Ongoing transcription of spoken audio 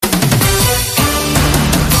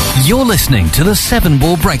You're listening to the Seven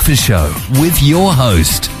Ball Breakfast Show with your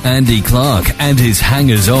host, Andy Clark, and his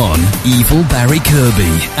hangers-on, Evil Barry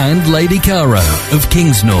Kirby and Lady Caro of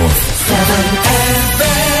Kingsnorth. 7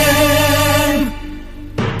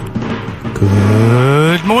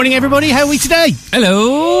 FM. Good morning, everybody. How are we today?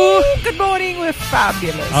 Hello. Good morning. We're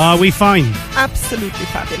fabulous. Are we fine? Absolutely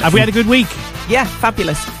fabulous. Have we had a good week? Yeah,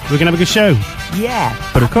 fabulous. We're going to have a good show. Yeah.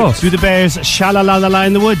 But of course. Do the bears sha-la-la-la-la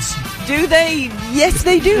in the woods? Do they? Yes,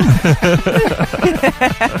 they do. I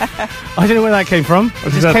don't know where that came from. It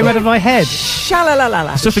just came out of my head.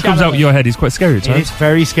 Sha-la-la-la-la. Stuff that comes out of your head is quite scary at times. It's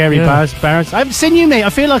very scary, Barris. I haven't seen you, mate. I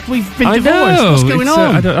feel like we've been I divorced. know. What's going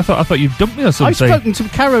on? I thought you'd dumped me or something. I've spoken to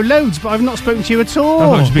Caro loads, but I've not spoken to you at all.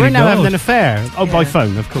 Oh, We're now ignored. having an affair. Oh, by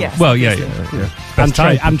phone, of course. Yes. Well, yeah. And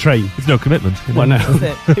train. There's no commitment. You know? Well, no.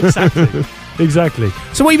 That's it. Exactly. Exactly.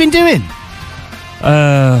 So what have you been doing?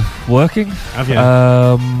 Working. Have you?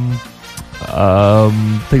 I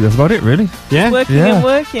think that's about it, really. Yeah? Working Yeah. and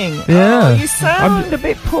working. Yeah. Oh, you sound a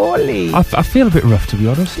bit poorly. I feel a bit rough, to be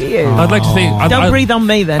honest. Do you? I'd like to think. Don't breathe on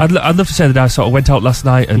me then. I'd love to say that I sort of went out last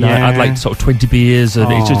night and Yeah. I had like sort of 20 beers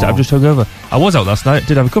and I'm just hungover. I was out last night,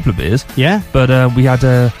 did have a couple of beers, Yeah? but we had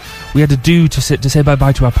a do to say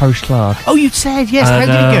bye-bye to our parish clerk. Oh, you said, yes.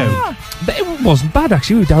 And, How did it go? But it wasn't bad,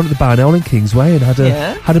 actually. We were down at the Barnell in Kingsway and had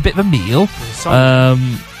a bit of a meal,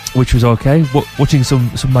 which was okay. Watching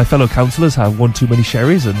some of my fellow councillors have one too many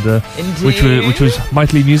sherries, and which was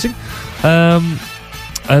mightily amusing.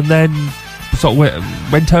 And then sort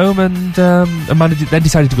of went home and then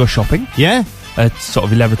decided to go shopping. Yeah? At sort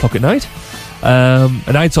of 11 o'clock at night.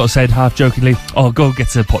 And I'd sort of said half jokingly, "Oh, go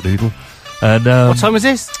get a pot noodle." And What time was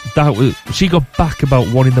this? She got back about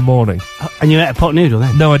 1 a.m. And you ate a pot noodle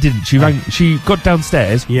then? No, I didn't. She rang. She got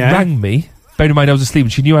downstairs, rang me. Bearing in mind I was asleep,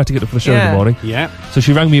 and she knew I had to get up for the show in the morning. Yeah. So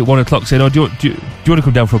she rang me at 1 o'clock, saying, "Oh, do you want to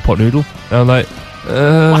come down for a pot noodle?" And I'm like,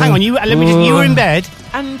 Well, hang on. You were in bed,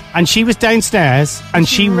 And and she was downstairs, and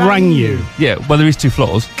she rang you. "Yeah, well, there is 2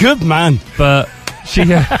 floors, Good man. but she."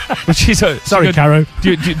 But she's Sorry, Caro.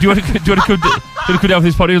 Do you want to come down for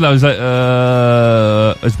this pot noodle? I was like,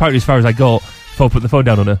 apparently as far as I got. Before putting the phone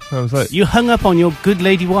down on her, I was like, You hung up on your good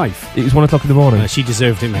lady wife. it was 1 o'clock in the morning. She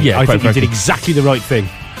deserved it, mate. Yeah, I quite think you did frankly. exactly the right thing.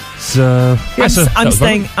 So yeah,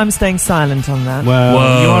 I'm staying silent on that. Well,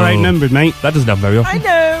 Whoa. you are outnumbered, mate. That doesn't happen very often. I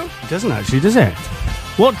know. It doesn't actually, does it?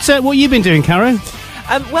 What you been doing, Caro?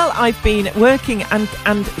 Well, I've been working and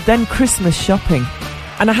then Christmas shopping.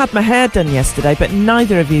 And I had my hair done yesterday, but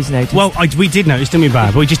neither of you's noticed. Well, we did notice, didn't we,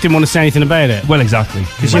 Bab? But we just didn't want to say anything about it. Well, exactly.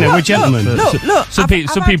 Because, we're gentlemen. Look. Some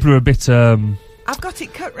people are a bit. I've got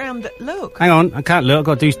it cut round. Look. Hang on, I can't look. I've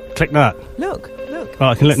got to click that. Look. Oh,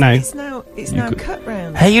 I can look now. It's now cut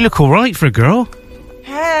round. Hey, you look all right for a girl.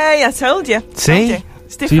 Hey, I told you. See?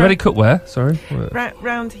 It's different. So you had it cut where? Sorry.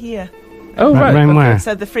 Round here. Oh right. Round where?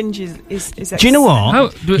 So the fringe is Do you know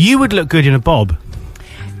what? You would look good in a bob.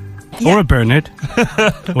 Yeah. Or a Bernard.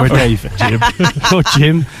 Or a Dave. Jim. Or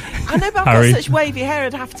Jim. I know, but Harry. I've got such wavy hair,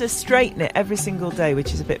 I'd have to straighten it every single day,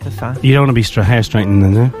 which is a bit of a faff. You don't want to be hair straightening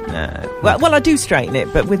then, no? No. Well, I do straighten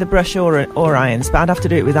it, but with a brush or irons, but I'd have to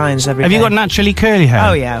do it with irons every day. Have you got naturally curly hair?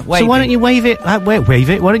 Oh, yeah. So why don't you wave it? Wave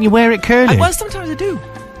it? Why don't you wear it curly? Well, sometimes I do.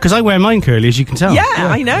 Because I wear mine curly, as you can tell. Yeah,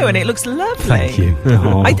 I know, and it looks lovely. Thank you.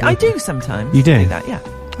 Oh. I do sometimes. You do? That, yeah.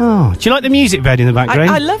 Oh, do you like the music bed in the background?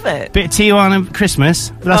 I love it. Bit of Tijuana Christmas.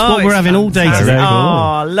 But that's what we're it's having all day fantastic. today.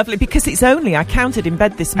 Oh, lovely. Because it's only, I counted in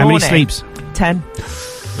bed this How morning. many sleeps? 10.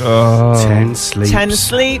 10 sleeps. 10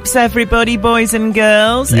 sleeps, everybody, boys and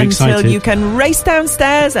girls, You until excited? you can race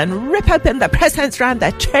downstairs and rip open the presents round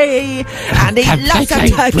the tree and eat lots of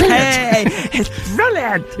turkey. It's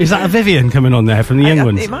brilliant. Is that a Vivian coming on there from the young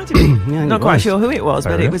ones? It might have been. Yeah, Not it quite was. sure who it was,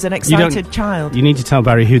 but it was an You excited child. You need to tell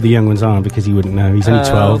Barry who the young ones are because he wouldn't know. He's only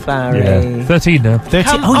 12. Oh, Barry. Yeah. 13 now. 13.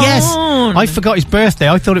 Come oh, yes. on. I forgot his birthday.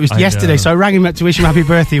 I thought it was I yesterday, know. so I rang him up to wish him happy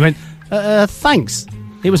birthday. He went, thanks.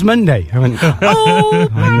 It was Monday. I went, Oh,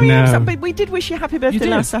 Barry, know. but we did wish you happy birthday did.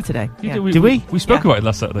 last Saturday. Yeah. Did Did we? We spoke Yeah. about it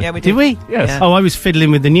last Saturday. Yeah, we did. did we? Yes. Yeah. Oh, I was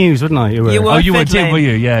fiddling with the news, wasn't I? You were Oh, you were fiddling. Jim, were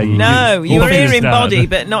you? Yeah. No, you all were here fixed in now. body,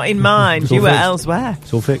 but not in mind. It's all You were fixed. elsewhere.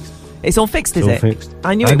 It's all fixed. It's all fixed, is It's all it? fixed.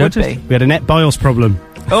 I knew I it would noticed. be. We had a net BIOS problem.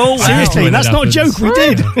 Oh, wow. Seriously, when that's that not a happens. joke. We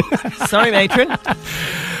did. Sorry, matron.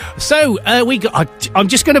 So I'm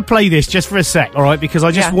just going to play this just for a sec, all right? Because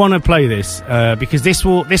I just want to play this because this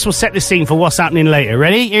will set the scene for what's happening later.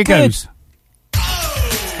 Ready? Here goes.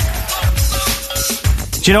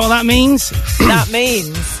 Do you know what that means? That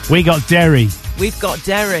means We got Derry we've got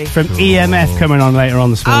Derry. from EMF coming on later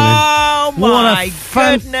on this morning. Oh What a my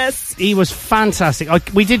fan- goodness! He was fantastic.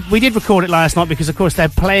 We did record it last night because, of course, they're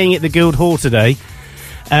playing at the Guild Hall today.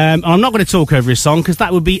 And I'm not going to talk over his song because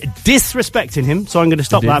that would be disrespecting him. So I'm going to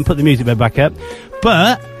stop that and put the music bed back up.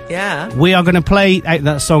 But we are going to play out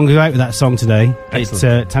that song. Go out with that song today.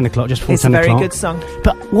 Excellent. It's 10 o'clock, just before 10 o'clock. It's a very good song.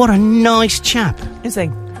 But what a nice chap! Is he?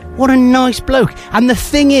 What a nice bloke. And the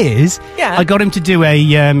thing is, I got him to do a.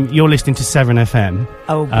 You're listening to Severn FM.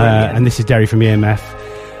 Oh, brilliant! And this is Derry from EMF.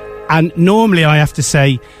 And normally I have to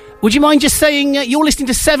say, would you mind just saying you're listening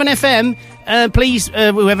to Severn FM, please,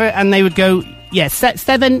 whoever? And they would go, yeah,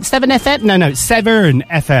 Severn FM? No, Severn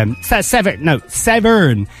FM.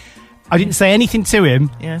 Severn. I didn't say anything to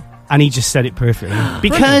him. Yeah. And he just said it perfectly.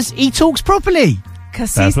 Because he talks properly.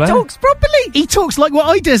 Because he talks properly. He talks like what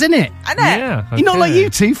I do, isn't it? I know. Yeah, okay. He's not like you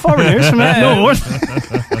two foreigners from up north.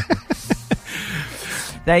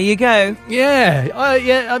 There you go. Yeah.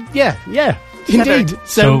 Indeed.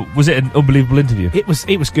 So was it an unbelievable interview? It was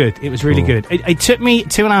good. It was really good. It took me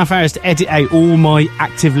 2.5 hours to edit out all my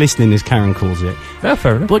active listening, as Karen calls it. Yeah,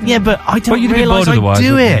 fair enough. But I don't realise I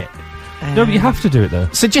do it. No, but you have to do it though.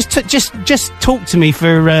 So just talk to me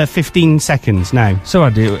for 15 seconds now. So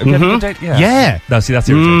Andy, have you had a good date? Yeah. No, see, that's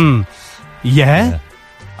irritating. Yeah.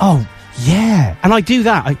 Oh, yeah. And I do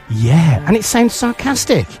that. And it sounds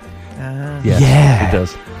sarcastic. Yeah, it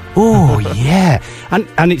does. Oh, yeah.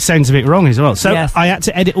 And it sounds a bit wrong as well. So I had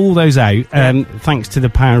to edit all those out, thanks to the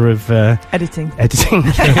power of... Editing.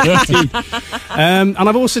 And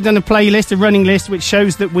I've also done a playlist, a running list, which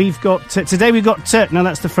shows that we've got... today we've got... now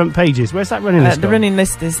that's the front pages. Where's that running list The running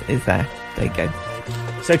list is there. There you go.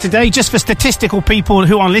 So today, just for statistical people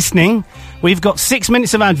who are listening, we've got 6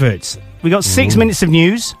 minutes of adverts. We've got 6 minutes of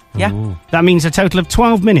news. Yeah. Ooh. That means a total of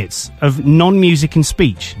 12 minutes of non-music and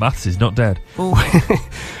speech. Maths is not dead.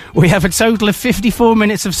 We have a total of 54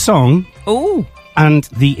 minutes of song. Ooh. And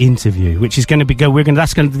the interview, which is going to be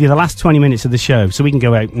that's going to be the last 20 minutes of the show, so we can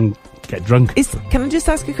go out and get drunk. Can I just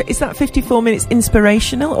ask you, is that 54 minutes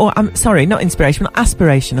inspirational, or sorry, not inspirational,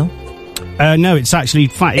 aspirational? No, it's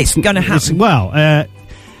actually it's going to happen.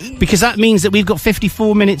 Because that means that we've got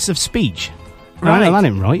 54 minutes of speech. Right. No, that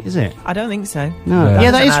ain't right, is it? I don't think so. No. Yeah,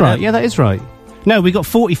 that is right. Yeah, that is right. No, we got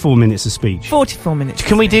 44 minutes of speech. 44 minutes.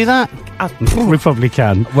 Can we do that? We probably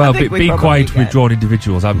can. Well, being quiet with drawn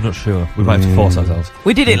individuals, I'm not sure. We might have to force ourselves.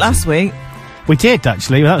 We did it last week. We did,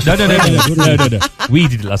 actually. No. We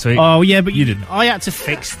did it last week. Oh, yeah, but you didn't. I had to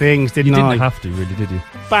fix things, didn't I? You didn't have to, really, did you?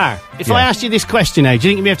 Bar, if I asked you this question now, do you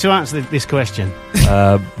think you'd be able to answer this question?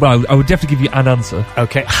 Well, I would definitely give you an answer.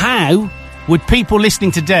 Okay. How would people listening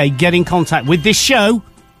today get in contact with this show?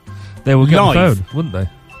 They will get on the phone, wouldn't they?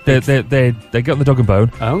 They get on the dog and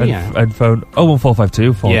bone and phone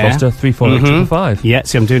 01452 Gloucester 348 Yeah,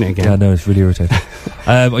 see, I'm doing it again. Yeah, I know, it's really irritating.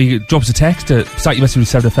 Or you drop us a text to start your message with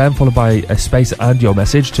 7FM, followed by a space and your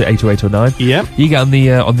message to 80809. Yeah. You get on the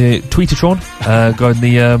Tweetatron, go on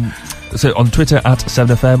the on Twitter at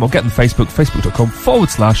 7FM, or get on Facebook,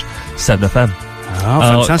 facebook.com/7FM. Oh,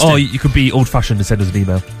 fantastic. Or you could be old-fashioned and send us an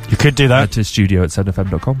email. You could do that. To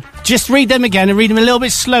studio@7fm.com. Just read them again and read them a little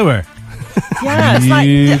bit slower. Yeah, it's like...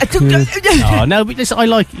 Oh, no, but listen, I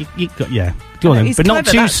like... yeah, go on then. But not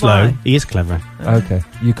too slow. Why. He is clever. Okay.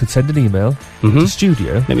 You could send an email to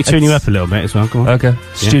studio. Let me turn you up a little bit as well, go on. Okay.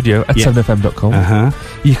 Studio@7fm.com.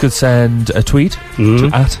 You could send a tweet to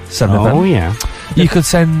 @7fm. Oh, yeah. You can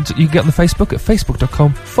get on the Facebook at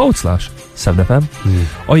facebook.com/7FM.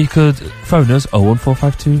 Or you could phone us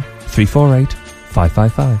 01452 348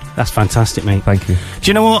 555. That's fantastic, mate. Thank you. Do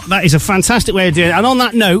you know what? That is a fantastic way of doing it. And on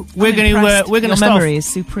that note, we're going to Your memory is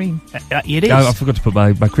supreme. It is. I forgot to put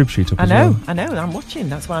my crib sheet up. I know. I'm watching.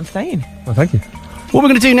 That's why I'm saying. Well, thank you. What we're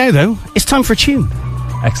going to do now, though, it's time for a tune.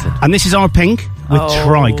 Excellent. And this is our Pink with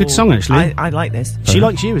Try. Good song, actually. I like this. She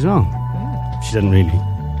likes you as well. She doesn't really.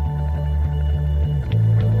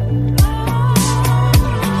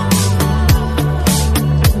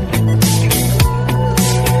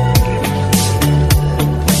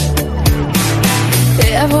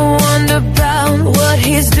 What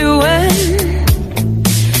he's doing,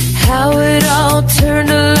 how it all turned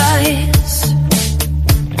to lies.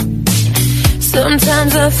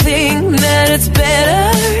 Sometimes I think that it's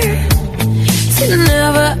better to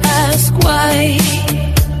never ask why.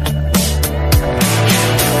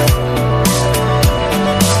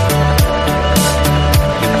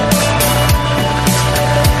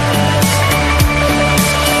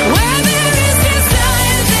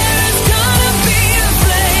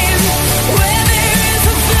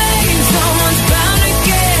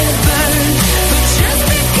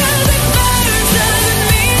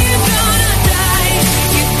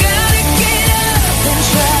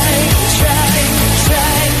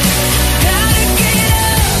 Try, gotta get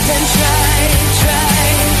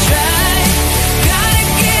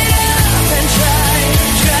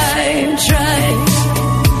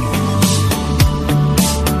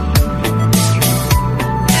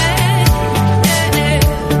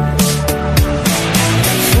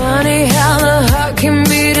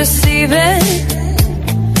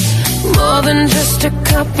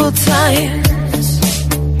couple times.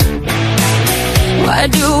 Why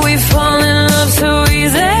do we fall in love so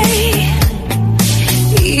easy,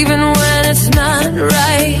 even when it's not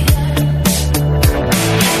right?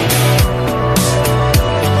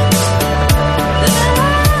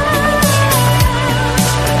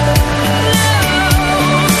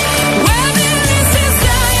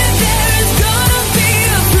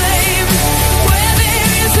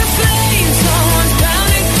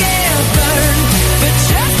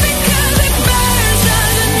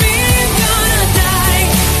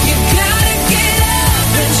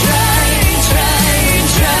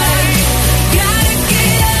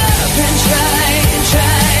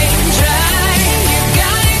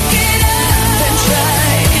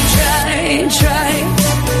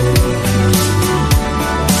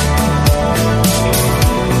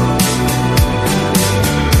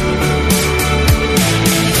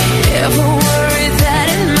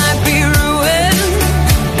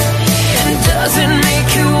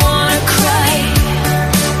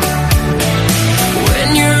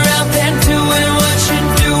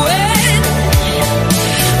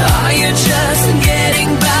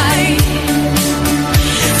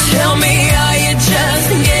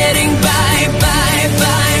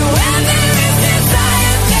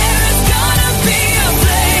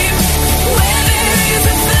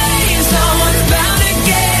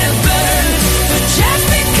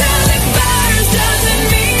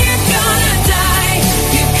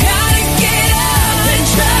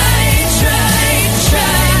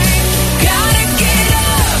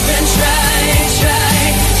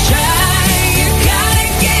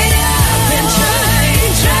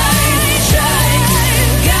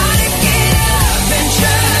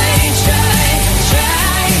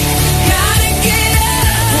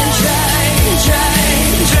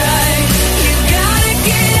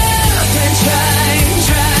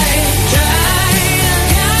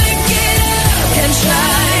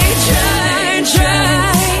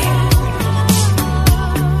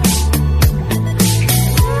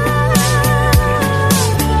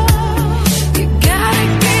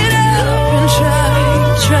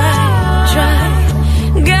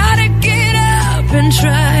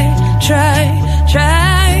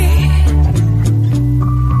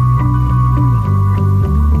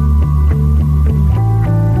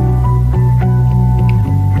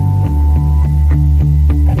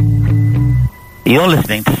 You're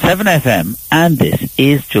listening to 7 FM, and this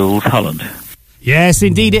is Jules Holland. Yes,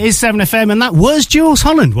 indeed, it is 7 FM, and that was Jules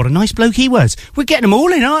Holland. What a nice bloke he was. We're getting them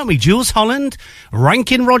all in, aren't we? Jules Holland,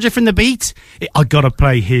 Rankin Roger from The Beat. I've got to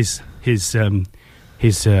play his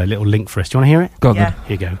little link for us. Do you want to hear it? Go on, Here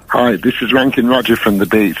you go. Hi, this is Rankin Roger from The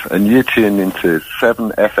Beat, and you're tuned into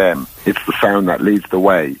 7 FM. It's the sound that leads the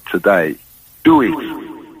way today. Do it.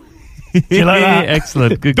 Do you like that?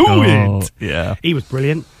 Excellent. Good Do call. it. Yeah. He was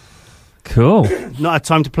brilliant. Cool. Not had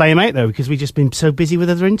time to play him out, though, because we've just been so busy with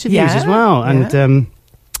other interviews as well. Yeah. And,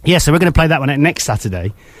 so we're going to play that one out next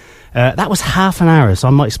Saturday. That was half an hour, so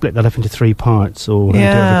I might split that up into 3 parts or do it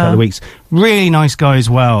over a couple of weeks. Really nice guy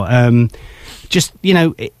as well.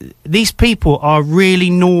 These people are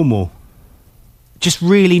really normal. Just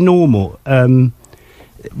really normal.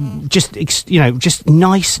 Just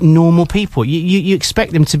nice, normal people. You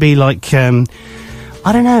expect them to be like...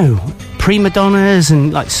 I don't know, prima donnas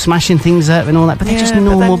and like smashing things up and all that, but they're just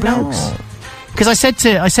normal blokes. Because I said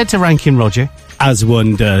to Rankin Roger, as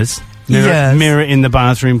one does, mirror in the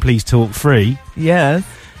bathroom, please talk free. Yes.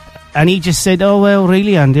 And he just said, "Oh well,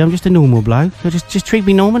 really, Andy, I'm just a normal bloke. So just treat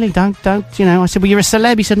me normally. Don't. I said, "Well, you're a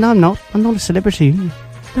celeb." He said, "No, I'm not. I'm not a celebrity."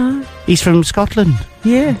 No. He's from Scotland.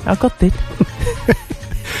 Yeah, I got it.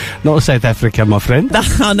 Not South Africa, my friend.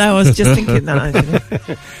 I know. I was just thinking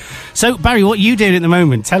that. So, Barry, what are you doing at the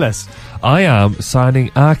moment? Tell us. I am signing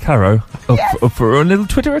our Caro up for a little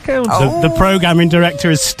Twitter account. Oh. The programming director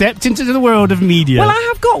has stepped into the world of media. Well, I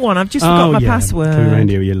have got one. I've just forgot my password. Put around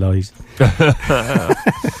here with your lies.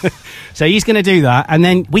 So he's going to do that, and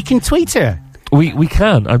then we can tweet her. We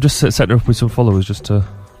can. I'm just setting her up with some followers just to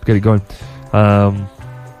get it going.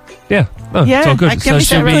 Yeah. Oh, yeah. It's all good. Get me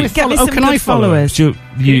some can I follow followers?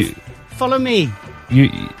 You follow me. You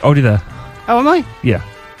already there? Oh, am I? Yeah.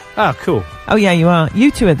 Oh, cool. Oh, yeah, you are.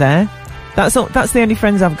 You two are there. That's the only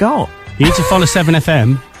friends I've got. You need to follow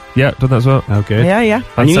 7FM. Yeah, done that as well. Oh, good. Yeah.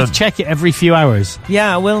 And you need to check it every few hours.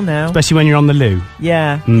 Yeah, I will now. Especially when you're on the loo.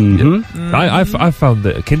 Yeah. Mm-hmm. I've found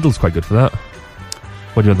that Kindle's quite good for that.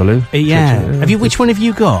 When you're on the loo. Yeah. Which one have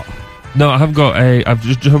you got? No, I haven't got a... I'm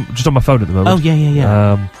just on my phone at the moment. Oh,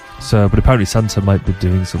 yeah. But apparently Santa might be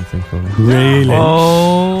doing something for me. Really?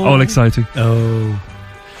 Oh. All exciting. Oh.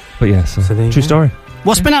 But yes, true story.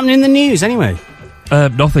 What's been happening in the news, anyway?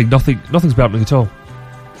 Nothing's been happening at all.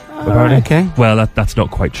 apparently. Okay. Well, that's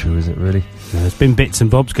not quite true, is it, really? No, there's been bits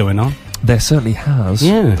and bobs going on. There certainly has.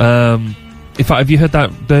 Yeah. In fact, have you heard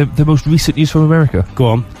that the most recent news from America? Go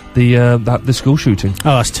on. The school shooting.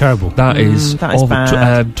 Oh, that's terrible. That is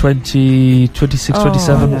bad. 26,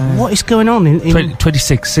 27. No. What is going on?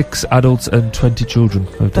 26, 6 adults and 20 children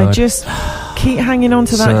have They died. just keep hanging on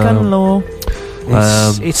to that gun law.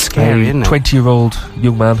 It's scary, isn't it? 20-year-old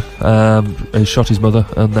young man shot his mother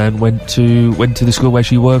and then went to the school where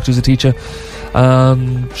she worked as a teacher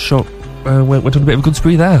and went on a bit of a gun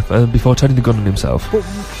spree there before turning the gun on himself.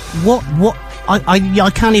 What?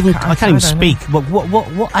 I can't even speak.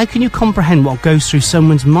 What? How can you comprehend what goes through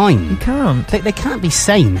someone's mind? You can't. They can't be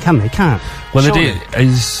sane, can they? Can't. Well, Surely.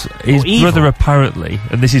 his brother apparently,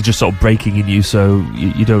 and this is just sort of breaking in you, so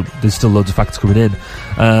you don't. There's still loads of facts coming in.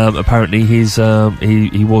 Apparently, he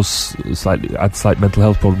was had slight mental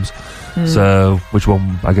health problems. So, which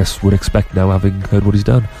one I guess would expect now, having heard what he's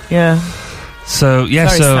done. Yeah. So yeah,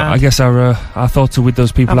 Very so sad. I guess our thoughts are with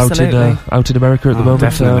those people out in America at the moment.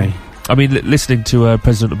 Definitely. I mean, listening to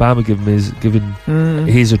President Obama giving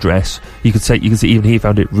his address, you could see even he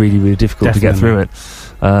found it really, really difficult to get through it.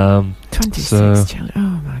 26 children.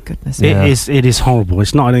 Oh my goodness! Yeah. It is horrible.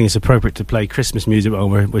 It's not. I think it's appropriate to play Christmas music. Well,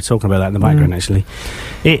 we're talking about that in the background actually.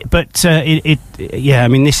 Yeah. I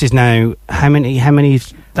mean, this is now how many?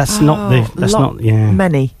 That's not. Yeah.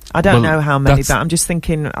 Many. I don't know how many, but I'm just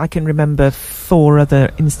thinking I can remember 4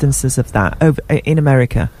 other instances of that in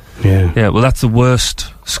America. Yeah. Yeah. Well, that's the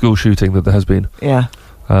worst school shooting that there has been. Yeah.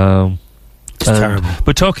 It's terrible.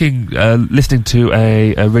 But listening to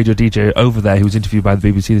a radio DJ over there who was interviewed by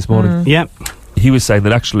the BBC this morning. Yep. He was saying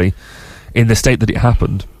that actually, in the state that it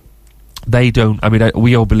happened, they don't. I mean,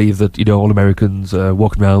 we all believe that all Americans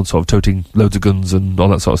walking around sort of toting loads of guns and all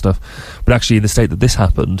that sort of stuff. But actually, in the state that this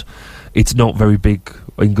happened, it's not very big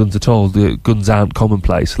in guns at all. The guns aren't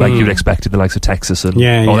commonplace like you'd expect in the likes of Texas and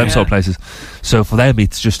all them sort of places. So for them,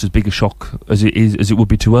 it's just as big a shock as it would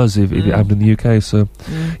be to us if it happened in the UK. So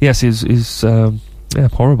yes, is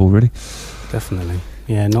horrible, really. Definitely.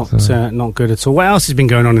 Yeah, not good at all. What else has been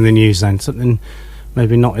going on in the news then? Something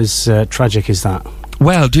maybe not as tragic as that.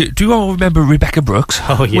 Well, do you all remember Rebekah Brooks?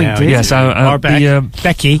 Oh yeah, we did. Yes,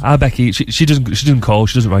 Becky. Our Becky. She doesn't call.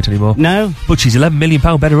 She doesn't write anymore. No, but she's £11 million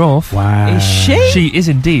better off. Wow. Is she? She is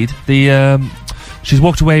indeed. She's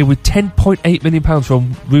walked away with £10.8 million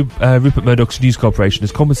from Rupert Murdoch's News Corporation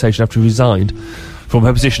as compensation after he resigned from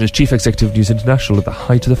her position as Chief Executive of News International at the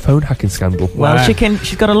height of the phone hacking scandal. Well,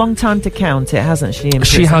 she's got a long time to count it, hasn't she?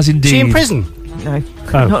 She has indeed. Is she in prison? No.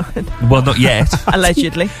 Oh. Well, not yet.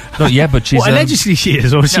 Allegedly. Not yet, but she's... Well, allegedly she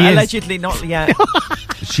is, or she is? Allegedly not yet.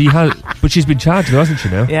 She has... But she's been charged, though, hasn't she,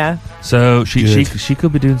 now? Yeah. So she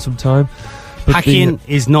could be doing some time. But hacking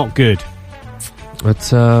is not good. But,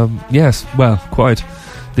 yes, well, quite.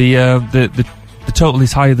 The total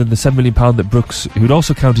is higher than the £7 million that Brooks, who'd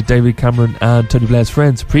also counted David Cameron and Tony Blair's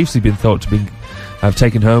friends, had previously been thought to have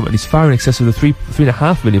taken home, and is far in excess of the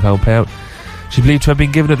 £3.5 million payout she believed to have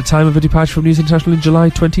been given at the time of her departure from News International in July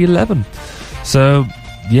 2011. So,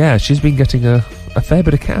 yeah, she's been getting a fair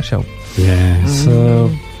bit of cash out. Yeah. So,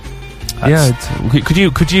 could you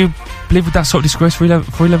live with that sort of disgrace for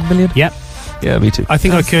 11 million? Yep. Yeah, me too. I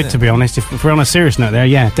think I could, to be honest. If we're on a serious note there,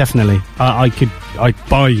 yeah, definitely. I'd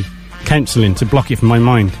buy counselling to block it from my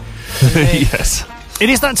mind. Yes. It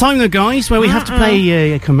is that time, though, guys, where we have to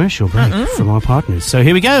play a commercial break from our partners. So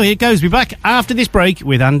here we go. Here it goes. We'll be back after this break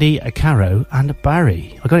with Andy, Caro, and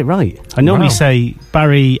Barry. I got it right. I normally say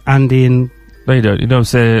Barry, Andy, and... No, you don't. You don't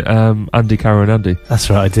say Andy, Caro, and Andy. That's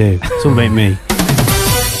right, I do. It's all about me.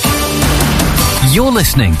 You're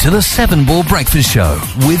listening to the 7 Ball Breakfast Show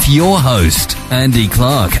with your host, Andy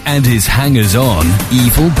Clark, and his hangers-on,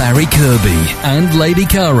 Evil Barry Kirby and Lady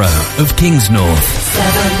Caro of Kingsnorth.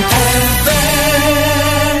 7 FM.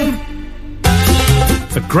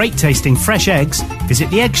 For great tasting fresh eggs, visit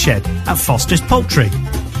the Egg Shed at Foster's Poultry.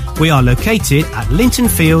 We are located at Linton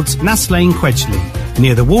Fields, Nass Lane, Quedgeley,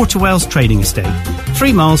 near the Waterwells Trading Estate,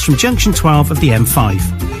 3 miles from Junction 12 of the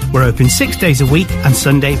M5. We're open 6 days a week and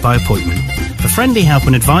Sunday by appointment. For friendly help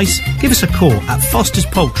and advice, give us a call at Foster's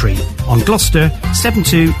Poultry on Gloucester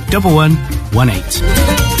 721118.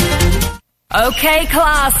 Okay,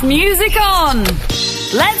 class, music on.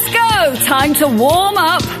 Let's go. Time to warm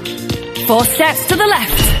up. 4 steps to the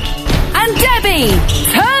left. And Debbie,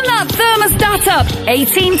 turn that thermostat up.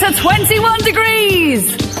 18 to 21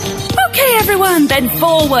 degrees. Okay, everyone, then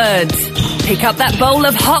forward. Pick up that bowl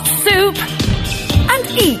of hot soup and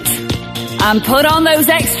eat. And put on those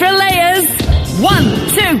extra layers. 1,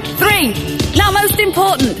 2, 3. Now, most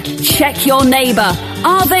important, check your neighbour.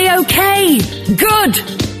 Are they okay? Good.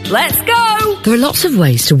 Let's go. There are lots of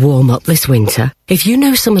ways to warm up this winter. If you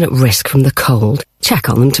know someone at risk from the cold, check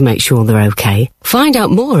on them to make sure they're okay. Find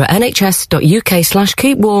out more at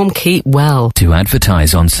nhs.uk/keep warm, keep well. To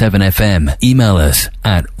advertise on 7FM, email us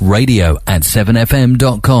at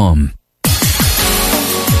radio@7fm.com.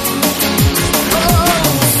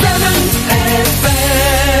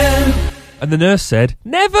 And the nurse said,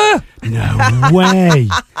 never! No way.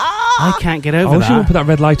 I can't get over I wish you that. would put that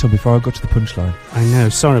red light on before I got to the punchline. I know,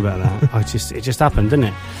 sorry about that. It just happened, didn't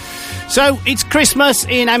it? So, it's Christmas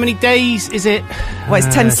in how many days is it? Well,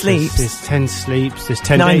 it's 10 sleeps. There's 10 sleeps. There's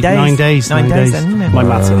 10 9 days. 9 days. 9 days then, isn't it? My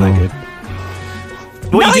maths isn't that good.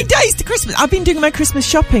 9 days to Christmas. I've been doing my Christmas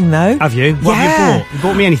shopping, though. Have you? What have you bought? You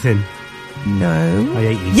bought me anything? No. I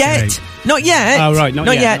hate you. Yet. Not yet. Oh, right.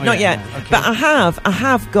 Not yet. Okay. But I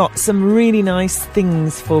have got some really nice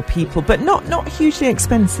things for people, but not hugely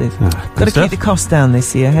expensive. Got to keep the cost down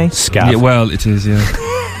this year, hey? Scav. Yeah, well, it is, yeah.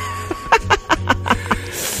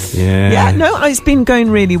 Yeah. No, it's been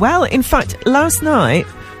going really well. In fact, last night,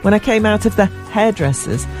 when I came out of the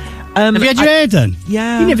hairdressers... have you had your hair done?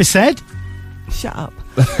 Yeah. You never said. Shut up.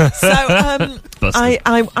 So,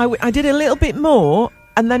 I did a little bit more...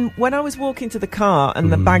 And then when I was walking to the car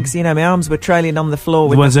and the bags, my arms were trailing on the floor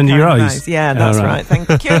with the ones under your eyes. Yeah, that's right.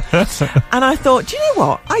 Thank you. And I thought, do you know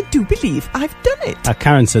what? I do believe I've done it.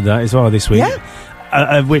 Karen said that as well this week.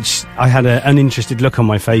 Yeah. Which I had an uninterested look on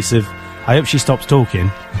my face of, I hope she stops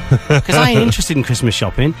talking. Because I ain't interested in Christmas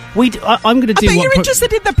shopping. I'm going to do but you're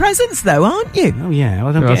interested in the presents, though, aren't you? Oh, yeah.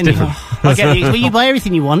 I don't get anything. I get you. Well, you buy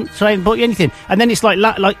everything you want, so I haven't bought you anything. And then it's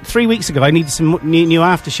like 3 weeks ago, I needed some new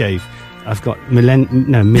aftershave. I've got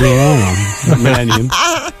Millennium.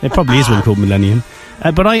 There probably is one called Millennium.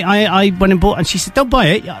 But I went and bought, and she said, "Don't buy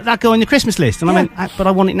it. That go on the Christmas list." And I went, "But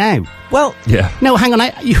I want it now." Well, yeah. No, hang on.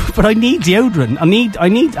 But I need deodorant. I need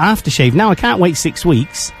aftershave now. I can't wait 6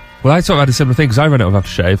 weeks. Well, I sort of had a similar thing because I ran out of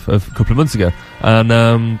aftershave a couple of months ago, and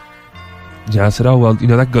I said, "Oh well, that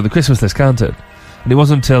can go on the Christmas list, can't it?" And it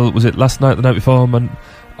wasn't until the night before, and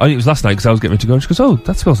I think it was last night because I was getting ready to go, and she goes, "Oh,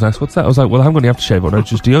 that smells nice. What's that?" I was like, "Well, I haven't got any aftershave on. It's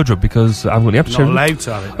just deodorant because I haven't got any aftershave." Not allowed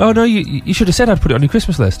to have it. Oh no, you should have said I'd put it on your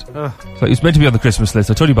Christmas list. So it was meant to be on the Christmas list.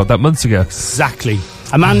 I told you about that months ago. Exactly.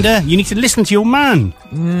 Amanda, you need to listen to your man.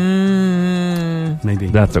 Maybe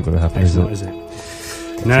that's not going to happen, is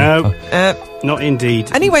it? No, not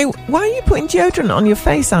indeed. Anyway, why are you putting deodorant on your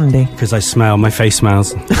face, Andy? Because I smell. My face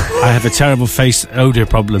smells. I have a terrible face odour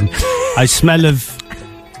problem. I smell of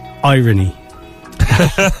irony.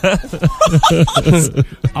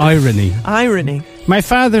 Irony. My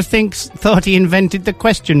father thought he invented the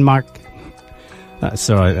question mark. That's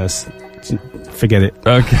all right. Forget it.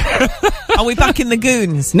 Okay. Are we back in the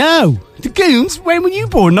Goons? No, the Goons. When were you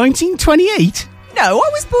born? 1928. No, I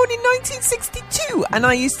was born in 1962, and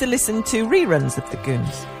I used to listen to reruns of the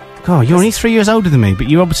Goons. God, you're only 3 years older than me, but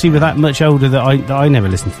you obviously were that much older that I never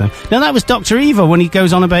listened to them. Now that was Dr. Evil when he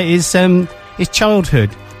goes on about his childhood.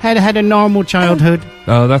 Had a normal childhood.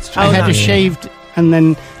 Oh, that's true. I had a shaved, and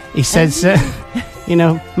then he says,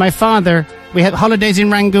 my father. We had holidays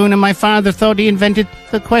in Rangoon, and my father thought he invented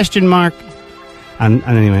the question mark. And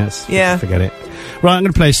anyway, forget it. Right, I'm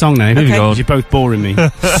going to play a song now. Okay. You're both boring me.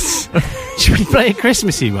 Should we play a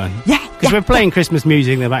Christmassy one? Yeah. Because we're playing Christmas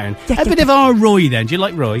music in the background. A bit of our Roy then. Do you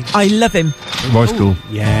like Roy? I love him. Roy's cool.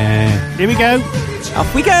 Yeah. Here we go.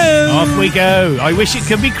 Off we go. Off we go. I wish it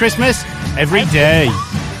could be Christmas every day.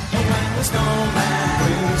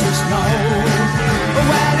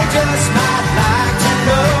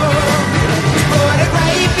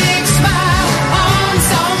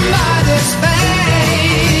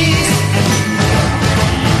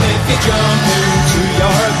 Jump into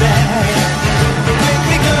your bed,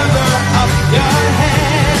 quickly cover up your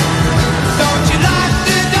head. Don't you lock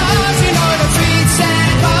the doors, you know the sweet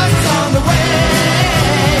Santa's on the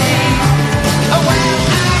way. Oh well,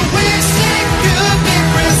 I wish it could be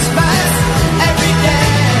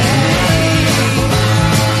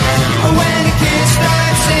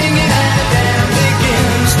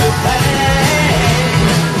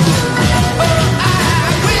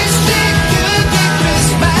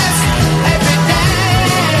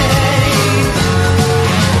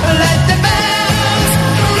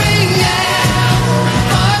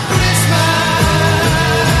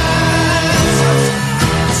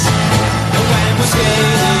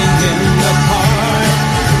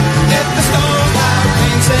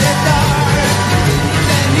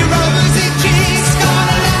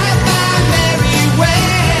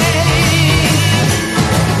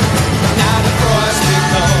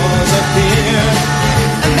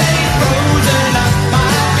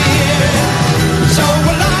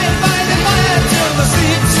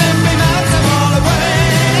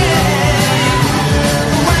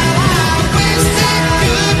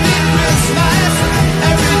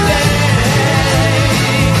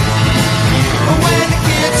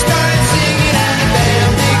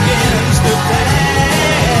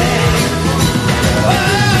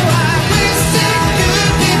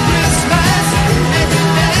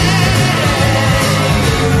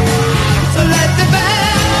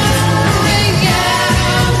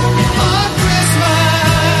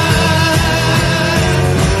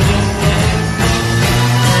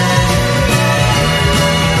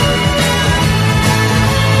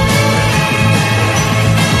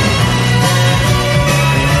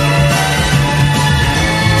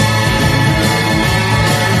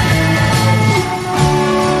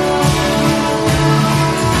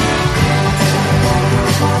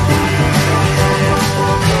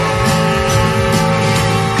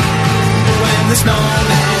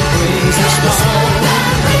snowman brings the snow.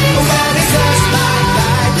 Well, it's just I'd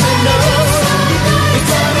like to know. It's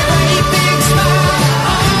got a great big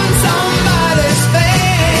smile on somebody's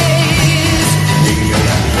face.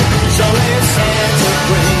 So if Santa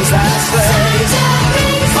brings that sleigh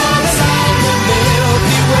all along the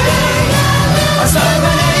Milky Way, or so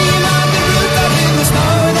the name of the route up in the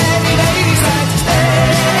snow that he ladies like to stay.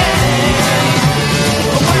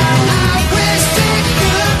 Well, I wish it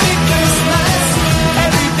could be Christmas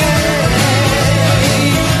every day.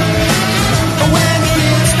 When the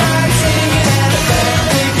kids start singing and the band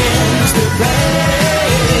begins to play.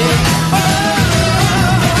 Oh,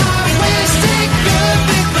 I wish it could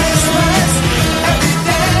be Christmas every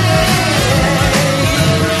day.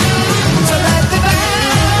 So let the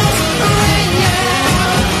bells ring out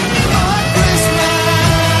on Christmas.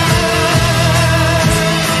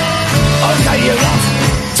 Okay, you lot,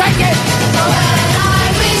 take it! Well, I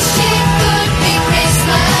wish it could be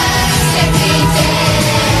Christmas every day.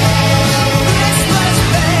 Christmas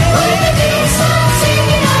Day. When the kids start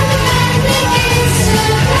singing and the band begins to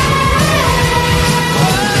play.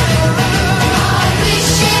 I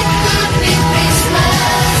wish it could be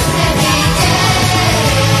Christmas every day.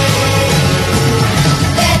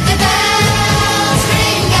 Let the bells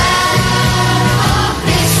ring out for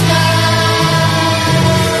Christmas.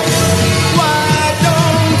 Why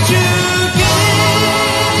don't you give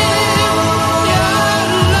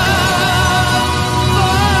your love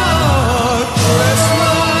for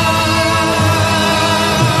Christmas?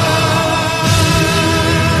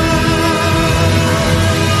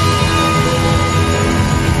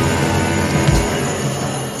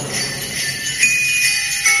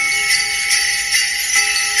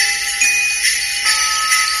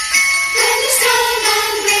 When the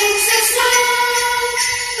snowman brings the snow,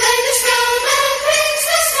 when the snowman brings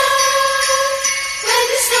the snow, when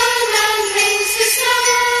the snowman brings the snow,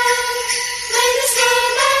 when the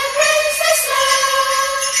snowman brings the snow,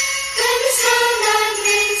 when the snowman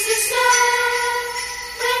brings the snow,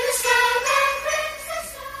 when the snowman brings the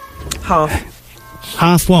snow. Half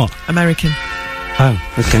Half what? American. Oh,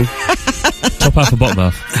 okay. Top half and bottom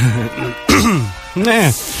half.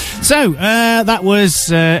 Yeah. So, that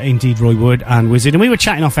was indeed Roy Wood and Wizard. And we were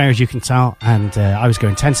chatting off air, as you can tell. And I was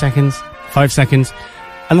going 10 seconds, 5 seconds.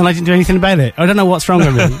 And then I didn't do anything about it. I don't know what's wrong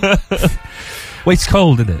with me. Well, it's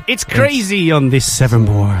cold, isn't it? It's crazy on this Severn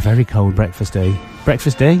Bore. Very cold breakfast day.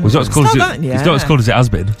 Breakfast day? Well, it's not as cold It's as not it, that- it's not as yeah. cold as it has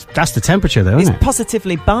been. That's the temperature, though, It's isn't it?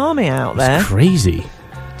 positively balmy out there. It's crazy.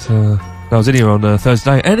 So, I was in here on Thursday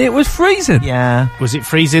night, and it was freezing. Yeah. Was it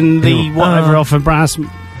freezing the whatever off of Brass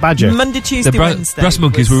Badger? Monday, Tuesday, The Wednesday. brass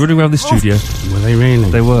monkeys was- were running around the studio. Were they really?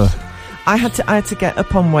 They were. I had to get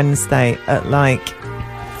up on Wednesday at like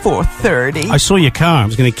 4:30. I saw your car. I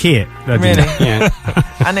was going to key it. I didn't. Really? Yeah.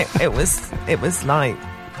 And it was like,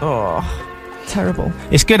 oh, terrible.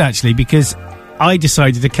 It's good, actually, because I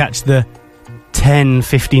decided to catch the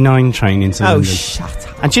 10:59 train into Oh, London. shut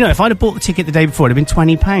up. And do you know, if I'd have bought the ticket the day before, it'd have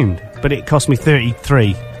been £20, but it cost me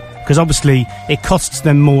 33. Because obviously, it costs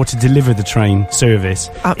them more to deliver the train service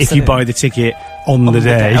if you Absolutely. buy the ticket on the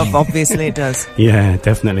day. Obviously it does. Yeah,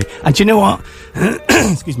 definitely. And do you know what?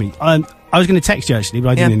 Excuse me. I was going to text you, actually, but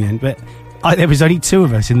I didn't in the end. But there was only two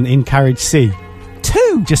of us in carriage C.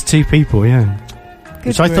 Two? Just two people, yeah. Good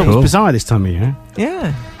Which I thought grief. was bizarre this time of year.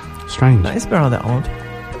 Yeah. Strange. That is rather odd.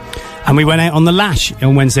 And we went out on the Lash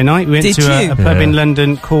on Wednesday night. We went Did to you? a pub Yeah. in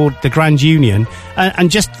London called the Grand Union. And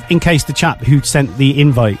just in case the chap who sent the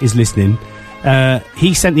invite is listening,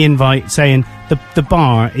 he sent the invite saying the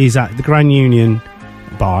bar is at the Grand Union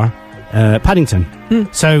Bar, Paddington.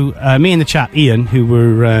 So me and the chap Ian, who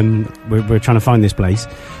were trying to find this place,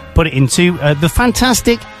 put it into the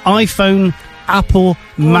fantastic iPhone Apple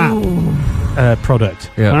Map product.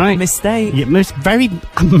 Yeah. All right? Mistake. Yeah, very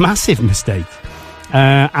massive mistake.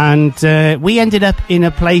 And we ended up in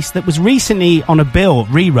a place that was recently on a Bill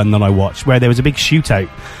rerun that I watched, where there was a big shootout.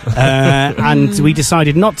 And we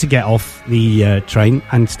decided not to get off the train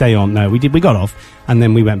and stay on. No, we did. We got off, and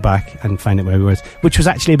then we went back and found out where we were, which was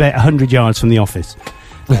actually about 100 yards from the office.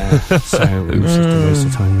 So it was just a waste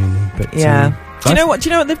of time, really. But, Yeah. Do you know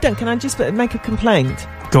what they've done? Can I just make a complaint?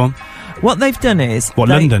 Go on. What they've done is... What,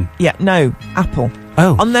 London? Yeah, no, Apple.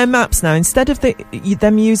 Oh. On their maps now, instead of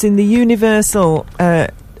them using the universal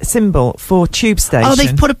symbol for tube station... Oh,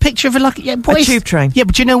 they've put a picture of a tube train. Yeah,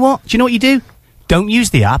 but do you know what? Do you know what you do? Don't use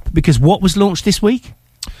the app, because what was launched this week?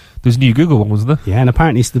 There's a new Google one, wasn't there? Yeah, and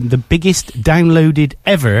apparently it's the biggest downloaded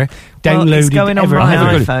ever. It's going on ever. my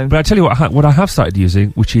ever. iPhone. But I tell you what I have started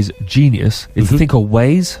using, which is genius. It's a thing called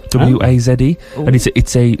Waze, Waze, and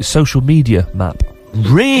it's a social media map.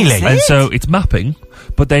 Really? And so it's mapping,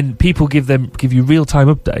 but then people give you real-time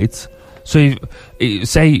updates. So,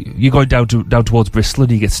 say you're going down towards Bristol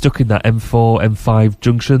and you get stuck in that M4, M5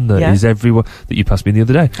 junction that is everywhere, that you passed me the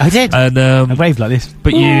other day. I did. And I waved like this.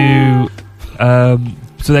 But you,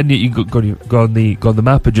 so then you go on the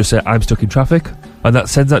map and just say, I'm stuck in traffic, and that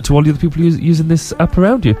sends out to all the other people using this app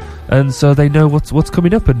around you, and so they know what's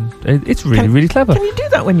coming up, and it's really clever. Can you do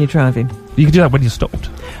that when you're driving? You can do that when you're stopped.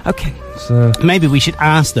 Okay. So maybe we should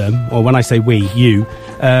ask them, or when I say we, you,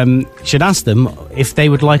 should ask them if they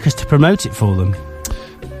would like us to promote it for them.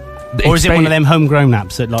 Or is it one of them homegrown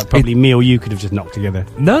apps that probably me or you could have just knocked together?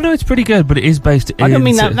 No, it's pretty good, but it is based in... I don't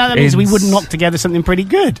mean that. That means we wouldn't knock together something pretty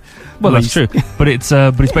good. Well, that's true. But it's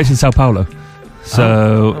based in Sao Paulo.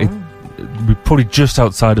 So we're probably just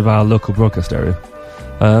outside of our local broadcast area.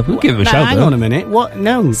 We'll give them a shout, hang on a minute. What?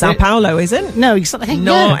 No. Sao Paulo isn't? No, exactly.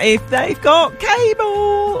 Not if they've got cable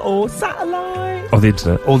or satellite. Or the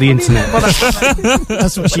internet. Or the internet. Well,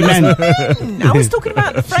 that's what she meant. I was talking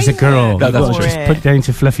about the framework. She's a girl. That's just put it down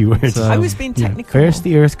into fluffy words. I was being technical. First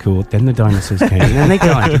the earth cooled, then the dinosaurs came, and then they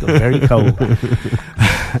died. It got very cold.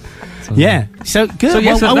 Yeah, so good. So,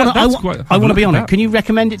 yeah, I want to be on it. Can you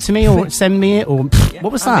recommend it to me or send me it? Or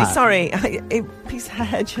what was that? Sorry, a piece of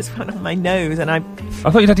hair just went on my nose, and I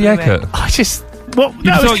thought you'd had your haircut. I just what?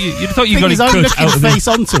 You thought you got it I'm cut looking out of face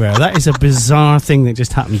onto her. That is a bizarre thing that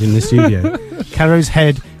just happened in the studio. Caro's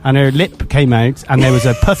head and her lip came out, and there was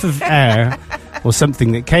a puff of air or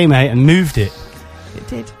something that came out and moved it. It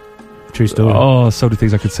did. True story. Oh, so many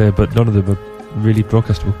things I could say, but none of them are really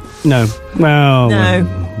broadcastable. No. Well, no.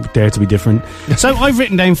 Dare to be different. So I've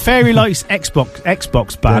written down Fairy Lights,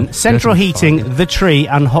 Xbox ban, central heating, the tree,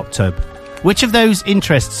 and hot tub. Which of those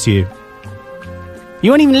interests you?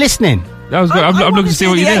 You weren't even listening. I'm looking to see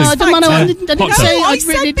what you did. I didn't say I'd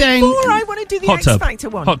written it down. I want to do the X Factor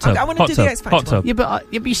one. Hot tub. I want to do the X Factor one. Yeah, but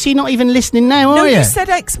you see, not even listening now, are you? No, you said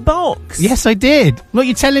Xbox. Yes, I did. Look,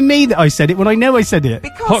 you're telling me that I said it when I know I said it.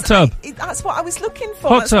 Because hot tub. That's what I was looking for.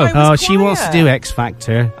 Hot tub. Oh, she wants to do X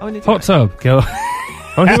Factor. Hot tub. Go.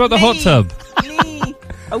 I want to hear about the hot tub.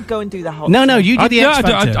 Oh, go and do the hot tub. No, you do the X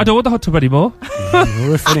Factor. I don't want the hot tub anymore.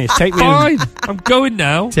 We're finished. Take me Fine. I'm going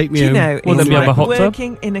now. Take me do you home. know, Well, it's let me have a hot tub.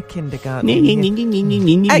 working in a kindergarten.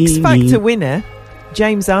 X Factor winner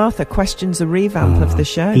James Arthur questions a revamp of the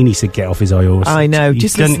show. He needs to get off his high horse. I know.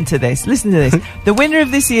 Just listen to this. Listen to this. The winner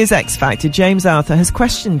of this year's X Factor, James Arthur, has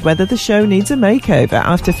questioned whether the show needs a makeover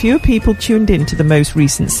after fewer people tuned in to the most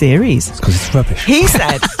recent series. It's because it's rubbish. He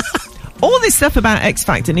said, all this stuff about X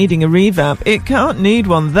Factor needing a revamp, it can't need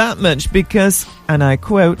one that much because, and I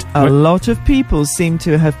quote, a lot of people seem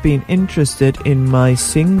to have been interested in my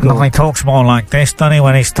single. No, he talks more like this, doesn't he,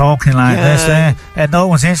 when he's talking like this there? And no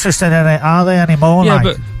one's interested in it, are they, anymore? Yeah,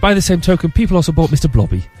 but by the same token, people also bought Mr.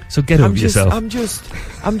 Blobby, so get over yourself.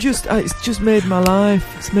 It's just made my life.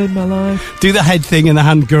 It's made my life. Do the head thing and the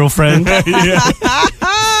hand girlfriend.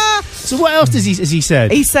 So what else has he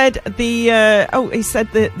said? He said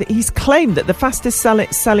he's claimed that the fastest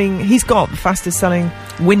selling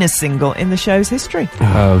winner single in the show's history.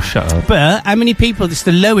 Oh, shut up. But how many people? It's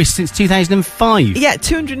the lowest since 2005. Yeah,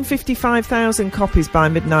 255,000 copies by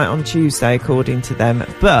midnight on Tuesday, according to them.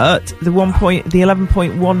 But the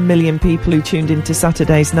 11.1 million people who tuned into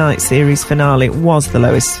Saturday's night series finale was the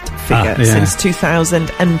lowest figure since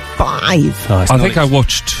 2005. I think I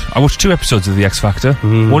watched 2 episodes of the X Factor.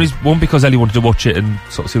 One because Ellie wanted to watch it and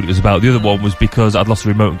sort of see what it was about. The other one was because I'd lost the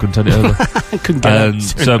remote and couldn't turn it over. Couldn't get it.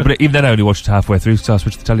 So, but even then, I only watched it halfway through, so I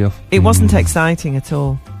switched the telly off. It wasn't exciting at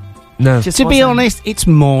all. No. To be honest, it's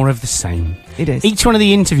more of the same. It is. Each one of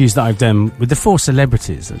the interviews that I've done with the 4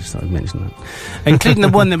 celebrities, I just thought I'd mention that, including the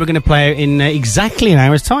one that we're going to play out in exactly an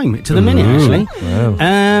hour's time, to the minute, actually. Wow.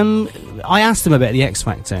 I asked them about the X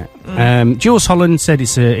Factor. Jules Holland said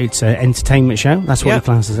it's an entertainment show. That's what the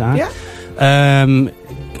classes are. Yeah.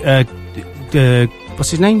 What's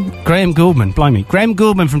his name? Graham Gouldman. Blimey. Graham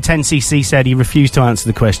Gouldman from 10cc said he refused to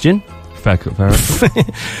answer the question. Fair enough.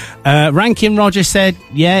 Rankin Roger said,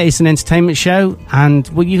 yeah, it's an entertainment show, and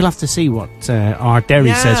well, you'll have to see what our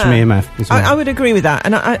Derry says from EMF as well. I would agree with that,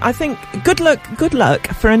 and I think good luck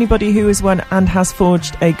for anybody who has won and has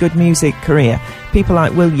forged a good music career. People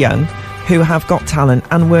like Will Young, who have got talent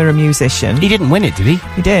and were a musician. He didn't win it, did he?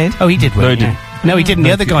 He did. Oh, he did win it. No, he didn't.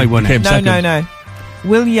 The other guy won it. No.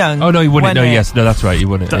 Will Young. Oh, no, he won it. No, yes. No, that's right. He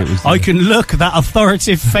won it. I can look. That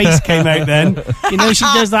authoritative face came out then. You know, she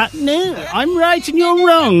does that. No, I'm right and you're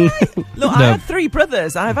wrong. Look, I had 3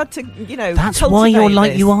 brothers. I've had to, That's why you're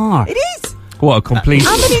like you are. It is. What a complete...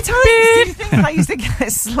 How many times do you think I used to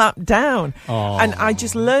get slapped down? Oh. And I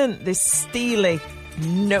just learnt this steely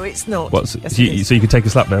No, it's not. What? So Yes, it is. you can take a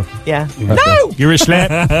slap now? Yeah. Okay. No! You're a slap.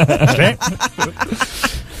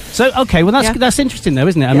 So, okay, well, that's interesting, though,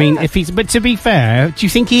 isn't it? I mean, if he's... But to be fair, do you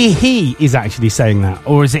think he is actually saying that?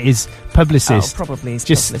 Or is it his publicist? Oh, probably his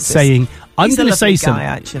just publicist. saying, I'm He's going a to say lovely something. guy,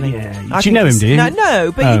 actually. Yeah. Do you know him, do you?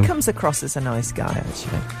 No, but Oh. he comes across as a nice guy,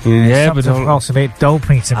 actually. Yeah, Comes across a bit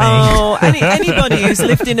dopey to me. Oh, anybody who's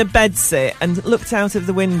lived in a bedsit and looked out of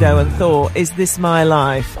the window and thought, is this my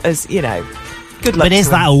life? As, you know, good luck But is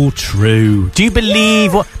to that him. all true? Do you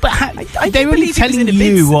believe what... But I they're do only believe he was telling in a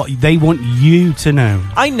you bedsit. what they want you to know.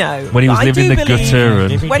 I know. When he was but I living do in the believe- gutter and...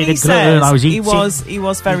 Living When in he the gutter, says I was he eating-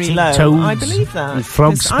 was very eating low, toads I believe that. and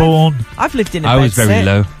frog 'Cause spawn. I've lived in a I was very bedsit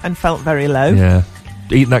low. and felt very low. Yeah.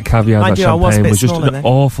 Eating that caviar, Mind that you, I was a champagne bit was just smaller an then.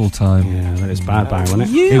 awful time. Yeah, that is bad, wasn't it?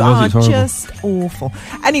 It You was, are it's horrible. just awful.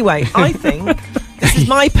 Anyway, I think this is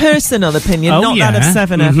my personal opinion, Oh, not that of yeah.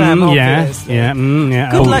 7FM, Yeah, obviously.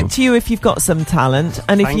 yeah. Good luck to you if you've got some talent,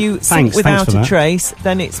 and if you sing thanks without for a that. trace,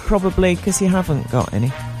 then it's probably because you haven't got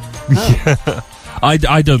any.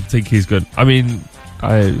 I don't think he's good. I mean,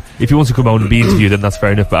 if he wants to come on and be interviewed, then that's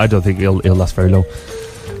fair enough, but I don't think he'll last very long.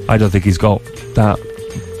 I don't think he's got that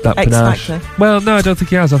X panache. Factor. Well, no, I don't think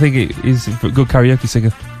he has. I think he's a good karaoke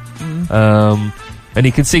singer. And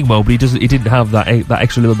he can sing well, but he didn't have that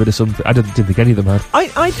extra little bit of something. I didn't think any of them had.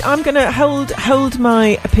 I'm going to hold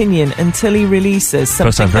my opinion until he releases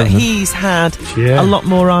First something time that for him. he's had Yeah. a lot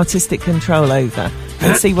more artistic control over,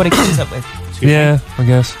 and see what he comes up with. Yeah, I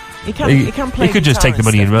guess. He can play. He could just guitar take the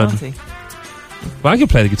money and stuff, run. can't he? Well, I can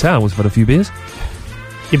play the guitar once I've had a few beers.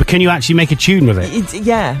 Yeah, but can you actually make a tune with it?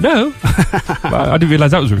 Yeah. No. I didn't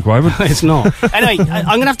realise that was a requirement. It's not. Anyway, I'm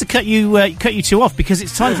going to have to cut you two off because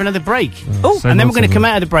it's time for another break. Oh, and then we're going to come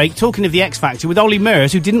out of the break talking of the X Factor with Ollie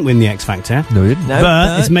Murs, who didn't win the X Factor. No, he didn't. No, but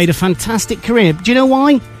has made a fantastic career. Do you know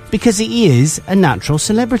why? Because he is a natural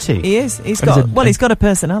celebrity. He is. He's And got a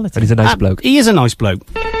personality. And he's a nice bloke. He is a nice bloke.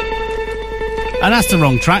 And that's the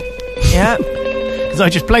wrong track. Yeah. Because I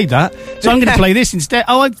just played that. So I'm going to play this instead.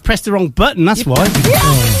 Oh, I pressed the wrong button, that's why.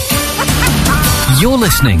 You're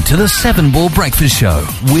listening to the 7 Ball Breakfast Show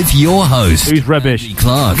with your host, Who's rubbish? Andy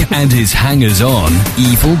Clark, and his hangers-on,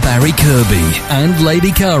 Evil Barry Kirby and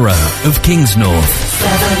Lady Caro of Kingsnorth.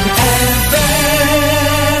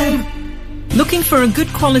 Looking for a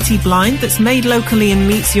good quality blind that's made locally and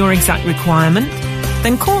meets your exact requirement?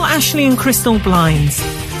 Then call Ashley and Crystal Blinds.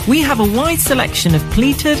 We have a wide selection of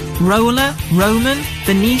pleated, roller, Roman,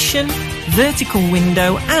 Venetian, vertical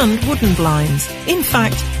window and wooden blinds. In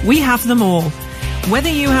fact, we have them all. Whether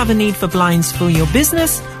you have a need for blinds for your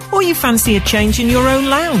business or you fancy a change in your own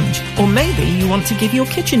lounge, or maybe you want to give your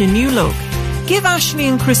kitchen a new look, give Ashley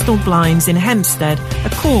and Crystal Blinds in Hempstead a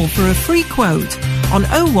call for a free quote on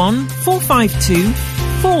 01 452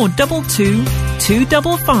 422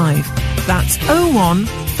 255. That's 01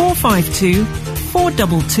 452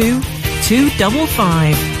 422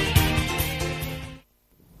 255.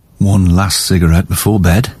 One last cigarette before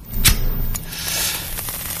bed.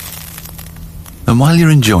 And while you're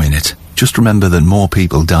enjoying it, just remember that more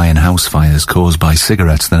people die in house fires caused by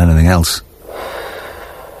cigarettes than anything else.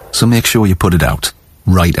 So make sure you put it out,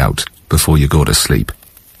 right out, before you go to sleep.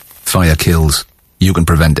 Fire kills. You can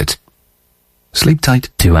prevent it. Sleep tight.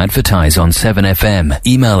 To advertise on 7FM,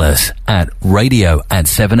 email us at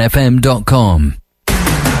radio@7fm.com.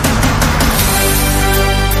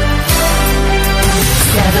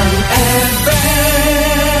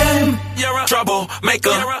 7FM. You're a troublemaker.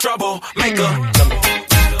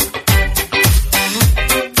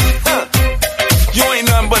 You ain't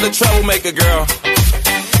nothing but a troublemaker, girl.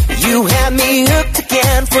 You had me hooked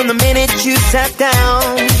again from the minute you sat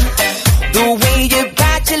down. The way you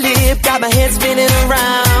bite your lip got my head spinning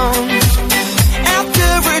around. After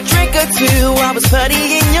a drink or two, I was putty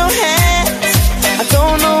in your hands. I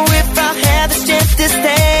don't know if I had the strength to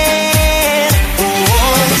stand.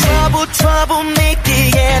 Oh, troublemaker,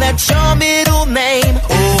 yeah, that's your middle name.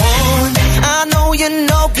 Oh, I know you're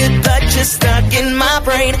no good, but you're stuck in my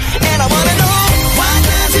brain. And I wanna know, why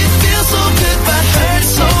does it feel so good but hurt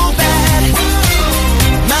so bad?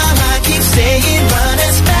 My mind keeps saying run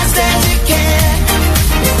as fast as you can.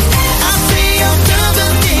 I say I'm done,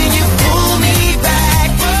 but then you pull me back.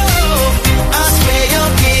 I swear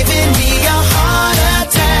you're giving me a heart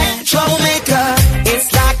attack. Troublemaker, it's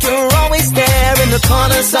like you're always there in the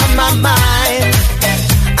corners of my mind.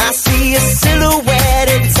 I see a silhouette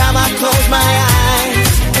every time I close my eyes.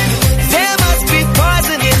 There must be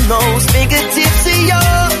poison in those fingertips of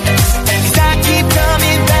yours, 'cause I keep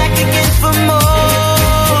coming back again for more.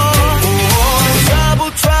 Oh,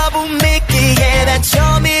 troublemaker, yeah, that's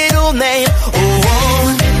your middle name.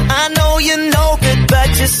 Oh, I know you're no good, but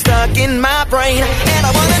you're stuck in my brain. And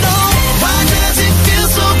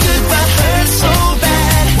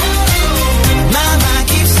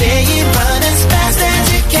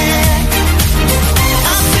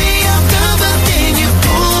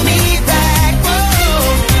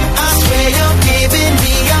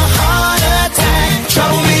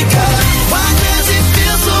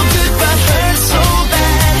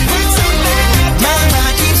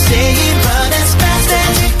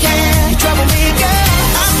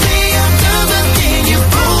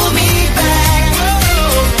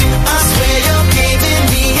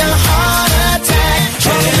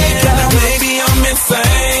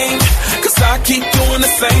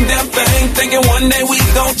one day we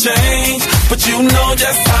gon' change. But you know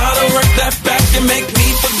just how to work that back and make me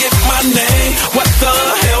forget my name. What the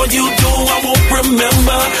hell you do, I won't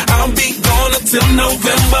remember. I'll be gone until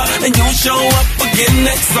November, and you show up again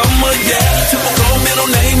next summer, yeah. Typical middle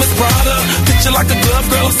name is Prada. Picture like a glove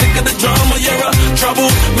girl, I'm sick of the drama. You're a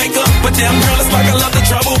troublemaker, but damn girl, it's like I love the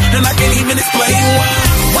trouble, and I can't even explain why.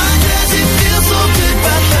 Why does it feel so good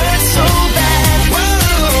but hurt so bad? Whoa.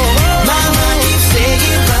 My mind keeps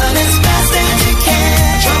saying run as fast as you can.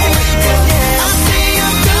 I say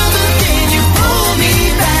I'm done, but then you pull me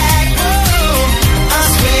back. Whoa. I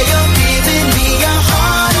swear you're giving me a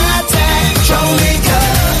heart attack. Troublemaker.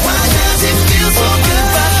 Why does it feel so good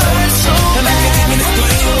but hurt so bad?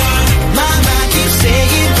 My mind keeps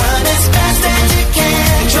saying run as fast as you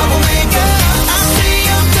can. Troublemaker. I say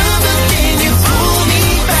I'm done, but then you pull me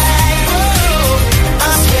back. Whoa. I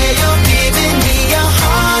swear you're giving me a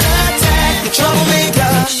heart attack.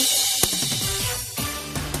 Troublemaker.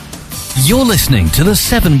 You're listening to the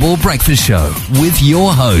 7 Ball Breakfast Show with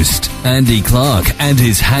your host, Andy Clark, and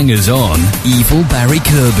his hangers-on, Evil Barry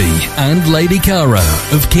Kirby and Lady Caro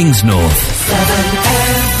of Kingsnorth. 7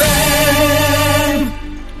 FM.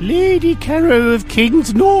 Lady Caro of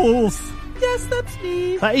Kingsnorth. Yes, that's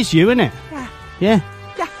me. That is you, isn't it? Yeah.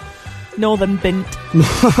 Yeah. Northern Bint.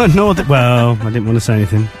 Northern. Well, I didn't want to say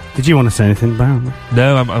anything. Did you want to say anything, Baron?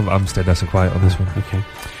 No, I'm staying nice and quiet on this one. Okay.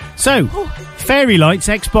 So, fairy lights,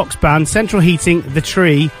 Xbox band, central heating, the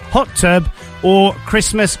tree, hot tub, or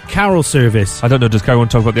Christmas carol service. I don't know. Does Caro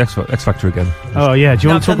want to talk about the X Factor again? Oh yeah. Do you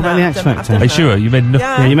want to talk about the X Factor? Are you sure? You made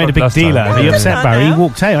Yeah, you made a big deal out of it. Are you upset, Barry? You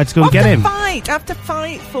walked out. I had to go and get him. I have to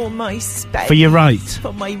fight for my space. For your right.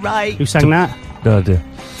 For my right. Who sang that? No idea.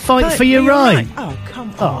 Fight for your right. Oh,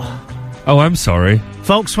 come on. Oh, I'm sorry.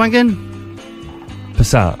 Volkswagen?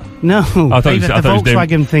 Passat. No. I thought the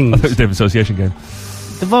Volkswagen thing. I thought it was David Association game.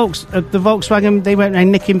 The Volkswagen, they went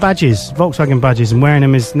around nicking badges, Volkswagen badges, and wearing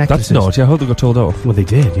them as necklaces. That's naughty. I hope they got told off. Well, they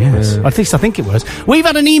did, yes. Yeah. I think it was. We've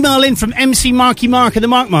had an email in from MC Marky Mark of the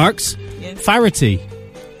Marks. Yes. Farity.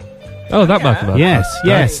 Oh, that Marky Mark.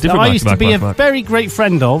 Yes. Different I Marky used to Mark, be Marky a Mark. very great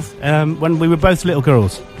friend of when we were both little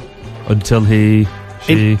girls. Until she...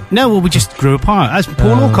 we just grew apart, as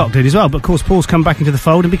Paul Alcock did as well. But of course, Paul's come back into the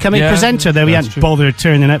fold and become a presenter, though he hadn't bothered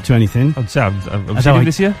turning up to anything. I'm singing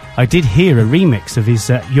this year. I did hear a remix of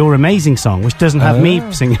his "You're Amazing" song, which doesn't have me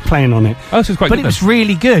playing on it. Oh, so it's quite but good. It was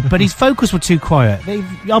really good. But his vocals were too quiet.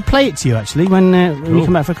 I'll play it to you actually when you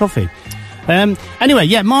come back for coffee.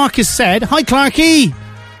 Anyway, Mark has said, "Hi Clarky.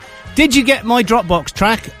 Did you get my Dropbox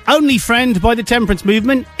track, Only Friend by the Temperance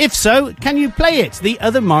Movement? If so, can you play it? The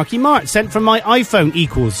other Marky Mark sent from my iPhone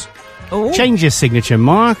equals." Oh. Change your signature,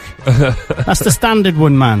 Mark. That's the standard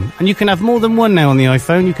one, man. And you can have more than one now on the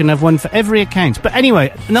iPhone. You can have one for every account. But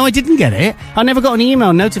anyway, no, I didn't get it. I never got an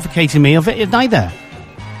email notificating me of it either.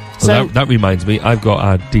 So that reminds me, I've got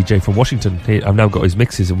our DJ from Washington. I've now got his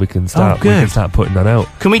mixes, and we can start putting that out.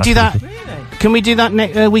 Can we do that? Really? Can we do that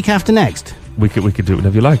week after next? We could do it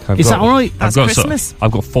whenever you like. Is that all right? That's Christmas.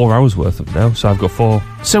 I've got 4 hours worth of them now, so I've got 4.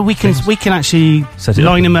 So we can actually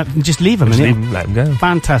line them up and just leave them. Let them go.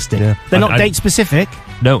 Fantastic. Yeah. They're not date specific.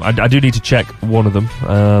 No, I do need to check one of them.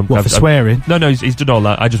 For swearing? No, he's done all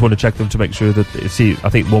that. I just want to check them to make sure that. I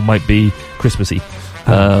think one might be Christmassy.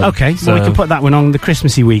 Okay, so we can put that one on the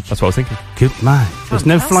Christmassy week. That's what I was thinking. Good man. There's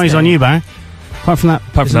no flies on you, Bar. Apart from that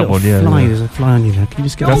one, there's a fly on you there. Can you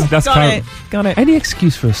just get that? Got it. Any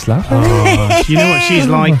excuse for a slap? Oh, you know what she's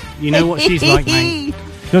like. You know what she's like, mate. You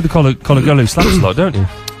know they call a girl who slaps a lot, don't you?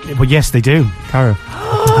 Well, yes, they do. Caro.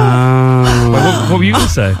 What were you going to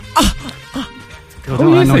say? What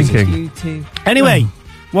were you thinking? Anyway,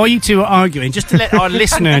 while you two are arguing, just to let our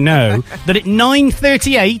listener know that at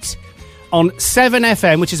 9:38 on 7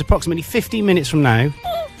 FM, which is approximately 15 minutes from now,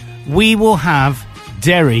 we will have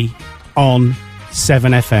Derry on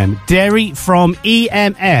 7 FM. Derry from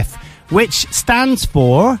EMF, which stands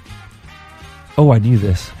for... Oh, I knew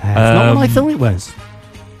this. It's not what I thought it was.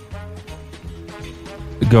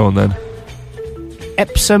 Go on then.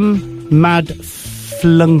 Epsom Mad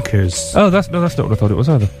Flunkers. Oh, that's not what I thought it was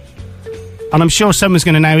either. And I'm sure someone's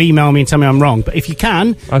going to now email me and tell me I'm wrong. But if you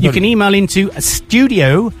can, you can email into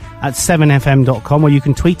studio@7fm.com, or you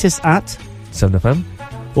can tweet us at 7FM.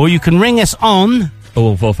 Or you can ring us on...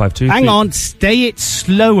 01452. Hang on, say it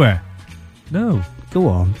slower. No. Go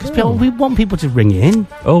on. Because we want people to ring in.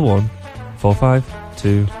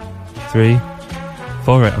 01452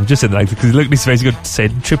 348. I'm just saying that because look at his face. He's got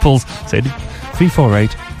saying triples. Saying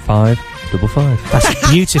 348 555. That's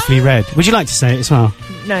beautifully read. Would you like to say it as well?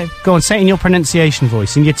 No. Go on, say it in your pronunciation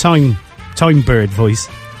voice, in your time bird voice.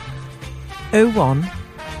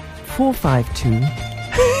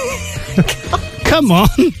 01452 Come on.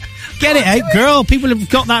 Get it out, girl. People have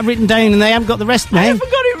got that written down and they haven't got the rest now. I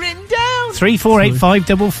haven't got it written down. 348 How long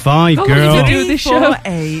girl. have you been doing this show?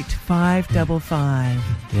 348 555.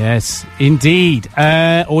 Yes, indeed.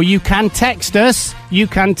 Or you can text us. You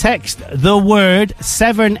can text the word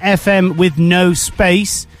Severn FM with no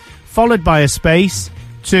space, followed by a space,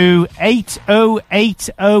 to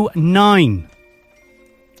 80809.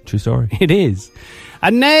 True story. It is.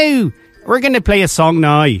 And now we're going to play a song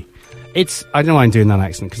now. I don't know why I'm doing that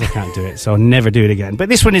accent because I can't do it, so I'll never do it again. But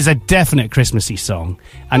this one is a definite Christmassy song,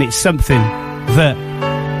 and it's something that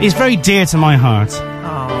is very dear to my heart.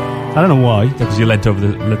 Aww. I don't know why. Because you leant over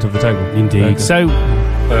the table. Indeed. Okay. So,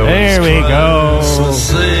 there we go.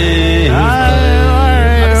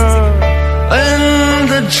 In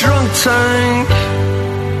the drunk tank,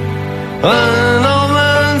 an old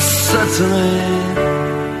man said to me,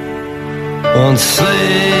 "Won't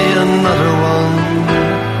see another one."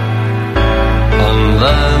 And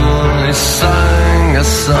then he sang a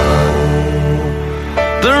song,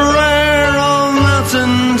 the rare old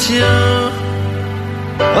mountain tune.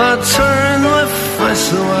 I turned my face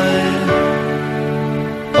away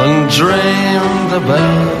and dreamed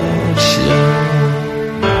about you.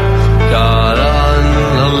 Got on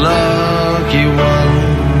a lucky one,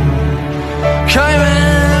 came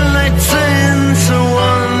in 18 to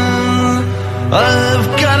 1. I've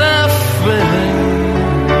got a feeling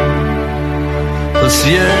this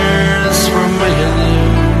year's for me and you.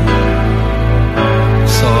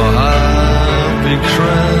 So happy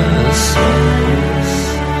Christmas,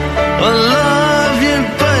 I love you,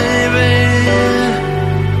 baby.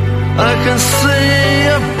 I can see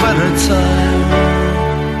a better time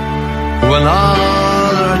when all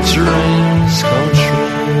our dreams come true.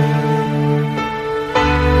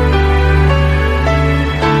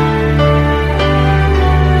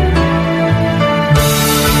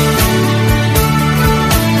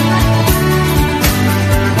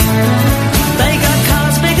 They got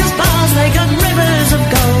cars big as bars, they got rivers of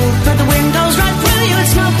gold. But the windows right through you,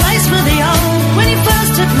 it's no place for the old. When you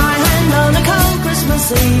first took my hand on a cold Christmas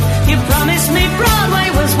Eve, you promised me Broadway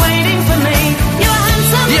was waiting for me. You were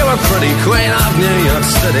handsome, You were pretty queen of New York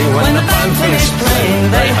City. When the band finished playing,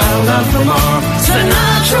 they held on for more.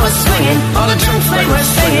 Sinatra was swinging, all the drunks they were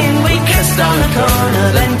singing. We kissed on the corner,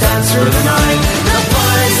 then danced through the night. The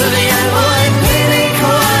boys of the NYPD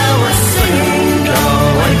choir were singing Go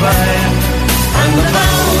Away Babe, and the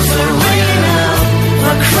bells were ringing out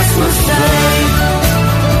for Christmas Day.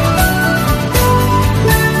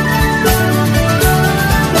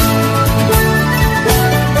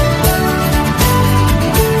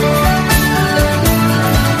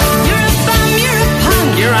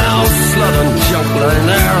 You're an old slut and junk lying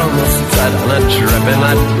there, almost dead on a drip in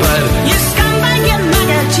that bed. You scumbag, you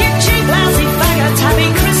maggot, you cheap, lousy faggot. Happy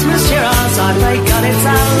Christmas, you're ours, I pray God it's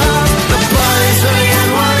our love. The boys of the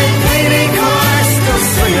NYPD choir still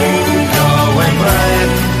singing Go Away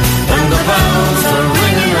Babe, and the bells are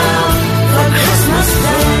ringing out for Christmas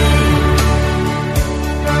Day.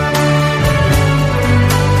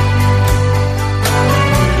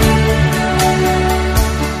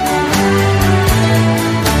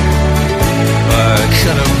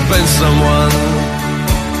 Could have been someone.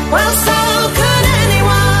 Well, so could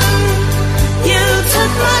anyone. You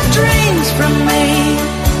took my dreams from me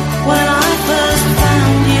when I first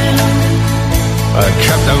found you. I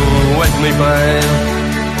kept them with me, babe.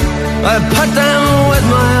 I put them with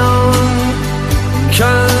my own.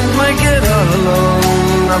 Can't make it all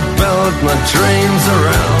alone. I built my dreams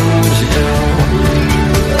around you.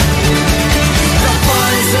 The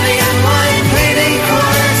boys of the NYPD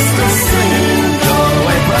choir still singing Go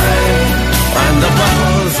Away Babe, And the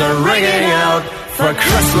bells are ringing out for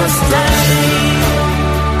Christmas Day.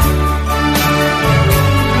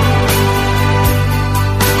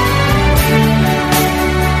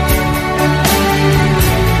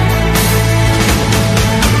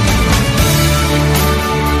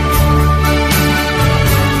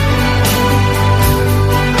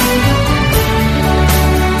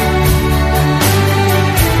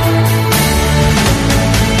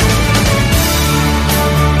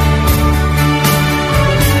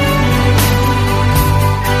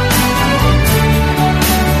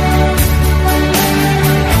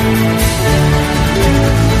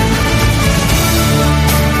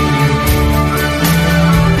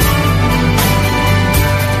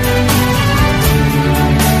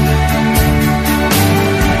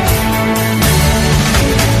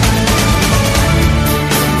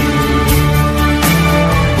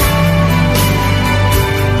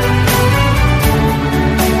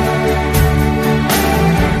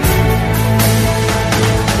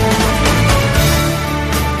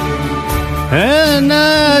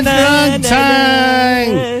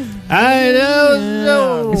 tang. I don't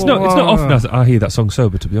know. It's not often I hear that song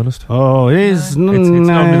sober, to be honest. Oh, it is. It's normally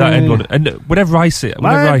that end one. And whenever I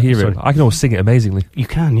hear it, I can always sing it amazingly. You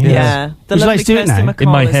can, yeah. Yeah. The Would you lovely like to do it Kirsty now? McCall In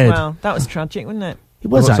my as head. well. That was tragic, wasn't it? It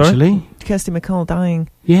was What, sorry? actually. Kirsty McCall dying.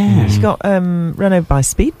 Yeah. She got run over by a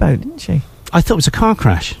speedboat, didn't she? I thought it was a car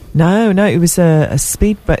crash. No, it was a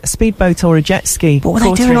speedboat or a jet ski. What were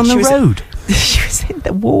they doing on the road? She was in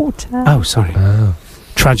the water. Oh, sorry.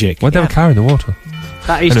 Tragic. Why'd they have a car in the water?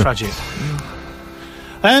 That is tragic.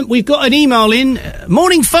 We've got an email in.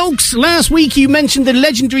 Morning, folks. Last week you mentioned the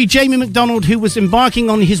legendary Jamie McDonald, who was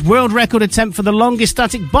embarking on his world record attempt for the longest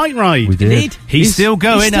static bike ride. We did. Indeed. He's still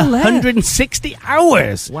going. He's still there. 160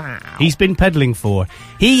 hours. Wow. He's been pedalling for.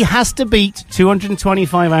 He has to beat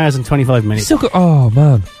 225 hours and 25 minutes. Still oh,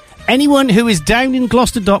 man. Anyone who is down in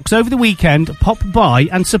Gloucester Docks over the weekend, pop by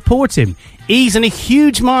and support him. He's in a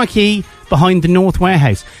huge marquee behind the North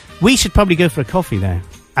Warehouse. We should probably go for a coffee there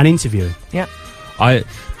and interview him. Yeah.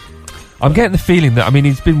 I'm getting the feeling that,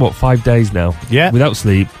 he's been, 5 days now? Yeah. Without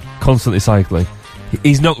sleep, constantly cycling.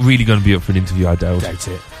 He's not really going to be up for an interview, I doubt. Doubt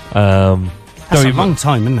it. That's a long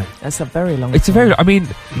time, isn't it? That's a very long It's a very...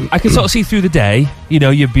 I can sort of see through the day,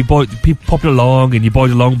 you'd be people popping along and you're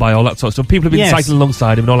buoyed along by all that sort of stuff. People have been cycling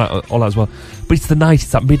alongside him and all that as well. But it's the night,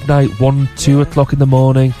 it's that midnight, 1, 2 o'clock in the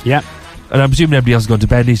morning. Yeah. And I'm presuming everybody else has gone to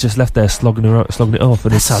bed and he's just left there slogging it off.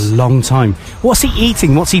 And That's a long time. What's he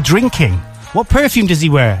eating? What's he drinking? What perfume does he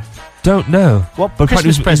wear? Don't know. What But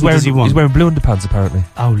Christmas present does he want? He's wearing blue underpants, apparently.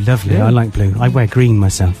 Oh, lovely. Yeah. I like blue. I wear green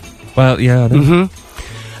myself. Well, yeah, I know.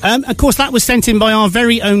 Mm-hmm. Of course, that was sent in by our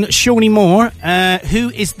very own Shawnee Moore, who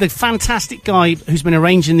is the fantastic guy who's been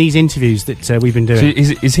arranging these interviews that we've been doing.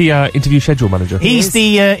 So is he our interview schedule manager? He's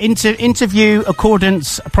the interview,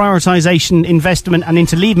 accordance, prioritisation, investment and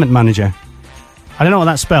interleavement manager. I don't know what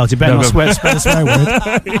that spells. You better not spell a swear word.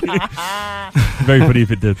 Very funny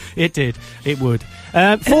if it did. It did. It would.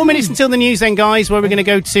 4 minutes until the news then, guys, where we're going to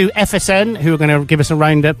go to FSN, who are going to give us a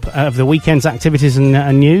roundup of the weekend's activities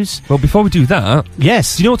and news. Well, before we do that...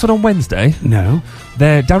 Yes. Do you know what's on Wednesday? No.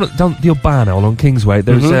 They're down the old bar now along Kingsway.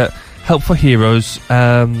 There's Help for Heroes.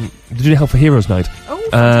 They're doing a Help for Heroes night. Oh,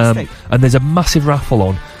 fantastic. And there's a massive raffle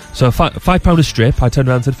on. So £5 a strip. I turned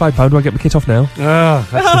around and said, £5, do I get my kit off now? Oh,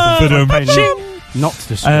 that's not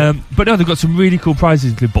the strip. But no, they've got some really cool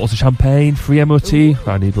prizes, including bottles of champagne, free MOT. Ooh.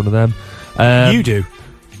 I need one of them. You do?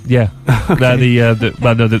 Yeah. Okay.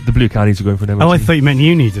 The blue car needs to go for an MOT. Oh, I thought you meant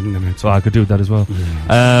you needed an MOT. So I could do that as well.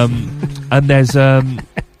 Yes. And there's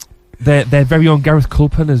their very own Gareth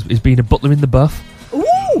Culpen is being a butler in the buff.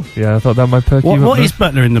 Ooh! Yeah, I thought that might perk you up. What is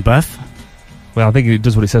butler in the buff? Well, I think it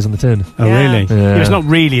does what it says on the tin. Oh, really? Yeah. It's not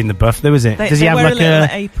really in the buff, though, is it? Does he have wear like a little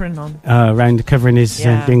apron on? Around covering his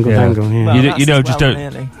dingle dangle? Yeah. Well,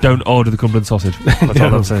 don't order the Cumberland sausage. That's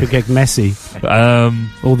all I'm saying. Could get messy.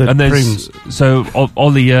 All the prunes. So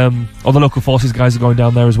all the local forces guys are going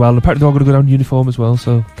down there as well. Apparently they're all going to go down in uniform as well.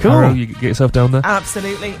 So cool. Caro, you get yourself down there.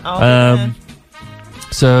 Absolutely. I'll be there.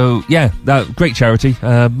 So yeah, that great charity,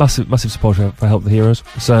 massive supporter for Help the Heroes.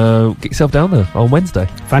 So get yourself down there on Wednesday.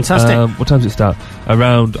 Fantastic. What time does it start?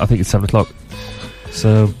 Around, I think it's 7 o'clock.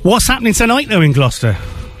 So what's happening tonight though in Gloucester?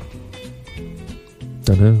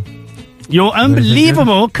 Don't know. You're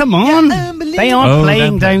unbelievable! Come on, they are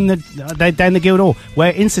playing down the Guild Hall.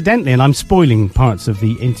 Where incidentally, and I'm spoiling parts of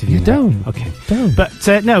the interview. You don't. Okay, don't. But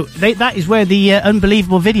no, that is where the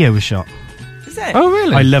unbelievable video was shot. Is it? Oh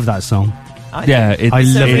really? I love that song. I love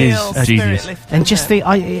it. It's genius. And just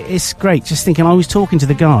it's great. Just thinking, I was talking to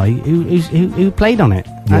the guy who played on it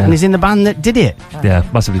and is in the band that did it. Yeah,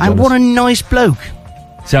 massively jealous. And what a nice bloke.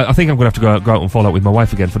 So I think I'm going to have to go out and fall out with my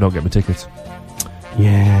wife again for not getting my tickets.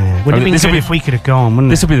 Yeah, would have been good if we could have gone,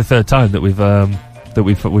 wouldn't it? This will be the third time that we've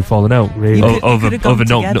fallen out. Really? Over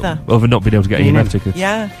not being able to get EMF tickets.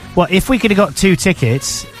 Yeah. Well, if we could have got 2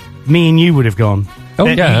 tickets, me and you would have gone. Oh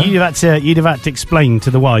yeah. You'd have had to explain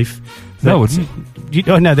to the wife. No, I wouldn't.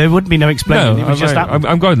 No, there wouldn't be no explaining. No, it was just that.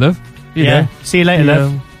 I'm going, love. You know. See you later,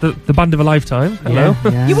 love. The band of a lifetime. Hello.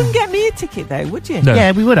 Yeah. You wouldn't get me a ticket though, would you? No.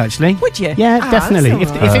 Yeah, we would actually. Would you? Yeah, definitely.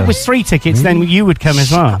 If it was 3 tickets, then you would come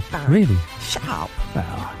as well. Really? Shut up.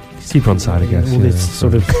 Keep her on side, I guess. All this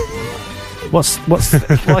sort of. What's? Well,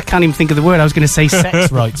 I can't even think of the word. I was going to say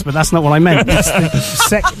sex rights, but that's not what I meant.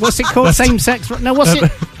 What's it called? Same sex? No,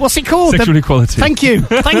 what's it called? Sexual equality. Thank you.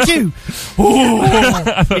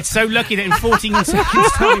 It's so lucky that in 14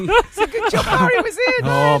 seconds time. It's a good job Barry was in.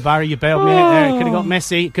 Oh, Barry, you bailed me out there. It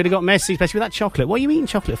could have got messy. Especially with that chocolate. What are you eating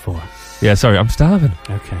chocolate for? Yeah, sorry, I'm starving.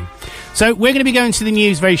 Okay. So we're going to be going to the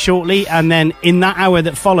news very shortly, and then in that hour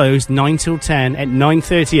that follows, 9 till 10 at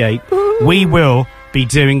 9:38, we will be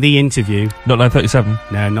doing the interview. Not 9:37.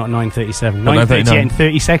 No, not 9:37. Not 9:38 in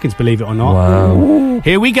 30 seconds, believe it or not. Wow.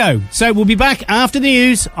 Here we go. So we'll be back after the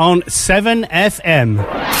news on 7 FM.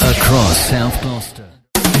 Across South Gloucester.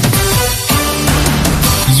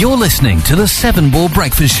 You're listening to the 7 Ball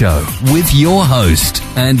Breakfast Show with your host,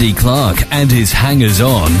 Andy Clark, and his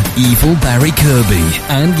hangers-on, Evil Barry Kirby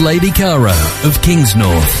and Lady Caro of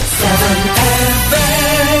Kingsnorth.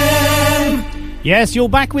 7FM. Yes, you're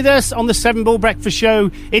back with us on the 7 Ball Breakfast Show.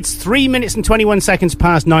 It's 3 minutes and 21 seconds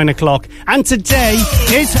past 9 o'clock, and today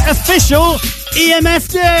is official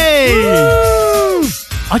EMF Day! Woo!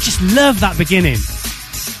 I just love that beginning.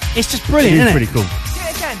 It's just brilliant, isn't it? Pretty cool. Do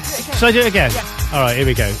it again. Shall I do it again? Yeah. All right, here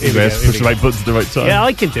we go. Push the right buttons at the right time. Yeah,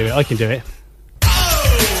 I can do it. Cool.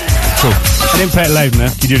 I didn't play it loud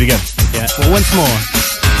enough. Can you do it again? Yeah. Well, once more.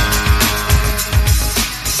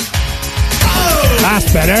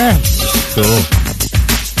 That's better. Cool.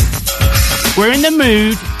 We're in the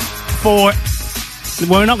mood for...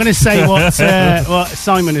 We're not going to say what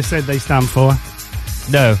Simon has said they stand for.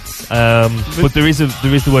 No. But there is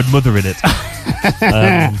the word mother in it.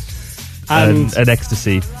 and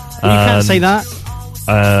ecstasy. You can't say that.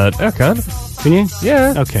 I can. Can you?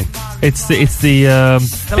 Yeah. Okay. It's the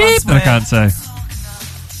beep. I can't say.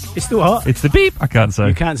 It's the what? It's the beep. I can't say.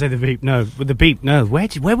 You can't say the beep. No, with the beep. No.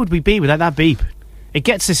 Where would we be without that beep? It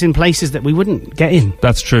gets us in places that we wouldn't get in.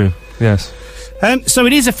 That's true. Yes. So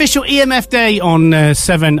it is official EMF Day on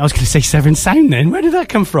 7. I was going to say 7 Sound. Then where did that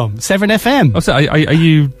come from? 7 FM. Oh, so are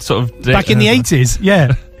you sort of back in the 80s?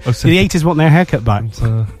 Yeah. Oh, so the 80s want their haircut back.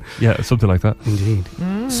 Yeah, something like that. Indeed.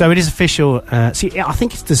 So it is official. See, I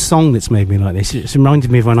think it's the song that's made me like this. It's reminded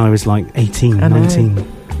me of when I was like 18, 19.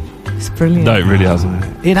 It's brilliant. No, it really hasn't.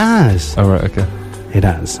 It has. Oh, right, okay. It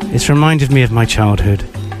has. It's reminded me of my childhood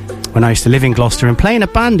when I used to live in Gloucester and play in a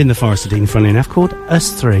band in the Forest of Dean, funnily enough, called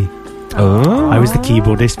Us Three. Oh. I was the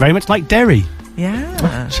keyboardist, very much like Derry.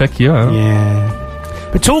 Yeah. Check you out. Yeah.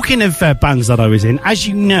 But talking of bands that I was in, as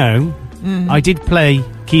you know, I did play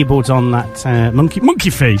keyboards on that Monkey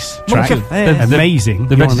Face track. Amazing.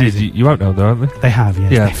 They've edited you out now, though, haven't they? They have,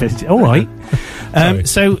 yes. Yeah. All right.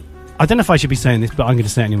 So, I don't know if I should be saying this, but I'm going to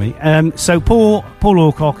say it anyway. So, Paul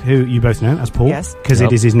Alcock, who you both know as Paul, because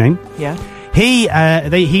it is his name. Yeah.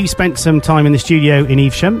 He spent some time in the studio in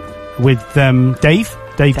Evesham with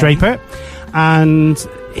Dave Draper, and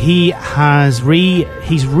he's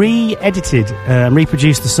re-edited and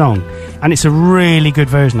reproduced the song, and it's a really good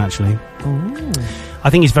version, actually. Ooh. I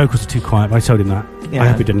think his vocals are too quiet, but I told him that. Yeah. I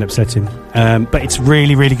hope it didn't upset him. But it's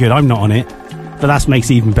really, really good. I'm not on it, but that makes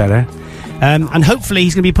it even better. And hopefully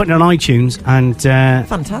he's going to be putting it on iTunes, and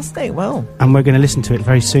fantastic. Well, and we're going to listen to it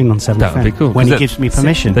very soon on 7FM. That would be cool. When he gives me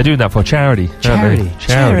permission. They're doing that for charity.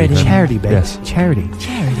 Charity, babe. Yes. Charity.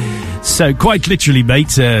 So quite literally,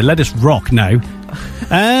 mate. Let us rock now.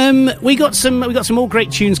 We got some more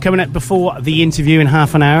great tunes coming up before the interview in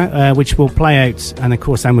half an hour, which we'll play out, and of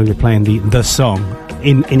course, then we'll be playing the song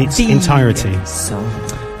in its entirety. So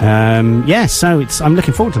I'm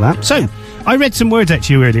looking forward to that. So I read some words out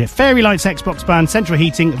to you earlier: Fairy Lights, Xbox Band, Central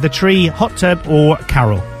Heating, The Tree, Hot Tub, or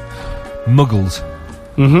Carol. Muggles.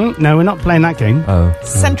 No, we're not playing that game. Oh.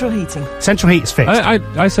 Central Heating. Central Heat's fixed.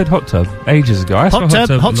 I said Hot Tub ages ago.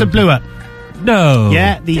 Hot Tub blew up. No.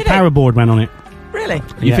 Yeah, the power board went on it. Really?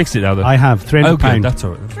 You fixed it now, though? I have. £300. Okay, that's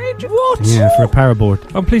all right. What? Yeah, for a power board.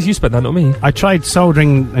 Oh, please, you spent that, not me. I tried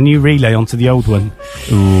soldering a new relay onto the old one.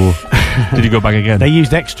 Ooh. Did you go back again? They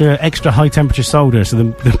used extra high temperature solder, so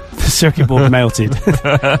the circuit board melted.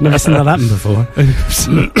 Never seen that happen before.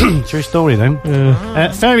 True story, though.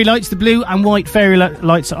 Fairy lights, the blue and white fairy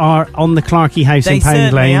lights are on the Clarkey House in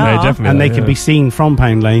Pound Lane. Are. They definitely and they are, can be seen from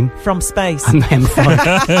Pound Lane. From space. And the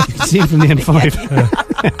M5. You can see them from the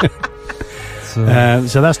M5.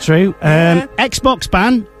 So that's true. Xbox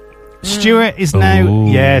ban. Stuart is now... Ooh.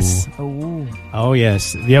 Yes. Oh,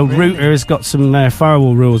 yes. The old router has got some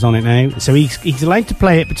firewall rules on it now. So he's allowed to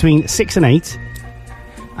play it between 6 and 8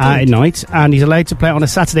 at night. And he's allowed to play it on a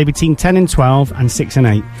Saturday between 10 and 12 and 6 and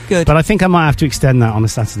 8. Good. But I think I might have to extend that on a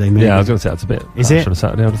Saturday, maybe. Yeah, I was going to say that's a bit... Is it? On a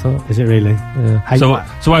Saturday, I would have thought. Is it really? Yeah. So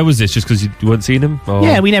why was this? Just because you weren't seeing him? Or?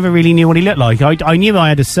 Yeah, we never really knew what he looked like. I knew I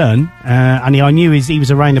had a son, and I knew he was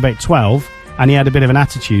around about 12, and he had a bit of an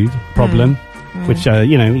attitude problem. Which,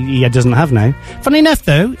 he doesn't have now. Funny enough,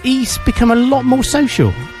 though, he's become a lot more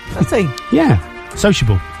social. Has he? Yeah.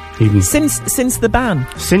 Sociable, even. Since the ban?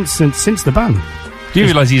 Since the ban. Do you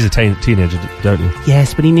realise he's a teenager, don't you?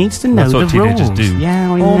 Yes, but he needs to know That's what the rules. teenagers do.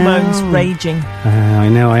 Yeah, I Hormones know. raging. I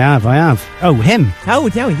know, I have. Oh, him. Oh,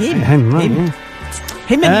 no, him. Him, right, him. yeah.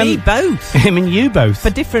 Him and me both. Him and you both. For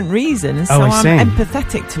different reasons. Oh, so I see. I'm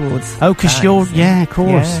empathetic towards. Oh, because you're... Yeah, of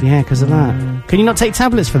course. Yeah, because of that. Can you not take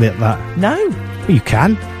tablets for that? No. Well, you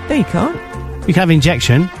can. No, you can't. You can have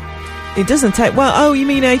injection. It doesn't take... Well, oh, you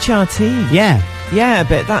mean HRT? Yeah. Yeah,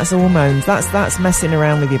 but that's hormones. That's messing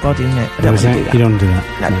around with your body, isn't it? I don't want to do that. You don't do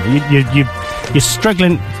that. No. You're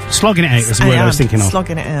struggling... Slogging it out is the word I was thinking of.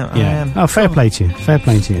 Slogging it out, Yeah. I am. Oh, fair play to you. Fair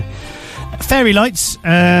play to you. Fairy lights.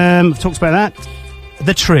 Talks about that.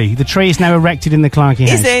 The tree. The tree is now erected in the Clarkie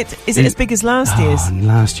house. Is it as big as last year's?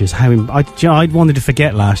 Last year's. I wanted to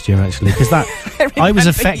forget last year, actually, because that... I was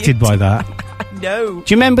affected by that. No.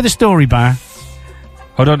 Do you remember the story, Bar?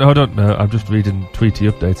 Hold on. No, I'm just reading Tweety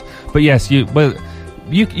updates. But yes, you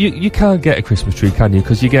can't get a Christmas tree, can you?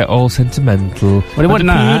 Because you get all sentimental. Well, it wasn't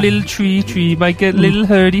the that. poor little tree might get a little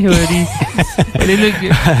hurdy.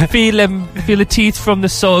 feel the teeth from the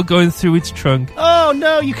saw going through its trunk. Oh,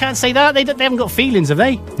 no, you can't say that. They haven't got feelings, have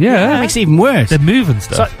they? Yeah. That makes it even worse. They're moving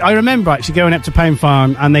stuff. So I remember actually going up to Pound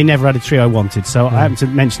Farm and they never had a tree I wanted. So I happened to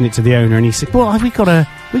mention it to the owner and he said, well, we got a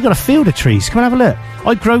field of trees. Come and have a look.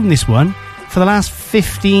 I've grown this one for the last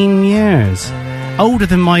 15 years. Older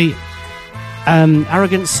than my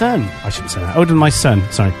arrogant son. I shouldn't say that. Older than my son,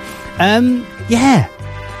 sorry. Yeah.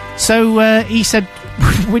 So he said,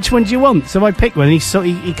 which one do you want? So I picked one and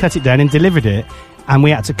he cut it down and delivered it. And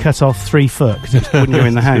we had to cut off 3 foot because it wouldn't go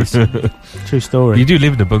in the house. True story. You do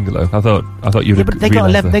live in a bungalow. I thought you would. But they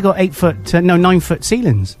got 9 foot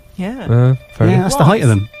ceilings. Yeah. That's the height of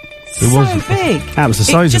them. So big. That was the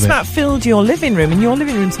size of it. It just about filled your living room, and your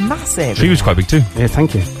living room's massive. She was quite big too. Yeah,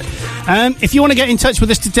 thank you. If you want to get in touch with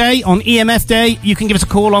us today on EMF Day, you can give us a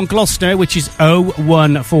call on Gloucester, which is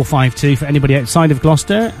 01452 for anybody outside of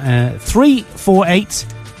Gloucester. 348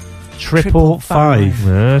 555.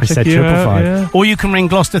 I said 555. Yeah. Or you can ring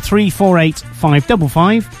Gloucester 348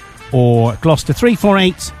 555 or Gloucester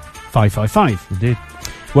 348 555. Indeed.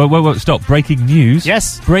 Well, stop. Breaking news.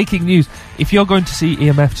 Yes. Breaking news. If you're going to see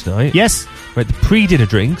EMF tonight... Yes. Right, the pre-dinner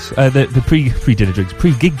drinks, the pre-dinner drinks,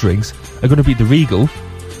 pre-gig drinks are going to be at the Regal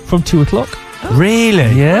from 2 o'clock. Oh.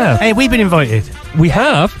 Really? Yeah. Hey, we've been invited. We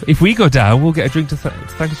have. If we go down, we'll get a drink to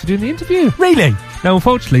thank us for doing the interview. Really? Now,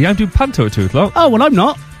 unfortunately, I'm doing panto at 2 o'clock. Oh, well, I'm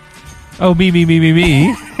not. Oh, me.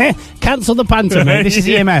 Cancel the panto, mate. This is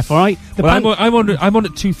EMF, all right? I'm on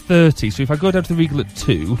at 2:30, so if I go down to the Regal at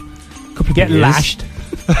 2... Get lashed.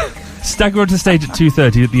 Stagger onto stage at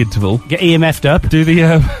 2:30 at the interval. Get EMF'd up. Do the...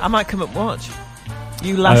 I might come and watch.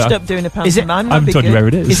 You lashed up doing a pantomime. I haven't told you where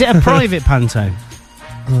it is. Is it a private panto?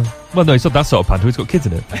 Well, no, it's not that sort of panto. It's got kids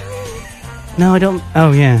in it. No, I don't...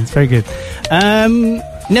 Oh, yeah, it's very good.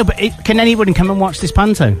 No, but can anybody come and watch this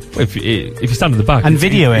panto? Well, if you stand at the back... And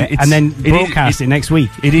video it, and then broadcast it next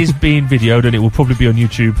week. It is being videoed, and it will probably be on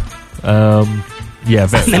YouTube. Yeah,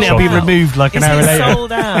 and then it'll be removed like an hour later. Is it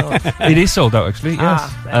sold out? It is sold out, actually,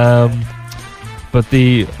 yes. But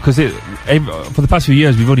because for the past few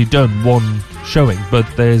years, we've only done one showing, but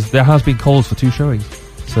there has been calls for 2 showings.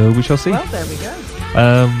 So we shall see. Well, there we go.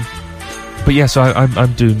 But yeah, so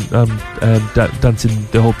I'm doing dancing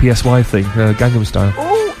the whole PSY thing, Gangnam Style.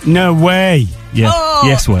 Oh no way! Yeah,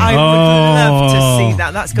 yes way. I would love to see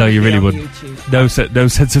that. That's going to be on YouTube. No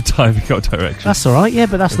sense of time. You got direction. That's all right. Yeah,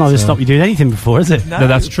 but that's not to stop you doing anything before, is it? No,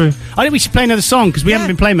 that's true. I think we should play another song because we haven't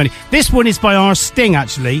been playing many. This one is by our Sting.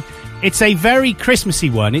 Actually, it's a very Christmassy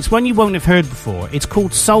one. It's one you won't have heard before. It's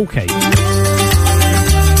called Soul Cake. Do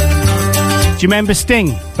you remember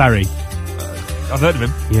Sting, Barry? I've heard of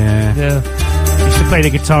him. Yeah. He used to play the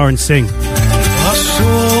guitar and sing. A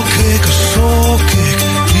soul cake,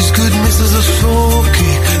 these good misses a soul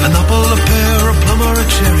cake. An apple, a pear, a plum or a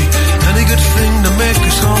cherry, any good thing to make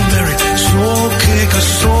us all merry. Soul cake, a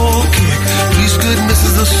soul cake, these good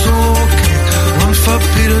misses a soul cake. 1 for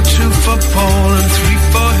Peter, 2 for Paul, and 3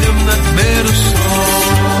 for him that made us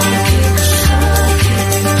all. Soul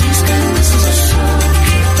cake, these good misses a soul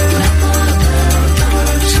cake. An apple, a pear, a plum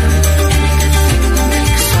or a cherry, any good thing to make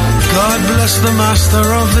us all merry. God bless the master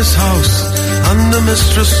of this house, and the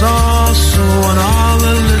mistress also, and all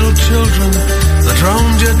the little children that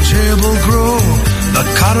round your table grow, the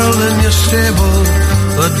cattle in your stable,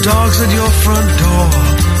 the dogs at your front door,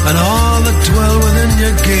 and all that dwell within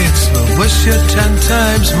your gates will wish you 10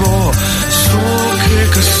 times more. Soul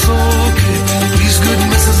cake, a soul cake, these good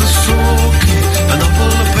misses a soul cake. An apple,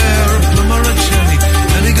 a pear, a plum or a cherry,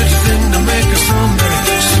 any good thing to make us all merry.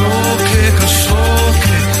 Soul cake, a soul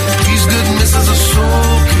cake, these good misses a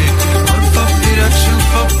soul cake. 1 for Peter, 2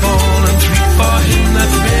 for Paul, and 3 for him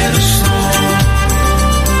that made us all.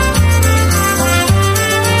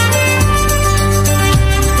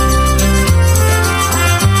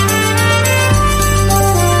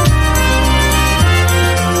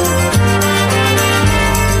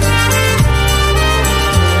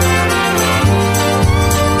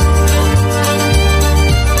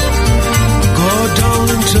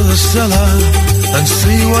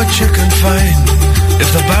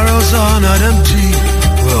 the barrels are not empty,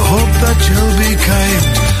 we'll hope that you'll be kind.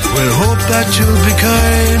 We'll hope that you'll be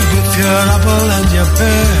kind with your apple and your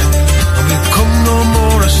pear. And we'll come no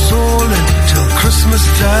more a souling till Christmas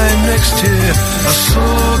time next year. A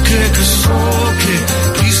soul cake,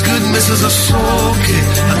 please good missus, a soul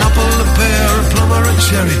cake. An apple, a pear, a plum or a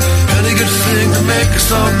cherry, any good thing to make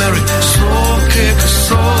us all merry. Soul cake,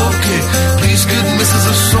 please good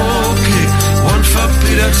missus, a soul cake. 1 for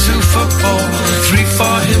Peter, 2 for Paul, 3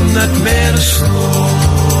 for him that made us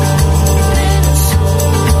all.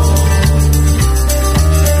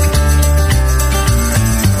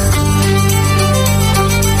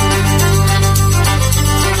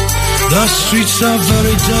 The streets are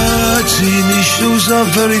very dirty, my shoes are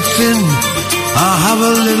very thin. I have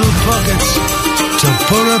a little pocket to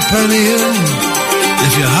put a penny in.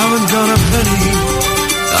 If you haven't got a penny,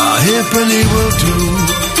 a halfpenny will do.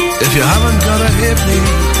 If you haven't got a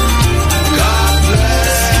halfpenny, God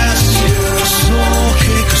bless you. A soul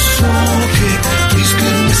cake, please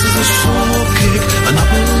good missus, a soul cake. An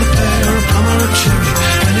apple, a pear, a plum or a cherry,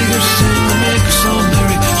 any good thing to make us all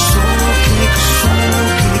merry. Soul cake,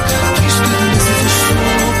 please good missus, a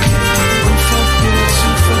soul cake. 1 for Peter,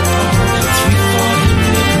 2 for Paul, 3 for him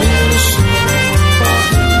that made us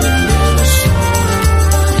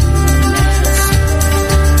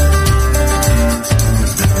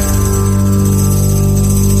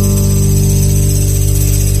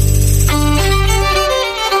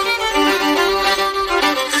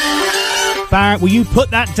Barrett, will you put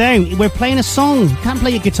that down? We're playing a song. You can't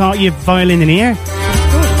play your guitar, your violin in here.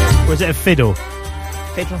 Or is it a fiddle?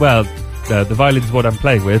 Well, the violin's what I'm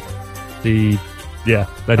playing with. Anyway,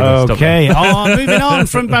 stop okay. there. Moving on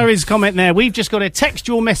from Barry's comment there. We've just got a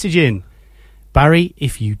textual message in. Barry,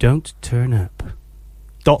 if you don't turn up. ...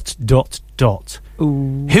 Ooh.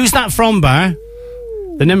 Who's that from, Bar?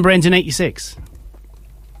 The number ends in 86.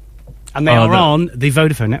 And they are on the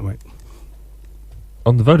Vodafone network.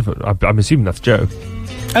 On the Vodafone? I'm assuming that's Joe.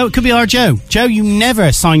 Oh, it could be our Joe. Joe, you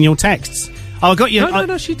never sign your texts. I got you.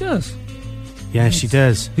 No, she does. Yeah, she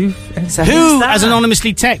does. Who has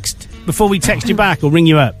anonymously text before we text you back or ring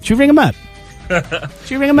you up? Should we ring them up?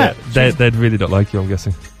 Should we ring them up? They'd really not like you, I'm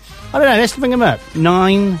guessing. I don't know. Let's ring them up.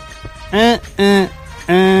 9.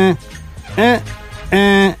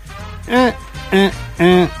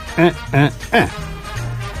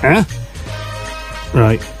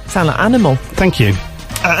 Right. Sound like animal. Thank you.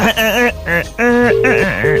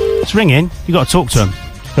 It's ringing. You got to talk to them.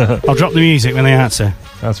 I'll drop the music when they answer.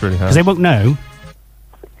 That's really hard. Because they won't know.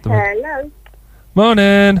 Hello.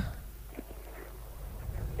 Morning.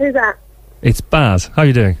 Who's that? It's Baz. How are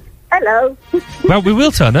you doing? Hello. Well, we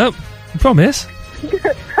will turn up. I promise.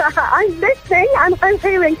 I'm listening and I'm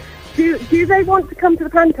hearing. Do they want to come to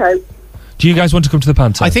the panto? Do you guys want to come to the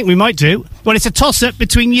panto? I think we might do. Well, it's a toss-up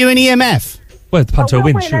between you and EMF. Well, the panto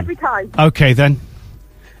we'll wins. win every time. Okay, then.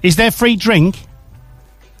 Is there free drink?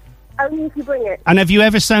 Only if you bring it. And have you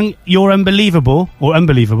ever sung You're Unbelievable or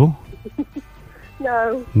Unbelievable?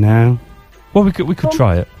 No. No. Well, we could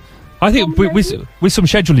try it. I think with some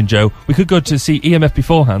scheduling, Joe, we could go to see EMF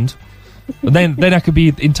beforehand, and then I could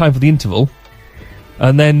be in time for the interval,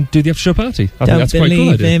 and then do the after-show party. I think that's quite cool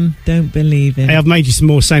idea. Don't believe him. Hey, I've made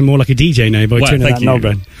you sound more like a DJ now by turning that knob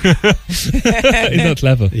on. Isn't that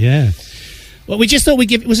clever? Yeah. Well, we just thought we'd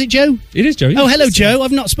give... Was it Joe? It is Joe. Yes. Oh, hello, Joe.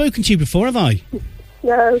 I've not spoken to you before, have I?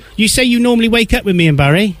 No. You say you normally wake up with me and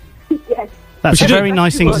Barry? Yes. That's a very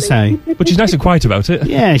nice thing to say. But she's nice and quiet about it.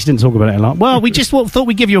 Yeah, she didn't talk about it a lot. Well, we just thought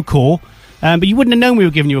we'd give you a call, but you wouldn't have known we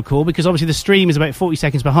were giving you a call because obviously the stream is about 40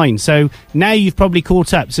 seconds behind. So now you've probably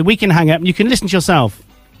caught up. So we can hang up and you can listen to yourself.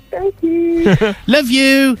 Thank you. Love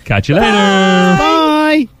you. Catch you later.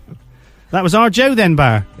 Bye. That was our Joe then,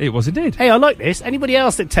 Bar. It was indeed. Hey, I like this. Anybody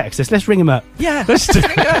else that texts us, let's ring them up. Yeah. Let's do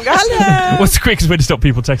Hello. What's the quickest way to stop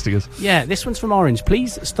people texting us? Yeah, this one's from Orange.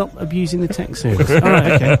 Please stop abusing the text service. All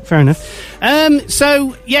right, okay, fair enough.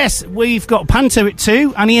 So, yes, we've got Panto at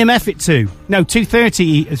 2 and EMF at 2. No,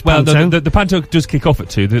 2:30 is Panto. Well, the Panto does kick off at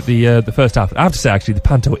 2, the first half. I have to say, actually, the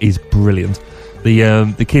Panto is brilliant.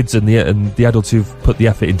 The kids and the adults who've put the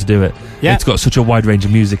effort in to do it. Yeah. It's got such a wide range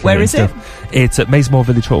of music. Where is it? It's at Maysmore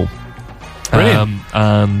Village Hall. Brilliant.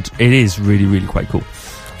 And it is really, really quite cool.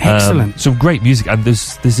 Excellent. Some great music, and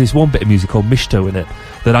there's this one bit of music called Mishto in it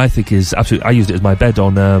that I think is absolutely... I used it as my bed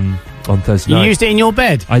on Thursday night. You used it in your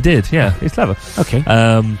bed? I did, yeah. It's clever. Okay.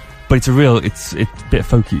 But it's a bit of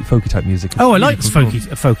folky type music. Oh, I like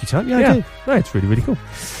folky type. Yeah, I do. No, it's really, really cool.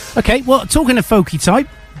 Okay, well, talking of folky type,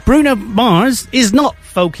 Bruno Mars is not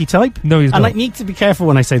folky type. No, he's not. And I need to be careful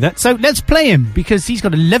when I say that. So let's play him, because he's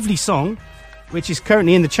got a lovely song, which is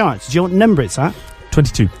currently in the charts. Do you know what number it's at?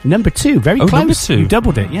 22. Number 2, very close. Number 2. You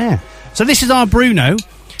doubled it, yeah. So this is our Bruno,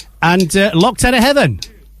 and Locked Out of Heaven.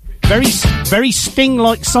 Very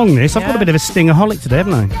Sting-like song, this. I've got a bit of a Stingaholic today,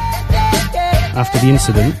 haven't I? After the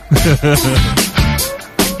incident.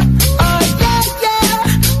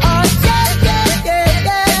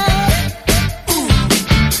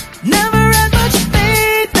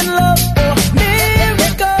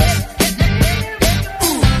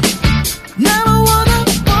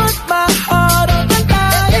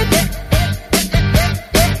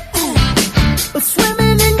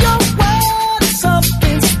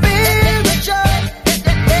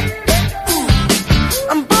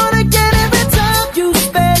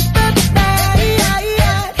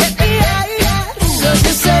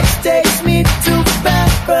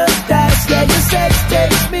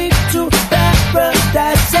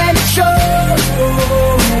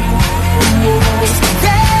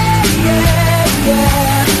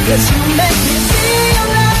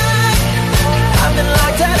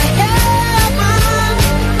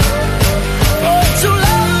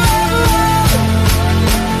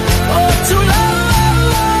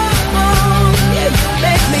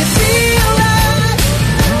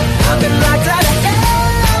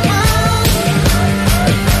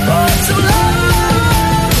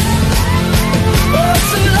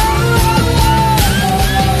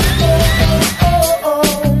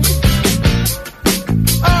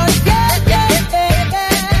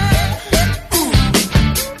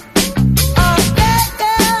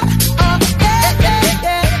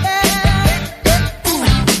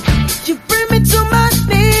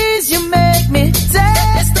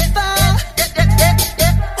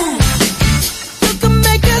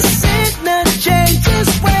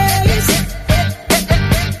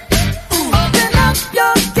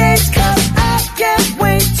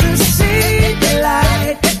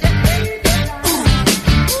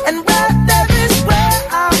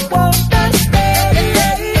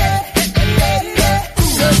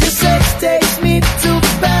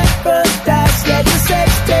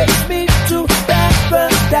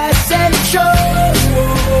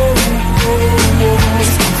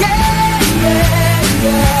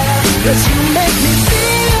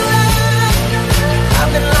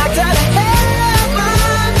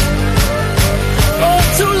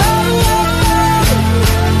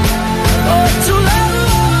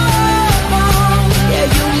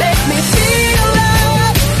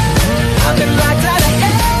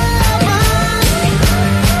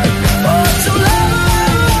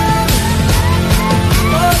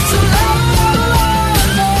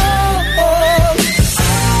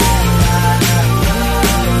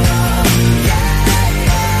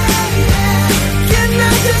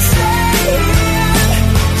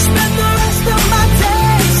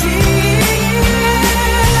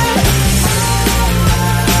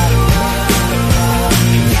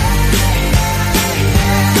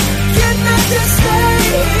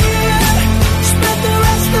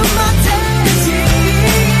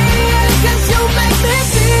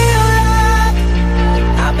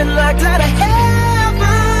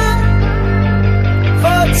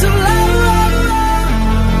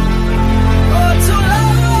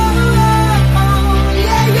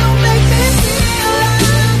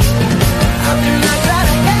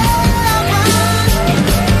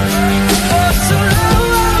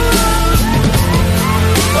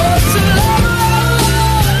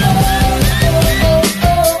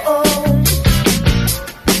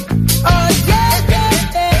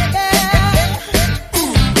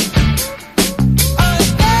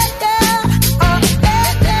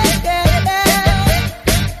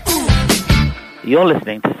 You're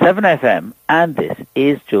listening to 7FM, and this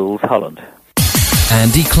is Jules Holland.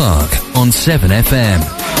 Andy Clark on 7FM.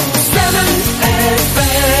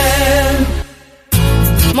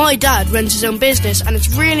 7FM. My dad runs his own business and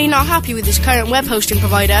is really not happy with his current web hosting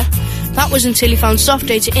provider. That was until he found Soft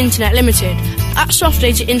Data Internet Limited. At Soft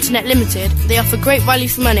Data Internet Limited, they offer great value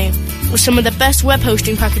for money with some of the best web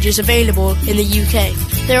hosting packages available in the UK.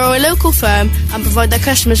 They are a local firm and provide their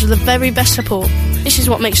customers with the very best support. This is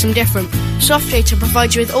what makes them different. Soft Data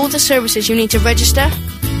provides you with all the services you need to register,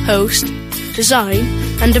 host, design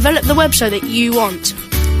and develop the website that you want.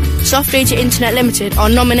 Soft Data Internet Limited are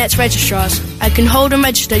Nominet's registrars and can hold and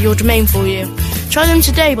register your domain for you. Try them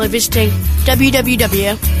today by visiting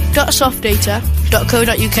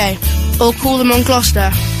www.softdata.co.uk or call them on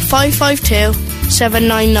Gloucester 552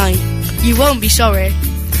 799. You won't be sorry.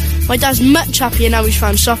 My dad's much happier now he's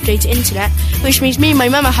found Soft Data Internet, which means me and my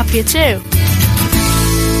mum are happier too.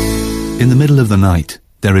 In the middle of the night,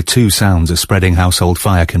 there are two sounds a spreading household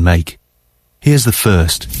fire can make. Here's the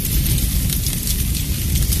first.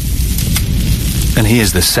 And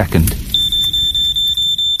here's the second.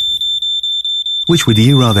 Which would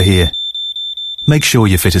you rather hear? Make sure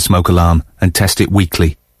you fit a smoke alarm and test it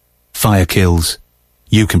weekly. Fire kills.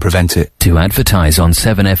 You can prevent it. To advertise on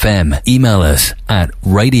 7FM, email us at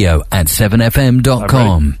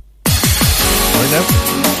radio@7fm.com. Right now.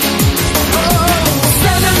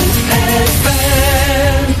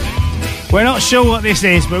 We're not sure what this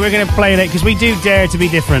is, but we're going to play it because we do dare to be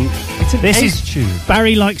different. It's an this Ace is tune.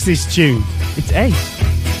 Barry likes this tune. It's Ace.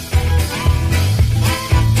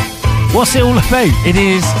 What's it all about?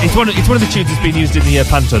 It's one of the tunes that's been used in the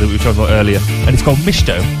panto that we were talking about earlier, and it's called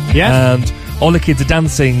Mishto. Yeah. And all the kids are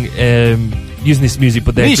dancing using this music,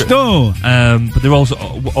 but they're Mishto. But they're also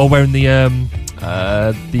all wearing the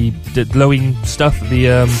glowing stuff.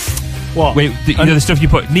 What? The stuff you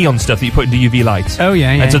put, neon stuff that you put into UV lights. Oh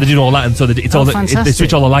yeah. And so they do all that, and so it's all they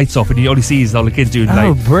switch all the lights off, and you only see all the kids doing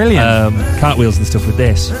brilliant cartwheels and stuff with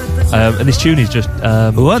this. And this tune is just.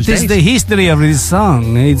 What is the history of this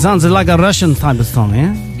song? It sounds like a Russian type of song,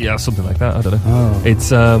 yeah? Yeah, something like that. I don't know. Oh. It's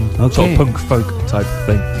sort of punk folk type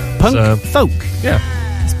thing. Punk folk. Yeah,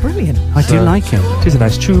 It's brilliant. I do like it. It is a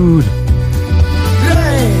nice tune.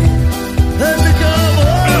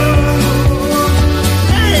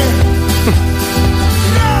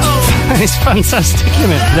 It's fantastic,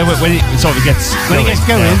 isn't it? Then when it sort of gets going,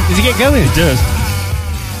 does it get going? It does.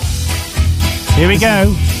 Here we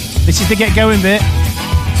go. This is the get going bit.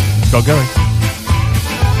 It's got going.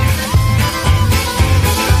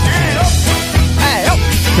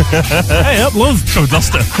 Hey up, love. From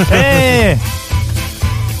Gloucester. Hey.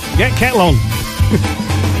 Get kettle on.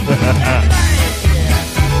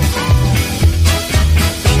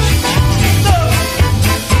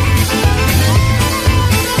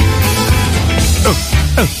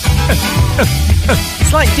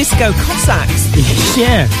 It's like disco Cossacks.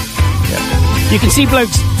 Yeah. You can see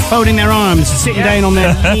blokes folding their arms, sitting down on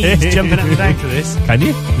their knees, jumping up and down to this. Can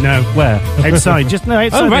you? No. Where? Outside. Just no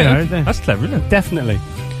outside. Oh, right. There. That's clever, isn't it? Definitely.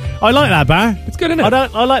 I like that, Bar. It's good, isn't it?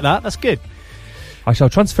 I like that. That's good. I shall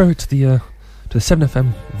transfer it to the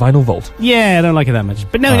 7FM vinyl vault. Yeah, I don't like it that much.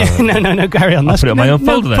 But no, carry on. I'll put it on my own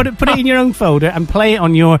folder then. Put it in your own folder and play it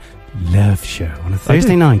on your love show on a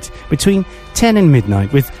Thursday night between 10 and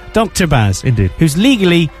midnight with Dr. Baz. Indeed. Who's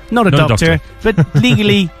legally not a doctor, but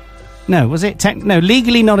legally... No, was it?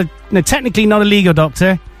 Legally not a... No, technically not a legal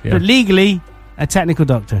doctor, but legally a technical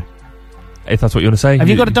doctor. If that's what you want to say. Have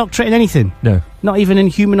you got a doctorate in anything? No. Not even in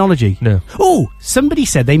humanology? No. Oh, somebody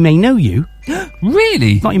said they may know you.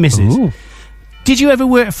 Really? Not your missus. Ooh. Did you ever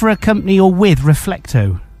work for a company or with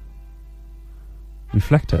Reflecto?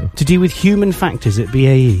 Reflecto? To do with human factors at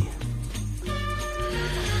BAE?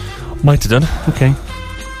 Might have done. Okay.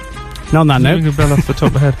 Not on that note. Ring a bell off the top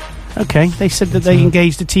of my head. Okay, they said that they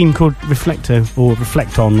engaged a team called Reflecto or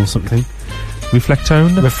Reflecton or something. Reflectone?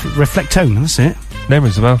 Reflectone, that's it. Name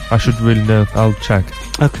rings a bell. I should really know. I'll check.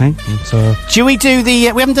 Okay. Do we do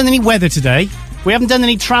the... we haven't done any weather today. We haven't done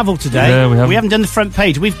any travel today. No, we haven't. We haven't done the front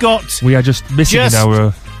page. We've got... We are just missing an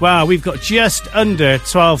hour. Wow, we've got just under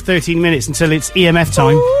 12, 13 minutes until it's EMF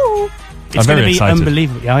time. Ooh. It's going to be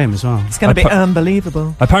unbelievable. Yeah, I am as well. It's going to be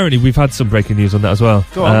unbelievable. Apparently, we've had some breaking news on that as well.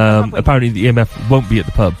 Go on. Apparently, the EMF won't be at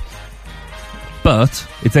the pub. But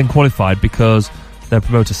it's then qualified because their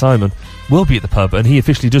promoter, Simon, will be at the pub, and he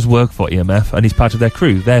officially does work for EMF, and he's part of their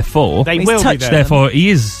crew. Therefore... They will be there. Therefore, he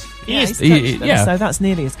is... He's touched them, so that's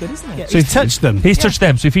nearly as good, isn't it? Yeah, so he's touched them. He's touched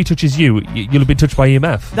them, so if he touches you, you'll have been touched by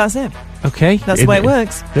EMF. That's it. Okay. That's the way it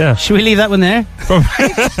works. Yeah. Should we leave that one there?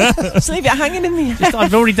 Just leave it hanging in the air.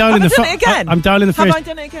 I've already dialed in the... Have I done it again? I'm dialing the first... Have I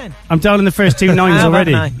done it again? I'm dialing the first two nines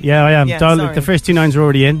already. Yeah, I am. Yeah, The first two nines are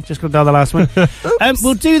already in. Just got to dial the last one.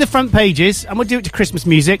 We'll do the front pages, and we'll do it to Christmas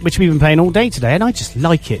music, which we've been playing all day today, and I just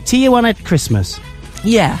like it. T1 at Christmas.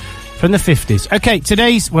 Yeah. From the 50s. Okay,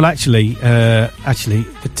 today's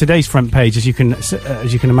today's front page, as you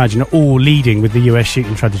can imagine, are all leading with the US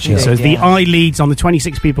shooting tragedy. So the eye leads on the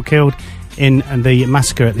 26 people killed in the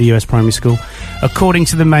massacre at the US primary school, according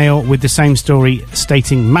to the Mail, with the same story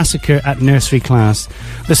stating massacre at nursery class.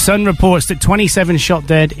 The Sun reports that 27 shot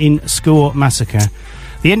dead in school massacre.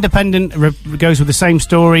 The Independent goes with the same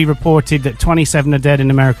story, reported that 27 are dead in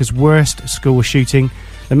America's worst school shooting.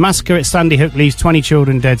 The massacre at Sandy Hook leaves 20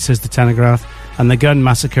 children dead, says the Telegraph, and the gun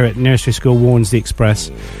massacre at nursery school warns the Express.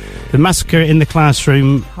 The massacre in the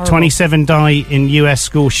classroom, horrible. 27 die in US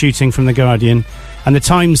school shooting, from the Guardian, and the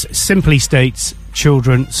Times simply states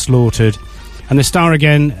children slaughtered. And the Star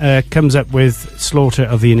again comes up with slaughter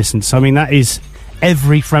of the innocents. So, I mean, that is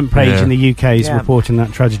every front page in the UK is reporting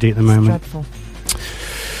that tragedy at the moment. Dreadful.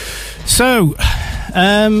 So,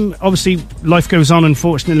 obviously, life goes on,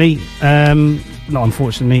 unfortunately. Not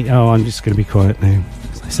unfortunately. Oh, I'm just going to be quiet now.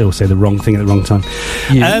 still say the wrong thing at the wrong time.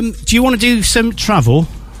 Yeah. Do you want to do some travel?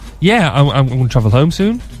 Yeah, I'm going to travel home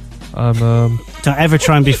soon. Don't ever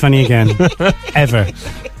try and be funny again. Ever.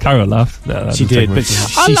 Caro laughed. No, she did, but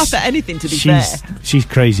I'll laugh at anything, to be fair. She's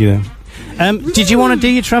crazy, though. Did you want to do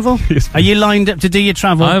your travel? Yes, are you lined up to do your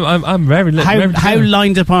travel? I'm very. How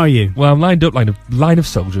lined up are you? Well, I'm lined up, line of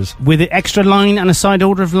soldiers with an extra line and a side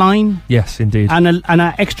order of line. Yes, indeed. And an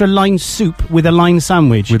extra line soup with a line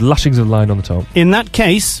sandwich with lashings of line on the top. In that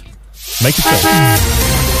case, make it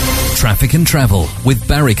so. Traffic and Travel with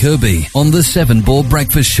Barry Kirby on the 7 Ball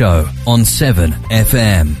Breakfast Show on 7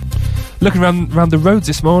 FM. Looking around the roads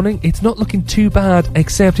this morning, it's not looking too bad,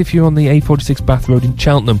 except if you're on the A46 Bath Road in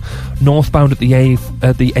Cheltenham, northbound at the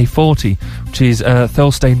A40, which is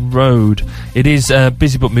Thurlestane Road. It is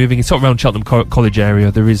busy but moving. It's sort of around Cheltenham College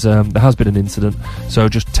area. There has been an incident, so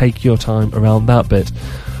just take your time around that bit.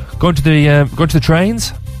 Going to the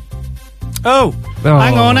trains. Oh,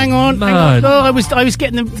 hang on. Man. Oh, I was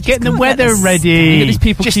getting the weather ready. Get these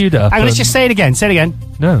people queued up. Let's just say it again. Say it again.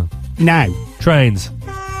 No. Now. Trains.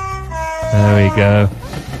 There we go.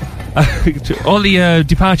 All the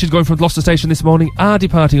departures going from Gloucester Station this morning are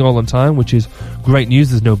departing all on time, which is great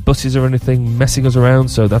news. There's no buses or anything messing us around,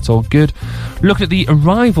 so that's all good. Looking at the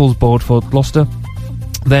arrivals board for Gloucester,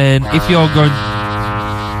 then if you're going...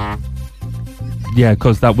 Yeah,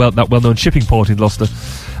 because that well-known shipping port in Gloucester.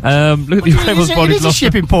 Look at the arrivals board in Gloucester. It is a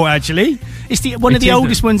shipping port, actually. It's one of the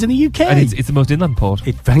oldest ones in the UK. And it's the most inland port.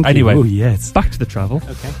 Anyway, yes. Back to the travel.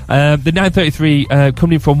 Okay. The 9:33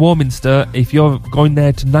 coming in from Warminster. If you're going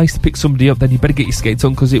there to pick somebody up, then you better get your skates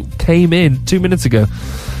on because it came in 2 minutes ago.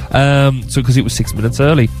 Because it was 6 minutes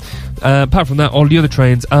early. Apart from that, all the other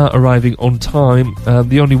trains are arriving on time.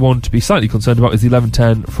 The only one to be slightly concerned about is the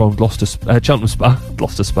 11:10 from Cheltenham Spa.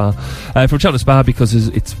 From Cheltenham Spa because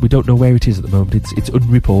we don't know where it is at the moment. It's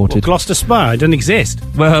unreported. Well, Gloucester Spa, it doesn't exist.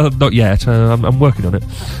 Well, not yet. I'm working on it.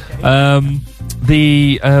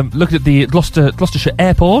 Looking at the Gloucestershire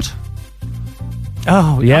Airport.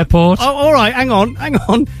 Oh, the airport. Oh, all right. Hang on.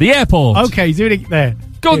 The airport. Okay, do it there.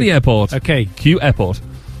 Go on the airport. Okay. Q Airport.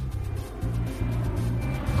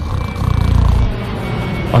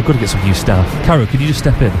 I've got to get some new staff. Caro, can you just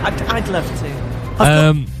step in? I'd love to.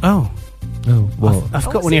 What? I've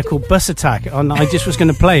got one here called Bus Attack. I just was going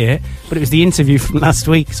to play it, but it was the interview from last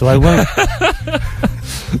week, so I won't.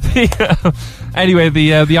 Anyway,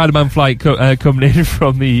 the Isle of Man flight coming in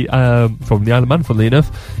from the Isle of Man, funnily enough,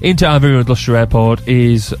 into Avery and Gloucester Airport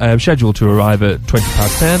is scheduled to arrive at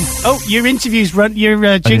 10:20. Oh, your jingles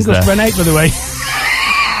run out, by the way.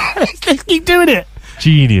 Let's keep doing it.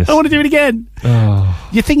 Genius. I want to do it again. Oh.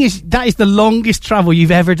 The thing is, that is the longest travel you've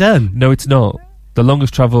ever done. No, it's not. The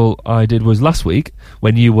longest travel I did was last week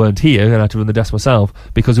when you weren't here and I had to run the desk myself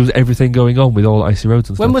because there was everything going on with all icy roads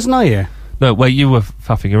and stuff. When wasn't I here? No, where you were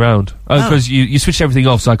faffing around. Because you switched everything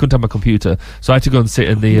off, so I couldn't have my computer. So I had to go and sit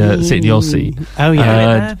in your seat. Oh,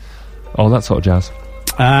 yeah. And all that sort of jazz.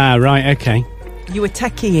 Ah, right, okay. You were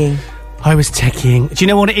techieing. I was techieing. Do you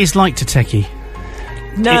know what it is like to techie?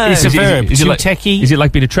 No. It's a verb. Is it like techie? Is it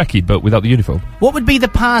like being a Trekkie, but without the uniform? What would be the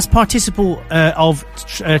past participle of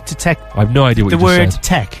to tech? I have no idea what the you word just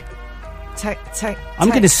tech. Tech. I'm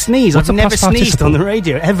going to sneeze. What's I've a never past sneezed participle? on the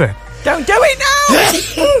radio, ever. Don't do it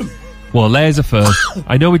now! Well, there's a first.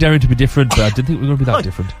 I know we're daring to be different, but I didn't think we were going to be that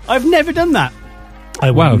different. I've never done that.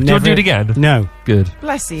 Wow, do you want to do it again? No. Good.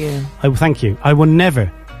 Bless you. Oh, thank you. I will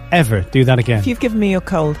never, ever do that again. If you've given me your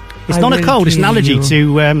cold. It's not a cold, it's an allergy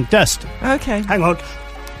to dust. Okay. Hang on.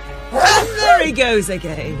 There he goes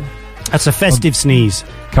again. That's a festive sneeze.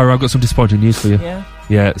 Caro, I've got some disappointing news for you. Yeah?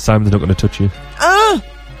 Yeah, Simon's not going to touch you. Ah!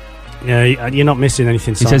 Yeah, you're not missing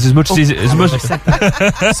anything, He says as much as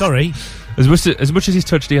he's... Sorry. As much as he's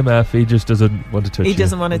touched EMF, he just doesn't want to touch you. He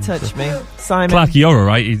doesn't want to touch me. Simon. Clark, you're all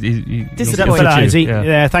right. Disappointed.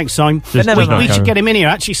 Yeah, thanks, Simon. We should get him in here,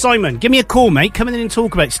 actually. Simon, give me a call, mate. Come in and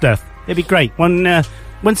talk about stuff. It'd be great. One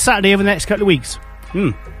Saturday over the next couple of weeks.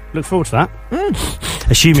 Look forward to that.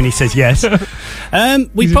 Assuming he says yes.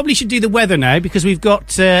 We probably should do the weather now because we've got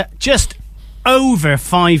just over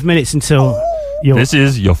 5 minutes until... This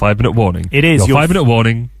is your 5-minute warning. It is. Your 5-minute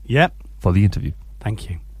warning. Yep. For the interview. Thank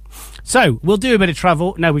you. So, we'll do a bit of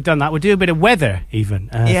travel. No, we've done that. We'll do a bit of weather, even,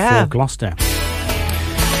 for Gloucester.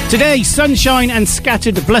 Today, sunshine and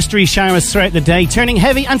scattered blustery showers throughout the day, turning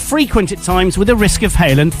heavy and frequent at times with a risk of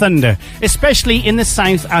hail and thunder, especially in the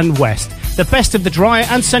south and west. The best of the drier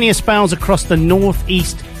and sunnier spells across the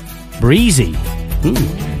northeast. Breezy.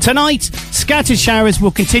 Tonight, scattered showers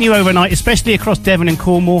will continue overnight, especially across Devon and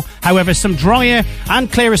Cornwall. However, some drier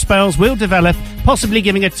and clearer spells will develop, possibly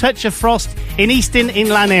giving a touch of frost in eastern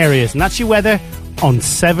inland areas. And that's your weather on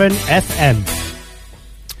 7 FM.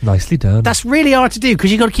 Nicely done. That's really hard to do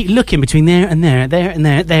because you've got to keep looking between there and there, there and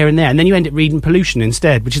there, there and there, and then you end up reading pollution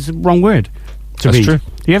instead, which is the wrong word to That's read. true.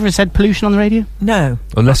 Have you ever said pollution on the radio? No.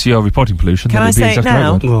 Unless you're reporting pollution. Can then I it'd be say it exactly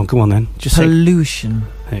now? right word. Well, go on then. Just say. Pollution.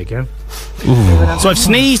 There you go. So I've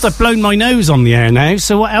sneezed, I've blown my nose on the air now,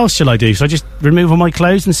 so what else shall I do? Shall I just remove all my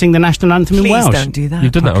clothes and sing the national anthem in Please Welsh? don't do that.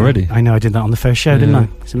 You've done that already. I know, I did that on the first show, didn't I?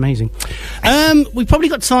 It's amazing. We've probably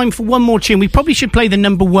got time for one more tune. We probably should play the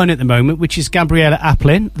number one at the moment, which is Gabriella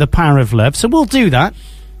Applin, The Power of Love. So we'll do that,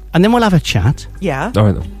 and then we'll have a chat. Yeah. All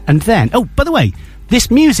right then. And then, oh, by the way, this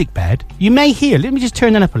music bed, you may hear, let me just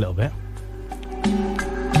turn that up a little bit.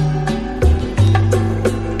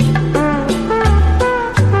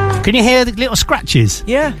 Can you hear the little scratches?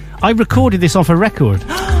 Yeah. I recorded this off a record.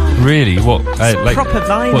 Really? What? Like proper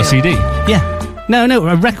vinyl. What, CD? Yeah. No,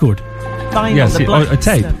 a record. Vinyl. Yeah, the black a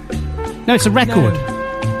tape. stuff. No, it's a record.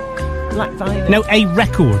 Black vinyl. No, a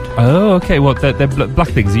record. Oh, okay. Well, they're black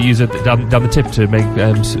things. You use it down the tip to make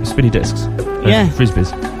spinny discs. Yeah.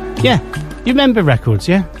 Frisbees. Yeah. You remember records,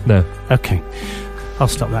 yeah? No. Okay. I'll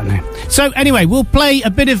stop that now. So, anyway, we'll play a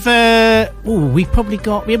bit of... we've probably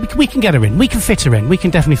got... We can get her in. We can fit her in. We can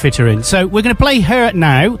definitely fit her in. So, we're going to play her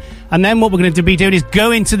now, and then what we're going to be doing is go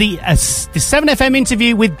into the 7FM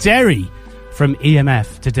interview with Derry from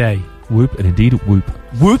EMF today. Whoop, and indeed whoop.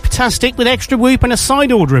 Whoop-tastic with extra whoop and a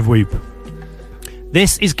side order of whoop.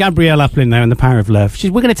 This is Gabrielle Applin now and The Power of Love. We're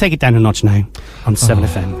going to take it down a notch now on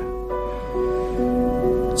 7FM.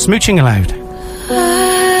 Smooching aloud.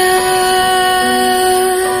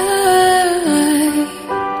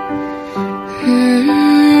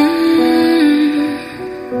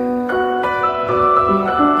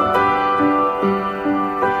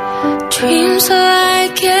 Dreams are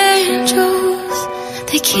like angels,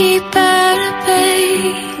 they keep at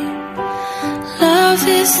bay. Love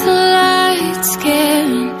is the light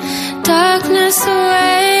scaring darkness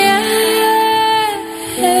away.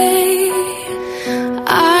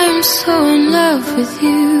 I'm so in love with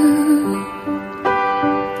you.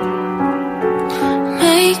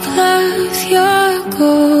 Make love your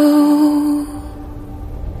goal.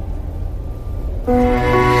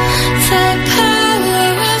 The power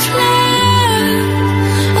of love,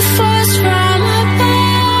 a force from above,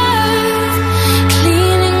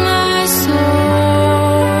 cleaning my soul.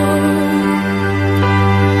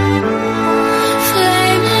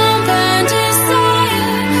 Flame on burn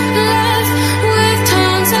desire, love with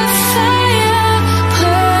tongues of fire,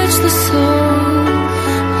 purge the soul,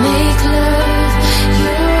 make love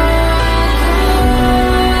your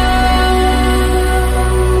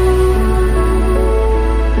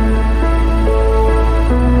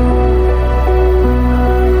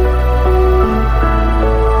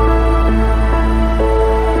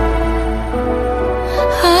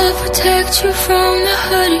I'll protect you from the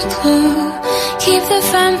hoodie claw, keep the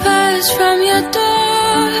vampires from your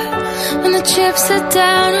door. When the chips are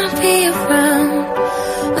down, I'll be around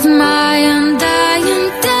with my undying,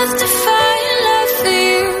 death-defying love for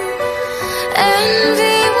you.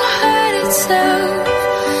 Envy will hurt itself.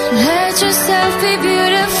 Let yourself be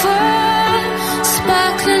beautiful,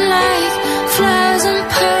 sparkling like flowers and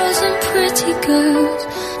pearls and pretty girls.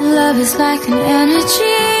 Love is like an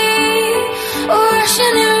energy,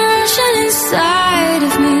 rushing inside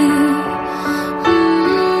of me.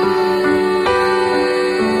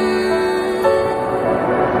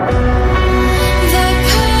 The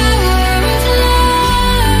power of love,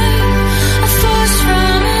 a force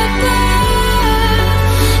from above,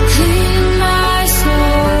 clean my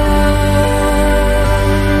soul.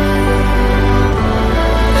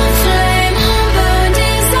 Flame on burn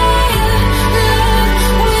desire, love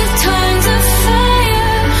with tongues of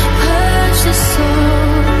fire, purge the soul,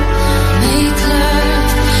 make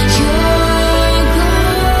love your goal.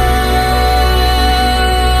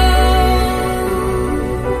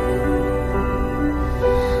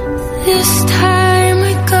 This time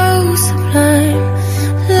we go sublime.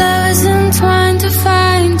 Love is entwined to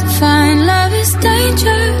find. Love is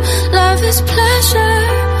danger, love is pleasure,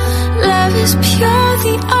 love is pure,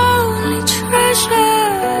 the only treasure.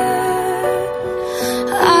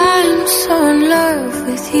 I'm so in love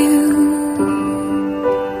with you.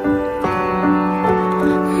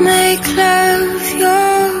 Make love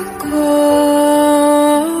your goal.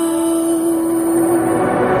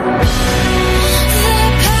 The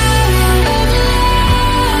power of love,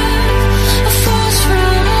 a force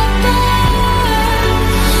from above,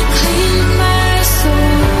 clean my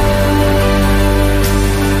soul.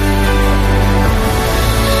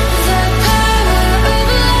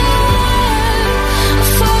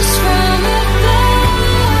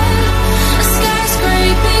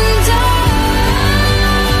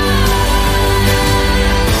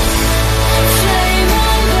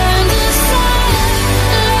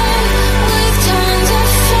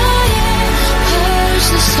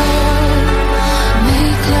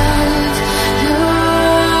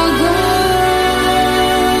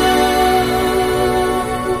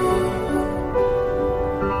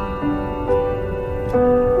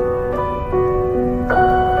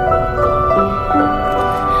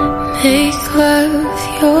 make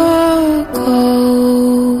love your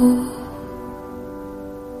goal.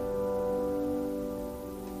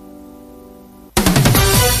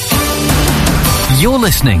 You're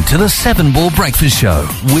listening to the Seven Ball Breakfast Show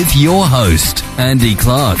with your host, Andy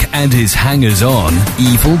Clark, and his hangers-on,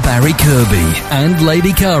 Evil Barry Kirby and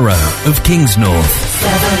Lady Caro of Kingsnorth.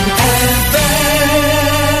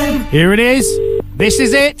 7FM. Here it is. This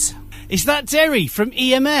is it. Is that Derry from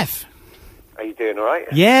EMF? Are you doing all right?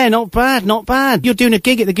 Yeah, not bad, not bad. You're doing a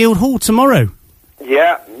gig at the Guild Hall tomorrow.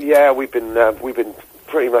 Yeah, we've been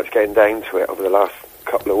pretty much getting down to it over the last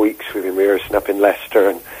couple of weeks. We've been rehearsing up in Leicester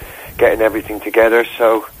and getting everything together.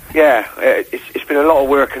 So yeah, it's been a lot of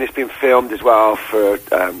work, and it's been filmed as well for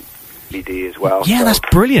BD as well. Yeah, so, that's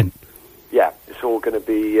brilliant. Yeah, it's all going to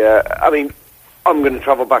be. I mean, I'm going to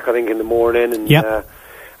travel back, I think, in the morning, and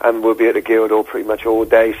and we'll be at the Guild Hall pretty much all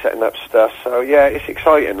day setting up stuff. So yeah, it's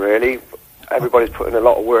exciting, really. Everybody's putting a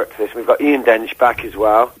lot of work to this. We've got Ian Dench back as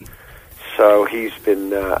well, so he's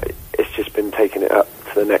been. It's just been taking it up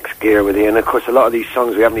to the next gear with Ian. Of course, a lot of these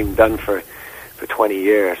songs we haven't even done for 20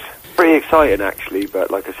 years. Pretty exciting, actually, but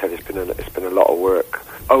like I said, it's been a lot of work.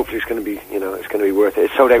 Hopefully, it's going to be it's going to be worth it.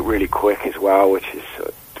 It's sold out really quick as well, which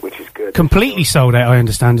is good. Completely sold out, I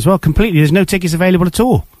understand as well. Completely, there's no tickets available at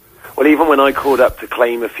all. Well, even when I called up to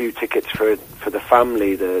claim a few tickets for the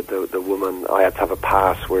family, the woman, I had to have a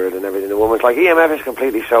password and everything. The woman was like, "EMF is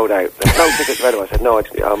completely sold out. There's no tickets available." I said, "No,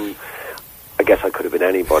 I guess I could have been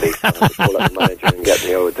anybody." I had to call up the manager and get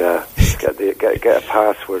the old get a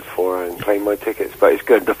password for her and claim my tickets. But it's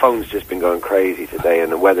good. The phone's just been going crazy today,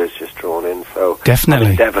 and the weather's just drawn in. So definitely,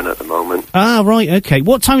 I'm in Devon at the moment. Ah, right, okay.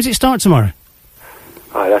 What time does it start tomorrow?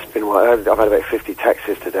 That's been what I've had about 50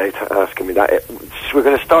 texts today asking me that. We're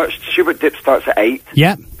going to start. Schubert Dip starts at 8.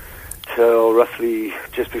 Yeah. Till roughly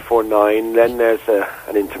just before 9. Then there's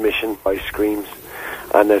an intermission by Screams,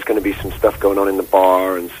 and there's going to be some stuff going on in the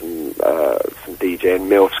bar and some DJing.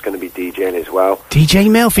 Milf's going to be DJing as well. DJ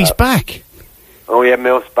Milf, he's back. Oh yeah,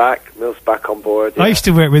 Milf's back. Milf's back on board. Yeah. I used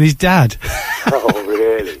to work with his dad. Oh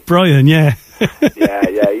really? Brian, yeah.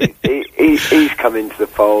 yeah. He's come into the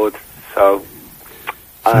fold. So.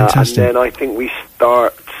 Fantastic. And then I think we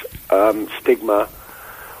start Stigma,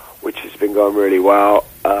 which has been going really well.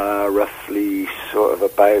 Roughly sort of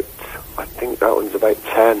about, I think that one's about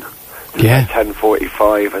 10. Yeah.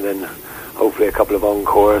 10:45, and then hopefully a couple of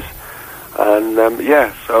encores. And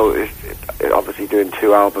so it obviously doing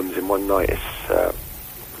 2 albums in one night. It's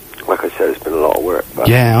like I said, it's been a lot of work. But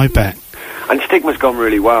yeah, I bet. And Stigma's gone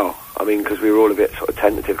really well. I mean, because we were all a bit sort of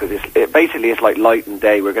tentative, because it's like light and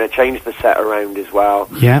day. We're going to change the set around as well.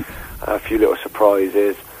 Yeah. A few little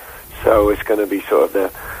surprises. So it's going to be sort of the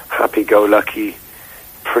happy-go-lucky,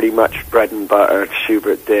 pretty much bread and butter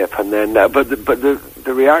Schubert Dip, and then but the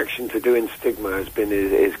reaction to doing Stigma has been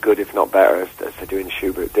is good, if not better, as to doing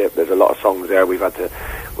Schubert Dip. There's a lot of songs there we've had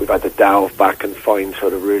to delve back and find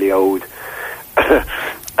sort of really old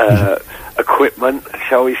equipment,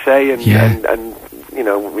 shall we say, and you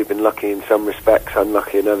know, we've been lucky in some respects,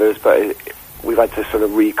 unlucky in others, but we've had to sort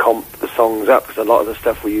of recomp the songs up, because a lot of the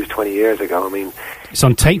stuff we used 20 years ago, I mean, it's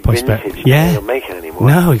on tape, I expect. Yeah, they don't make it anymore.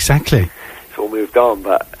 No, exactly. It's all moved on,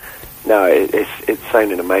 but no, it's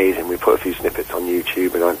sounding amazing. We put a few snippets on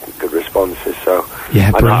YouTube and had good responses, so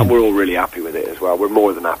yeah, and we're all really happy with it as well. We're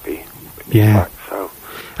more than happy. Yeah. Fact, so.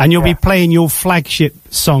 And you'll be playing your flagship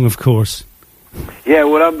song, of course. Yeah,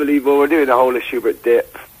 well, unbelievable. We're doing the whole of Schubert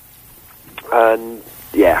Dip. And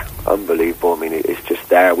yeah, unbelievable. I mean, it's just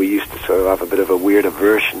there. We used to sort of have a bit of a weird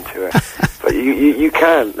aversion to it, but you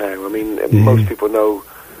can't now. I mean, most people know.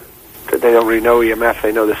 They don't really know EMF.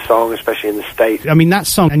 They know the song, especially in the States. I mean, that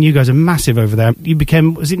song, and you guys are massive over there. You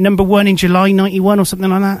became, was it #1 in July '91 or something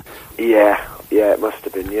like that? Yeah, it must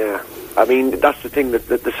have been. Yeah, I mean, that's the thing. That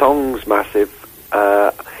the song's massive.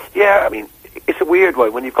 Yeah, I mean, it's a weird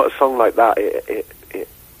one when you've got a song like that. It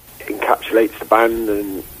encapsulates the band,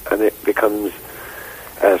 and it becomes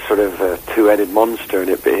a sort of a two-headed monster, and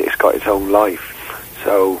it's got its own life.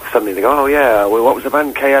 So suddenly they go, oh yeah, well, what was the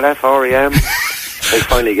band? KLF, REM? They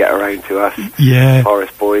finally get around to us,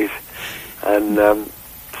 Forest Boys, and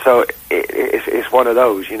so it's one of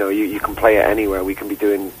those. You know, you can play it anywhere. We can be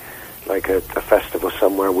doing like a festival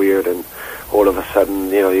somewhere weird, and all of a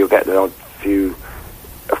sudden, you know, you'll get the odd few,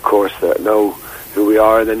 of course, that know who we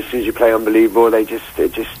are, and then as soon as you play Unbelievable, it just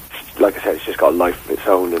like I said, it's just got a life of its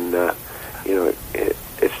own, and you know,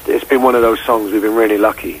 it's been one of those songs. We've been really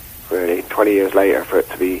lucky, really, 20 years later, for it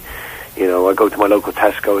to be, you know, I go to my local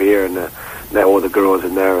Tesco here, and now all the girls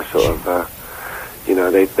in there are sort of, you know,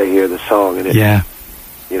 they hear the song, and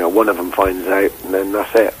you know, one of them finds out, and then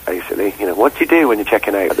that's it, basically. You know, what do you do when you're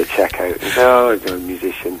checking out at the checkout? You say, oh, I'm a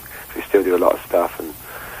musician. We still do a lot of stuff,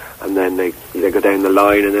 and then they go down the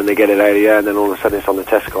line, and then they get it out of you, and then all of a sudden it's on the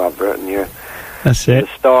Tesco advert, and you're That's it.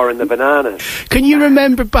 the star in the bananas. Can you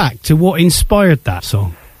remember back to what inspired that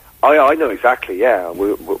song? I know exactly, yeah. I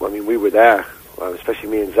mean, we were there, especially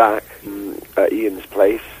me and Zach, at Ian's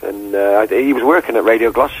place, and he was working at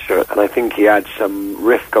Radio Gloucester, and I think he had some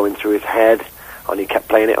riff going through his head, and he kept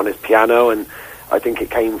playing it on his piano, and I think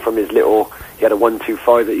it came from his little, he had a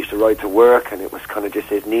 1-2-5 that he used to ride to work, and it was kind of just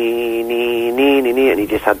his nee, nee, nee, nee, nee, and he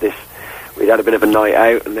just had this, we'd had a bit of a night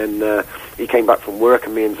out, and then he came back from work,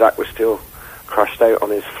 and me and Zach were still crashed out on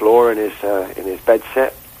his floor in his bed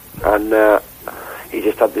set, and he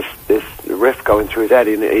just had this riff going through his head,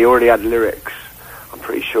 and he already had lyrics. I'm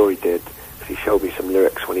pretty sure he did. He showed me some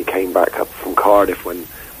lyrics when he came back up from Cardiff when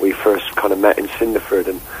we first kind of met in Cinderford.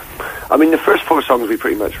 And I mean, the first 4 songs we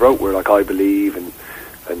pretty much wrote were like I Believe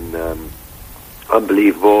and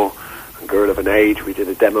Unbelievable and Girl of an Age. We did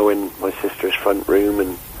a demo in my sister's front room,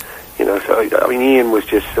 and so I mean, Ian was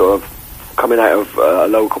just sort of coming out of a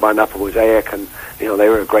local band, Apple Mosaic, and they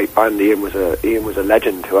were a great band. Ian was a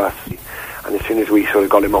legend to us. And as soon as we sort of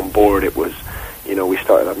got him on board, it was, we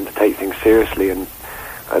started having to take things seriously. And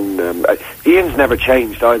Ian's never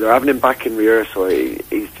changed either. Having him back in rehearsal,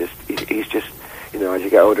 he's just, as you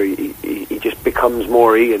get older, he just becomes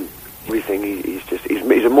more Ian. Everything,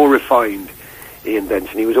 he's a more refined Ian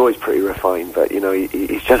Benson. He was always pretty refined, but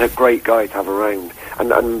he's just a great guy to have around. And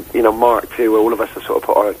Mark too. All of us have sort of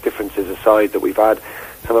put our differences aside that we've had.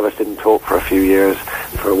 Some of us didn't talk for a few years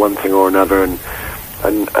for one thing or another, and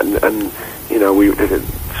we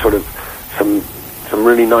sort of some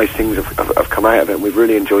really nice things have come out of it, and we've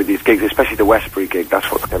really enjoyed these gigs, especially the Westbury gig. That's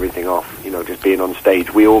what took everything off, just being on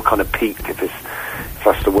stage. We all kind of peaked, if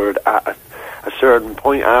that's the word, at a certain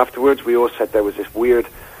point afterwards. We all said there was this weird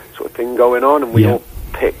sort of thing going on, and we all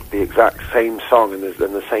picked the exact same song and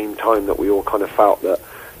the same time that we all kind of felt that,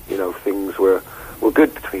 things were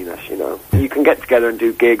good between us, You can get together and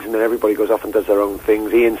do gigs, and then everybody goes off and does their own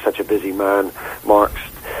things. Ian's such a busy man. Mark's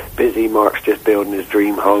busy. Mark's just building his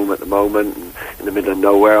dream home at the moment, and in the middle of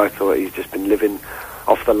nowhere. I thought he's just been living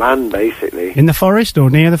off the land, basically. In the forest or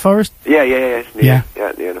near the forest? Yeah. It's near,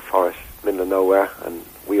 near the forest, middle of nowhere, and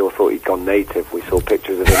we all thought he'd gone native. We saw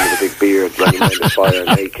pictures of him with a big beard running around the fire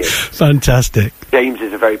naked. Fantastic. James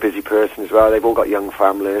is a very busy person as well. They've all got young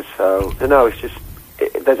families, so it's just.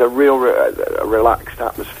 There's a real relaxed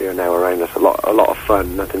atmosphere now around us. A lot of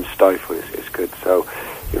fun. Nothing stifled. It's good. So,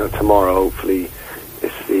 tomorrow hopefully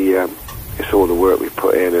it's all the work we've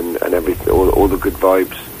put in and everything. All the good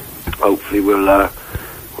vibes. Hopefully we'll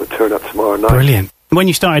turn up tomorrow night. Brilliant. When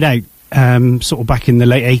you started out, sort of back in the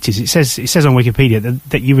late 80s, it says on Wikipedia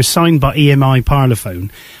that you were signed by EMI Parlophone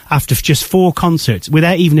after just 4 concerts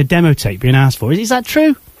without even a demo tape being asked for. Is that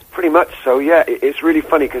true? Pretty much so, yeah. It's really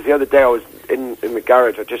funny because the other day I was in the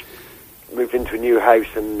garage. I just moved into a new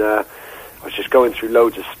house, and I was just going through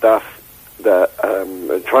loads of stuff that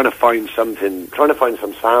trying to find some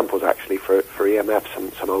samples actually for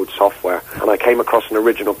EMF, some old software, and I came across an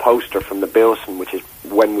original poster from the Bilson, which is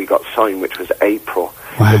when we got signed, which was April.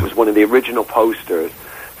 Wow. It was one of the original posters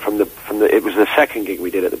from the it was the second gig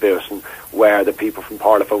we did at the Bilson, where the people from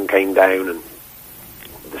Parlophone came down, and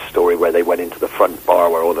the story where they went into the front bar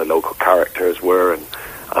where all the local characters were, and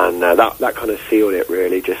that kind of sealed it,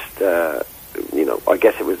 really. Just I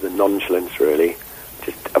guess it was the nonchalance, really,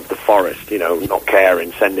 just of the forest, not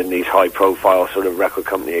caring, sending these high profile sort of record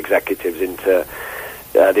company executives into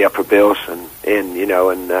the Upper Bilson and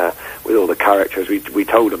with all the characters. We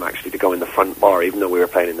told them actually to go in the front bar, even though we were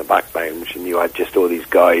playing in the back lounge, and you had just all these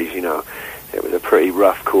guys. It was a pretty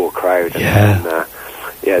rough, cool crowd. And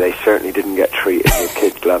they certainly didn't get treated with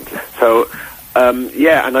kid gloves. So,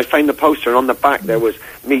 and I found the poster, and on the back there was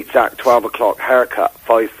Meet Zach, 12 o'clock, haircut,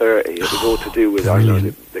 5:30. It was all to do with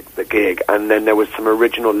the gig. And then there was some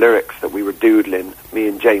original lyrics that we were doodling, me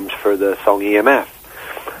and James, for the song EMF.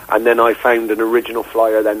 And then I found an original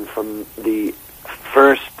flyer then from the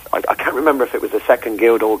first, I can't remember if it was the second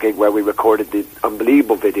Guild Hall gig where we recorded the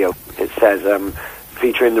Unbelievable video. It says,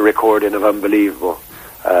 featuring the recording of Unbelievable.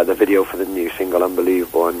 The video for the new single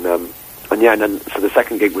Unbelievable, and then so the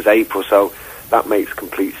second gig was April, so that makes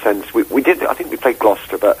complete sense. We did, I think we played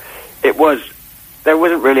Gloucester, but there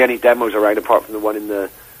wasn't really any demos around apart from the one in there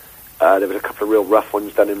was a couple of real rough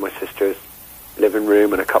ones done in my sister's living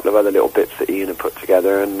room and a couple of other little bits that Ian had put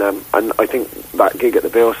together, and I think that gig at the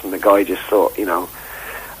Bilson, the guy just thought,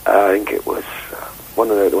 I think it was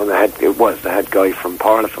the head guy from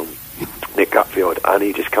Parlophone, Nick Gutfield, and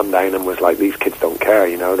he just come down and was like, these kids don't care,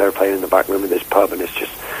 they're playing in the back room of this pub, and it's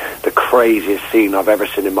just the craziest scene I've ever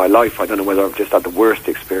seen in my life. I don't know whether I've just had the worst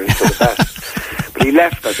experience or the best. But he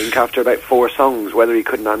left, I think, after about 4 songs, whether he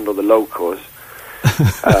couldn't handle the locals,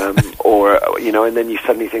 or, you know, and then you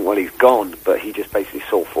suddenly think, well, he's gone. But he just basically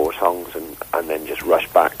saw 4 songs and then just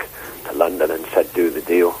rushed back to London and said, do the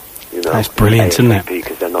deal. You know, that's brilliant, isn't it?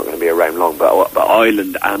 Because they're not going to be around long. But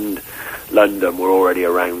Ireland and London were already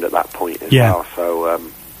around at that point as well. So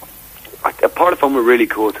Parlophone were really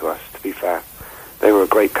cool to us, to be fair. They were a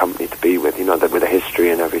great company to be with, you know, with a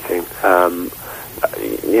history and everything.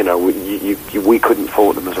 You know, we couldn't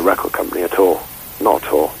fault them as a record company at all. Not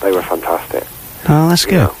at all. They were fantastic. Oh, that's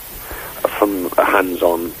good. You know, from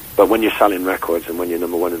hands-on. But when you're selling records and when you're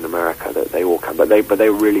number 1 in America, they all come. But they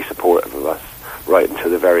were really supportive of us right until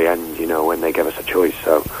the very end, you know, when they gave us a choice.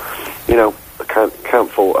 So, you know, I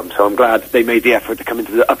can't fault them. So I'm glad they made the effort to come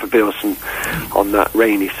into the Upper Bilson on that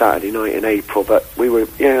rainy Saturday night in April. But we were,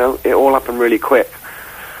 you know, it all happened really quick.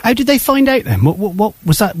 How did they find out then? What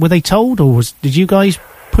was that? Were they told, or did you guys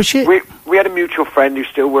push it? We had a mutual friend who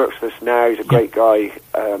still works with us now. He's a great guy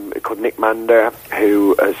called Nick Mander,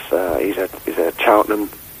 who is he's a Cheltenham,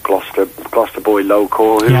 Gloucester boy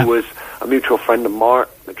local, who was a mutual friend of Mark,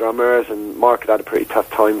 the drummers, and Mark had a pretty tough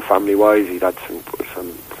time family-wise. He'd had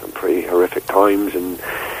some pretty horrific times, and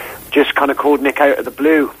just kind of called Nick out of the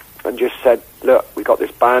blue and just said, look, we got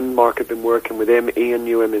this band. Mark had been working with him. Ian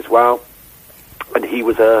knew him as well, and he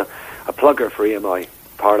was a plugger for EMI,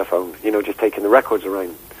 Parlophone, you know, just taking the records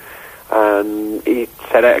around. And he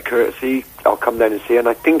said out of courtesy, I'll come down and see you. And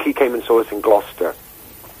I think he came and saw us in Gloucester.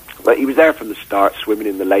 But he was there from the start, swimming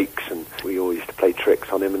in the lakes, and we all used to play tricks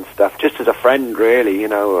on him and stuff, just as a friend, really, you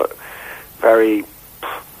know, very,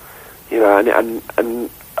 you know, and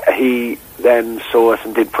he then saw us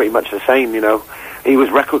and did pretty much the same, you know. He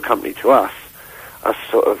was record company to us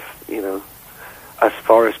sort of, you know, us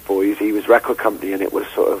Forest boys. He was record company, and it was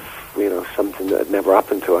sort of, you know, something that had never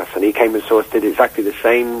happened to us. And he came and saw us, did exactly the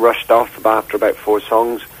same, rushed off after about 4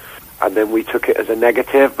 songs, and then we took it as a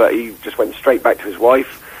negative, but he just went straight back to his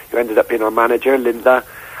wife, who ended up being our manager, Linda,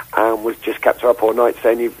 and was just kept her up all night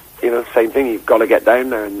saying, you know, same thing, you've got to get down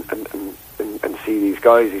there and see these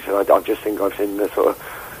guys. He said, I just think I've seen the sort of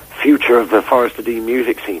future of the Forest of Dean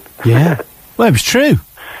music scene. Yeah. Well, it was true.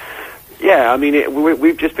 Yeah, I mean,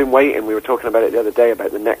 we've just been waiting. We were talking about it the other day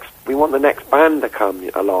about we want the next band to come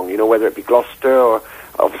along, you know, whether it be Gloucester or,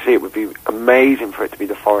 obviously it would be amazing for it to be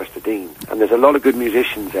the Forest of Dean. And there's a lot of good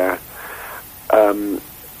musicians there.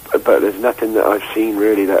 But there's nothing that I've seen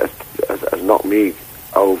really that has knocked me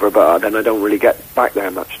over, but then I don't really get back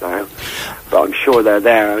there much now. But I'm sure they're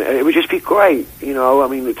there. It would just be great, you know, I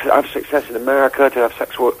mean, to have success in America, to have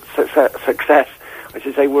success, I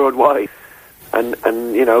should say, worldwide,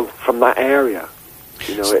 and you know, from that area.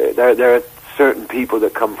 You know, there are certain people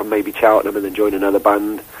that come from maybe Cheltenham and then join another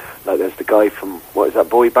band, like there's the guy from, what is that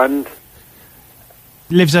boy band?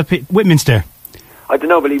 Lives up at Whitminster. I don't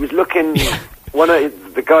know, but he was looking...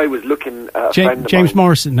 the guy was looking at a friend of James mine's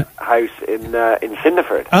Morrison house in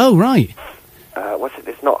Cinderford. Oh, right. What's it?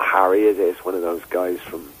 It's not Harry, is it? It's one of those guys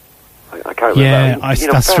from... I can't remember.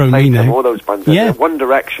 Yeah, that's thrown me now. All those bands. Yeah. One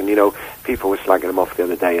Direction, you know, people were slagging them off the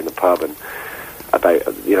other day in the pub and about,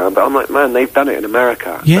 you know, but I'm like, man, they've done it in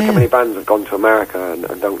America. Yeah. Look how many bands have gone to America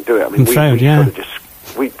and don't do it. I mean, we sort of just...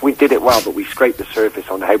 We did it well, but we scraped the surface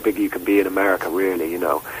on how big you can be in America, really, you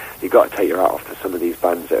know. You've got to take your hat off to some of these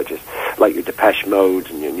bands that are just, like your Depeche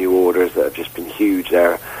Modes and your New Orders, that have just been huge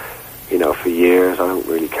there, you know, for years. I don't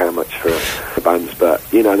really care much for the bands, but,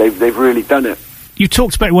 you know, they've really done it. You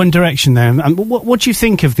talked about One Direction there. What do you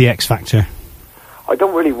think of the X Factor? I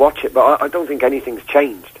don't really watch it, but I don't think anything's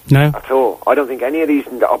changed. No? At all. I don't think any of these,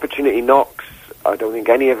 the opportunity knocks, I don't think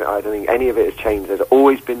any of it has changed. There's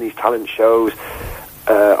always been these talent shows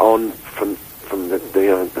on from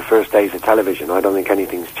the first days of television. I don't think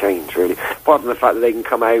anything's changed, really. Apart from the fact that they can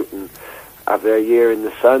come out and have their year in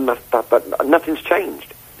the sun, but nothing's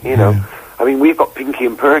changed, you know. I mean, we've got Pinky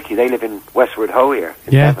and Perky. They live in Westward Ho here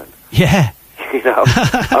in Devon. Yeah. You know,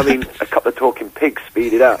 I mean, a couple of talking pigs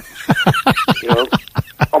speeded up. You know,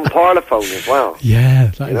 on Parlophone as well. Yeah,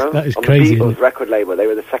 that is on crazy. The Beatles record label, they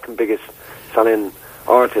were the second biggest selling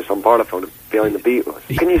artist on Parlophone behind the Beatles.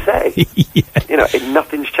 Can you say? You know,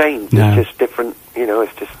 nothing's changed. No. It's just different. You know,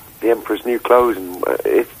 it's just the Emperor's new clothes, and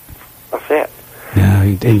that's it. No,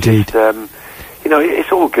 indeed. Just, you know,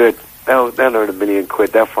 it's all good. They'll earn $1 million.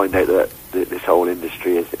 They'll find out that this whole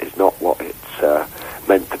industry is not what it's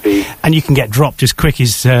meant to be. And you can get dropped as quick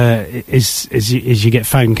as you get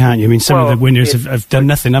found, can't you? I mean, some of the winners have done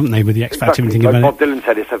nothing, haven't they, with the X Factor? Exactly. Like Bob Dylan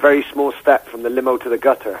said, it's a very small step from the limo to the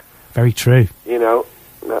gutter. Very true. You know,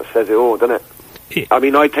 that says it all, doesn't it? I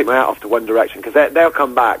mean, I take my hat off to One Direction, because they'll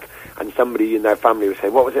come back and somebody in their family will say,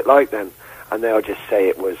 what was it like then? And they'll just say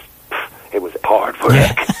it was it was hard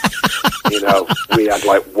work. You know, we had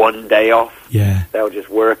like one day off. Yeah. They were just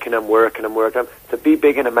working and working and working. To be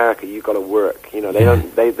big in America, you got to work. You know, they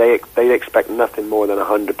don't. They expect nothing more than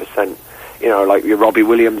 100%. You know, like your Robbie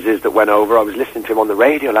Williams is that went over. I was listening to him on the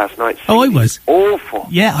radio last night. Oh, I was. Awful.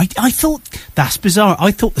 Yeah, I thought that's bizarre.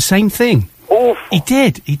 I thought the same thing. Awful. He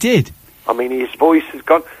did. I mean, his voice has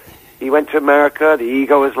gone. He went to America. The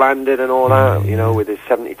ego has landed and all that. You know, with his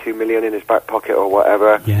 72 million in his back pocket or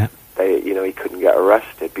whatever. Yeah. You know, he couldn't get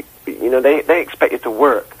arrested. You know, they expect you to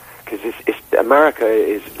work because America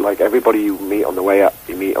is like everybody you meet on the way up,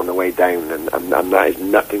 you meet on the way down, and that is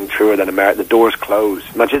nothing truer than America. The doors close,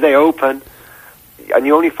 much as they open, and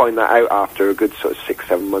you only find that out after a good sort of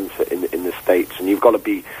 6-7 months in the States. And you've got to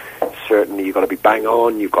be certain, you've got to be bang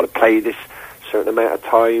on, you've got to play this certain amount of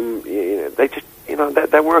time. You know, they just. You know,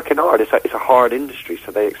 they're working hard. It's a hard industry,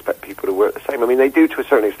 so they expect people to work the same. I mean, they do to a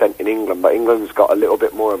certain extent in England, but England's got a little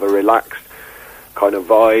bit more of a relaxed kind of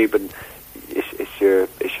vibe, and it's your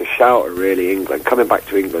shouter, really. England, coming back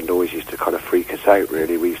to England always used to kind of freak us out,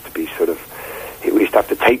 really. We used to be we used to have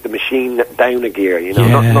to take the machine down a gear, you know,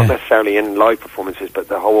 not necessarily in live performances, but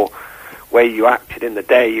the whole way you acted in the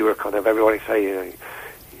day, you were kind of, everybody say, you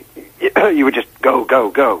know, you would just go.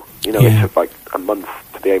 You know, it took like a month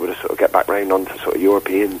to be able to sort of get back round onto sort of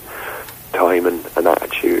European time and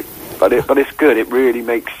attitude. But it's good. It really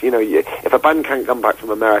makes, you know, if a band can't come back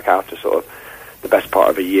from America after sort of the best part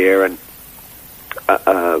of a year and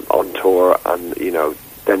on tour, and you know,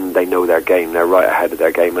 then they know their game. They're right ahead of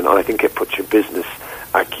their game, and I think it puts your business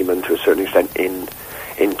acumen to a certain extent in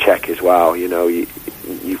check as well. You know,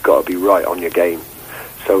 you've got to be right on your game.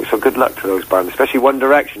 So good luck to those bands, especially One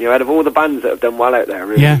Direction. You know, out of all the bands that have done well out there,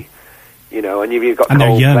 really. Yeah. You know, and you've got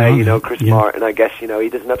Coldplay, you know, Chris Martin, I guess, you know, he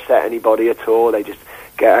doesn't upset anybody at all. They just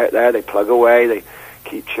get out there, they plug away, they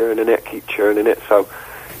keep churning it. So,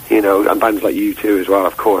 you know, and bands like U2 as well,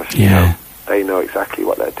 of course. You know, they know exactly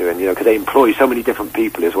what they're doing, you know, because they employ so many different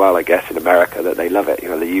people as well, I guess, in America, that they love it. You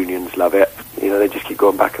know, the unions love it. You know, they just keep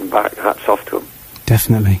going back and back. Hats off to them.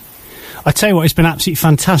 Definitely. I tell you what, it's been absolutely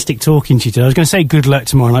fantastic talking to you today. I was going to say good luck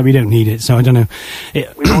tomorrow night, we don't need it, so I don't know.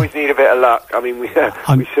 We always need a bit of luck. I mean, we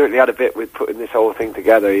certainly had a bit with putting this whole thing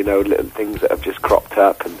together, you know, little things that have just cropped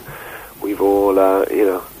up, and we've all, you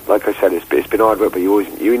know, like I said, it's been hard work, but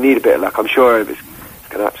you need a bit of luck. I'm sure it's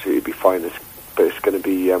going to absolutely be fine, but it's going to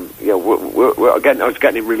be, you know, again, I was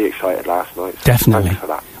getting really excited last night. So definitely. Thanks for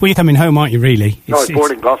that. Well, you're coming home, aren't you, really? No, it's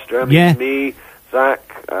born in Gloucester. I mean, me, Zach,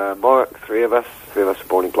 Mark, three of us are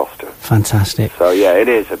born in Gloucester. Fantastic. So yeah, it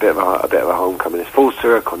is a bit of a homecoming. It's full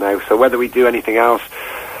circle now. So whether we do anything else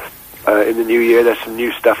in the new year, there's some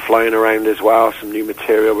new stuff flying around as well. Some new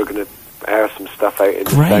material. We're going to air some stuff out in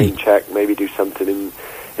the sound check. Maybe do something in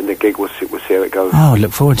the gig. We'll see how it goes. Oh, I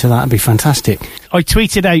look forward to that. That'd be fantastic. I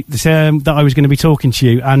tweeted out that I was going to be talking to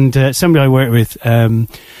you, and somebody I work with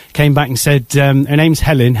came back and said her name's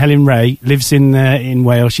Helen Ray, lives in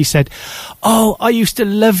Wales. She said, "Oh, I used to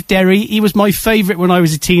love Derry. He was my favourite when I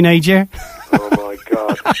was a teenager." Oh my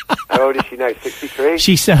God! How old is she now? 63.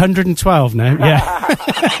 She's 112 now. Yeah.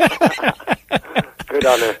 Good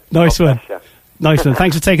on her. Nice one. Nice one.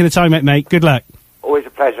 Thanks for taking the time, mate. Good luck. Always a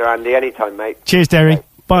pleasure, Andy. Anytime, mate. Cheers, Derry.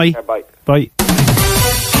 Bye. Bye. Bye.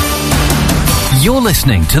 You're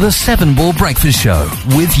listening to the Seven Ball Breakfast Show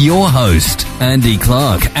with your host, Andy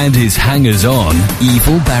Clark, and his hangers-on,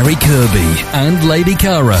 Evil Barry Kirby and Lady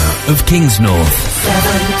Caro of Kingsnorth.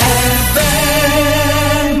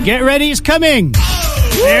 7FM. Get ready, it's coming.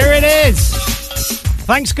 There it is.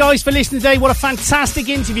 Thanks, guys, for listening today. What a fantastic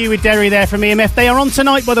interview with Derry there from EMF. They are on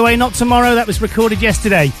tonight, by the way, not tomorrow. That was recorded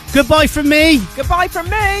yesterday. Goodbye from me. Goodbye from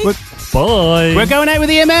me. Bye. We're going out with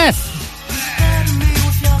EMF.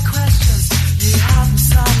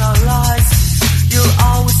 You're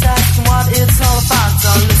always asking what it's all about.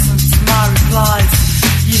 Don't listen to my replies.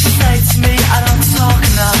 You say to me I don't talk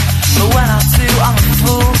enough, but when I do I'm a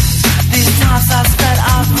fool. These times I've spent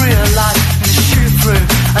I've realized I can shoot through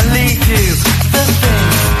and leave you. The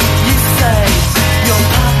things you say, your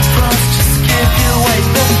purpose just give you away.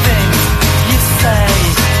 The things you say,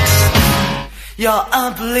 you're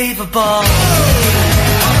unbelievable.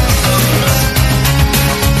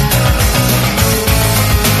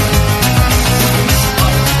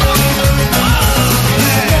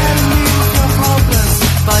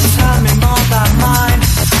 By telling me more about mine,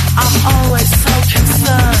 I'm always so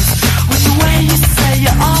concerned with the way you say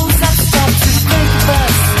you always have to stop to think of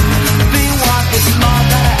us. Being one is more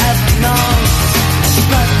than I ever known,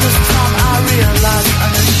 but this time I realize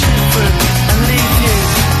I'm gonna shoot through and leave you.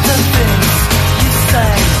 The things you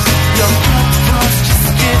say, your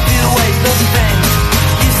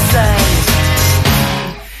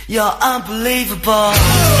You're unbelievable.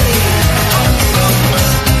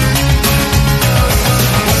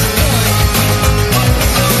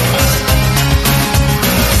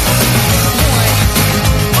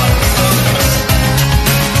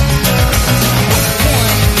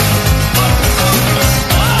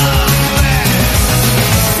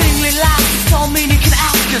 Singly laughs don't mean you can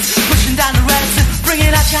ask us. Pushing down the relative,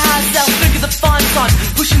 bringing out your high self. Think of the fun time,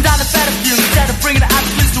 pushing down the better view instead of bringing the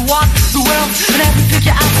absolutes to one. The world and everything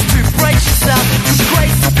you ask to brace yourself. Cause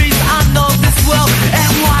grace to be I know this world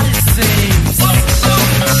and what it seems.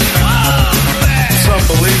 It's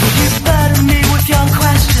unbelievable. You burden me with your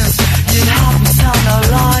questions. You help me tell no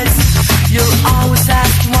lies. You're always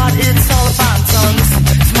asking what it's all about. So listen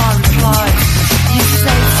to my reply. You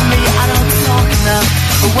say to me I don't talk enough,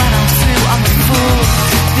 but when I'm through I'm a fool.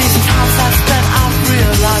 These times I've spent I've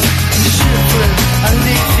realized you should through and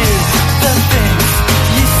leave you. The things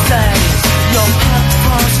you say, your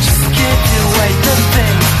purpose just give you away. The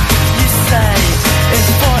things you say is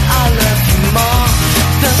what I love you more.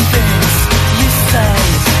 The things you say,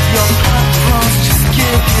 your purpose just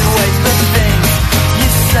give you away. The things you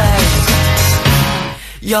say,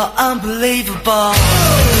 you're unbelievable.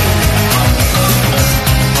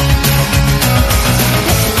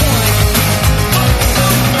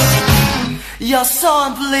 You're so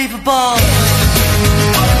unbelievable.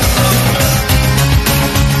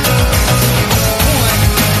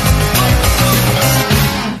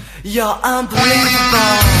 You're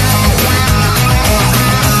unbelievable.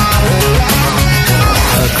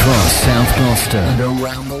 Across South Gloucester and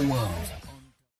around the world.